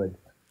of England,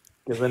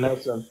 because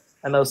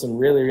I know some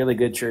really really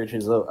good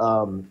churches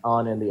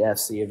on in the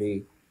FC of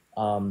E.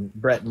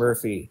 Brett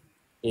Murphy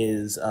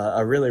is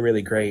a really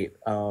really great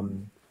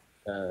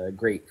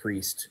great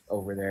priest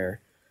over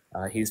there.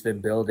 He's been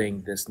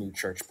building this new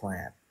church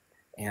plant,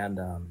 and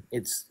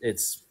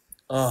it's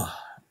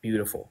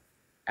beautiful,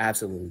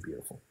 absolutely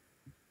beautiful.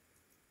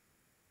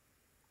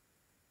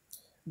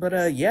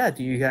 But yeah,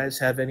 do you guys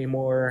have any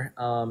more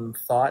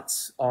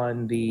thoughts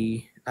on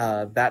the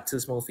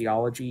baptismal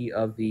theology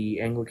of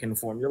the Anglican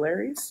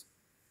formularies?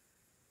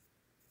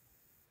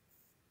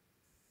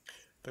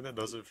 I think that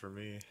does it for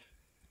me.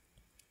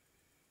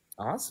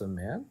 Awesome,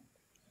 man.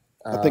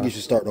 I think Uh, you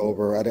should start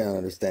over. I didn't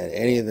understand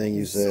anything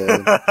you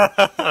said.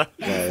 Like,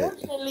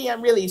 Unfortunately,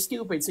 I'm really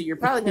stupid, so you're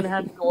probably going to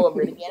have to go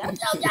over it again. I'm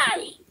so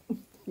sorry.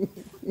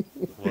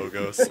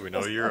 Logos, we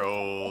know you're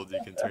old. You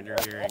can turn your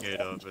hearing aid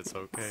up. It's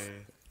okay.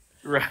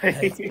 Right,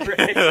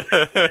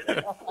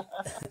 right.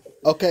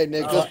 okay,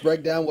 Nick, just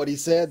break down what he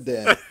said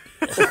then.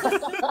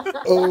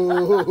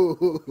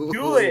 Oh,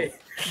 Do it,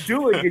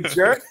 you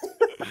jerk.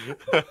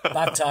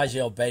 Baptize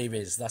your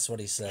babies. That's what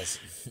he says.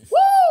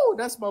 Woo,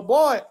 that's my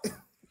boy.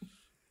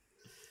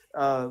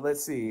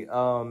 Let's see.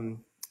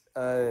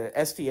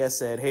 STS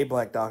said, "Hey,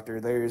 Black Doctor,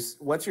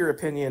 what's your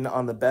opinion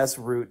on the best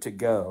route to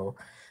go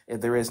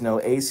if there is no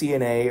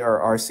ACNA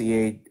or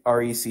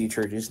REC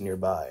churches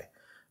nearby?"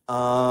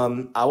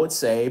 I would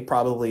say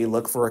probably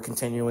look for a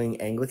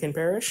continuing Anglican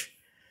parish.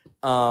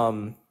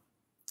 Um,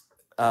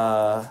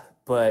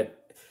 but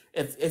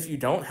if you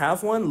don't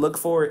have one, look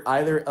for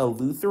either a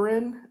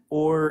Lutheran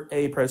or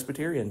a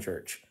Presbyterian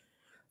church.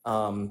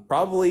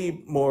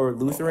 Probably more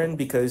Lutheran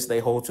because they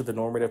hold to the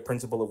normative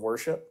principle of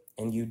worship,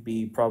 and you'd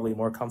be probably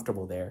more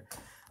comfortable there.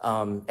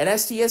 And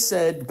STS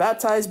said,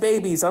 "Baptize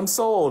babies, I'm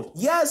sold."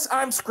 Yes,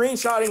 I'm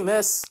screenshotting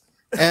this.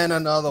 and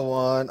another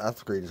one. I'm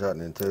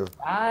screenshotting it too.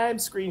 I'm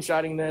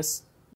screenshotting this.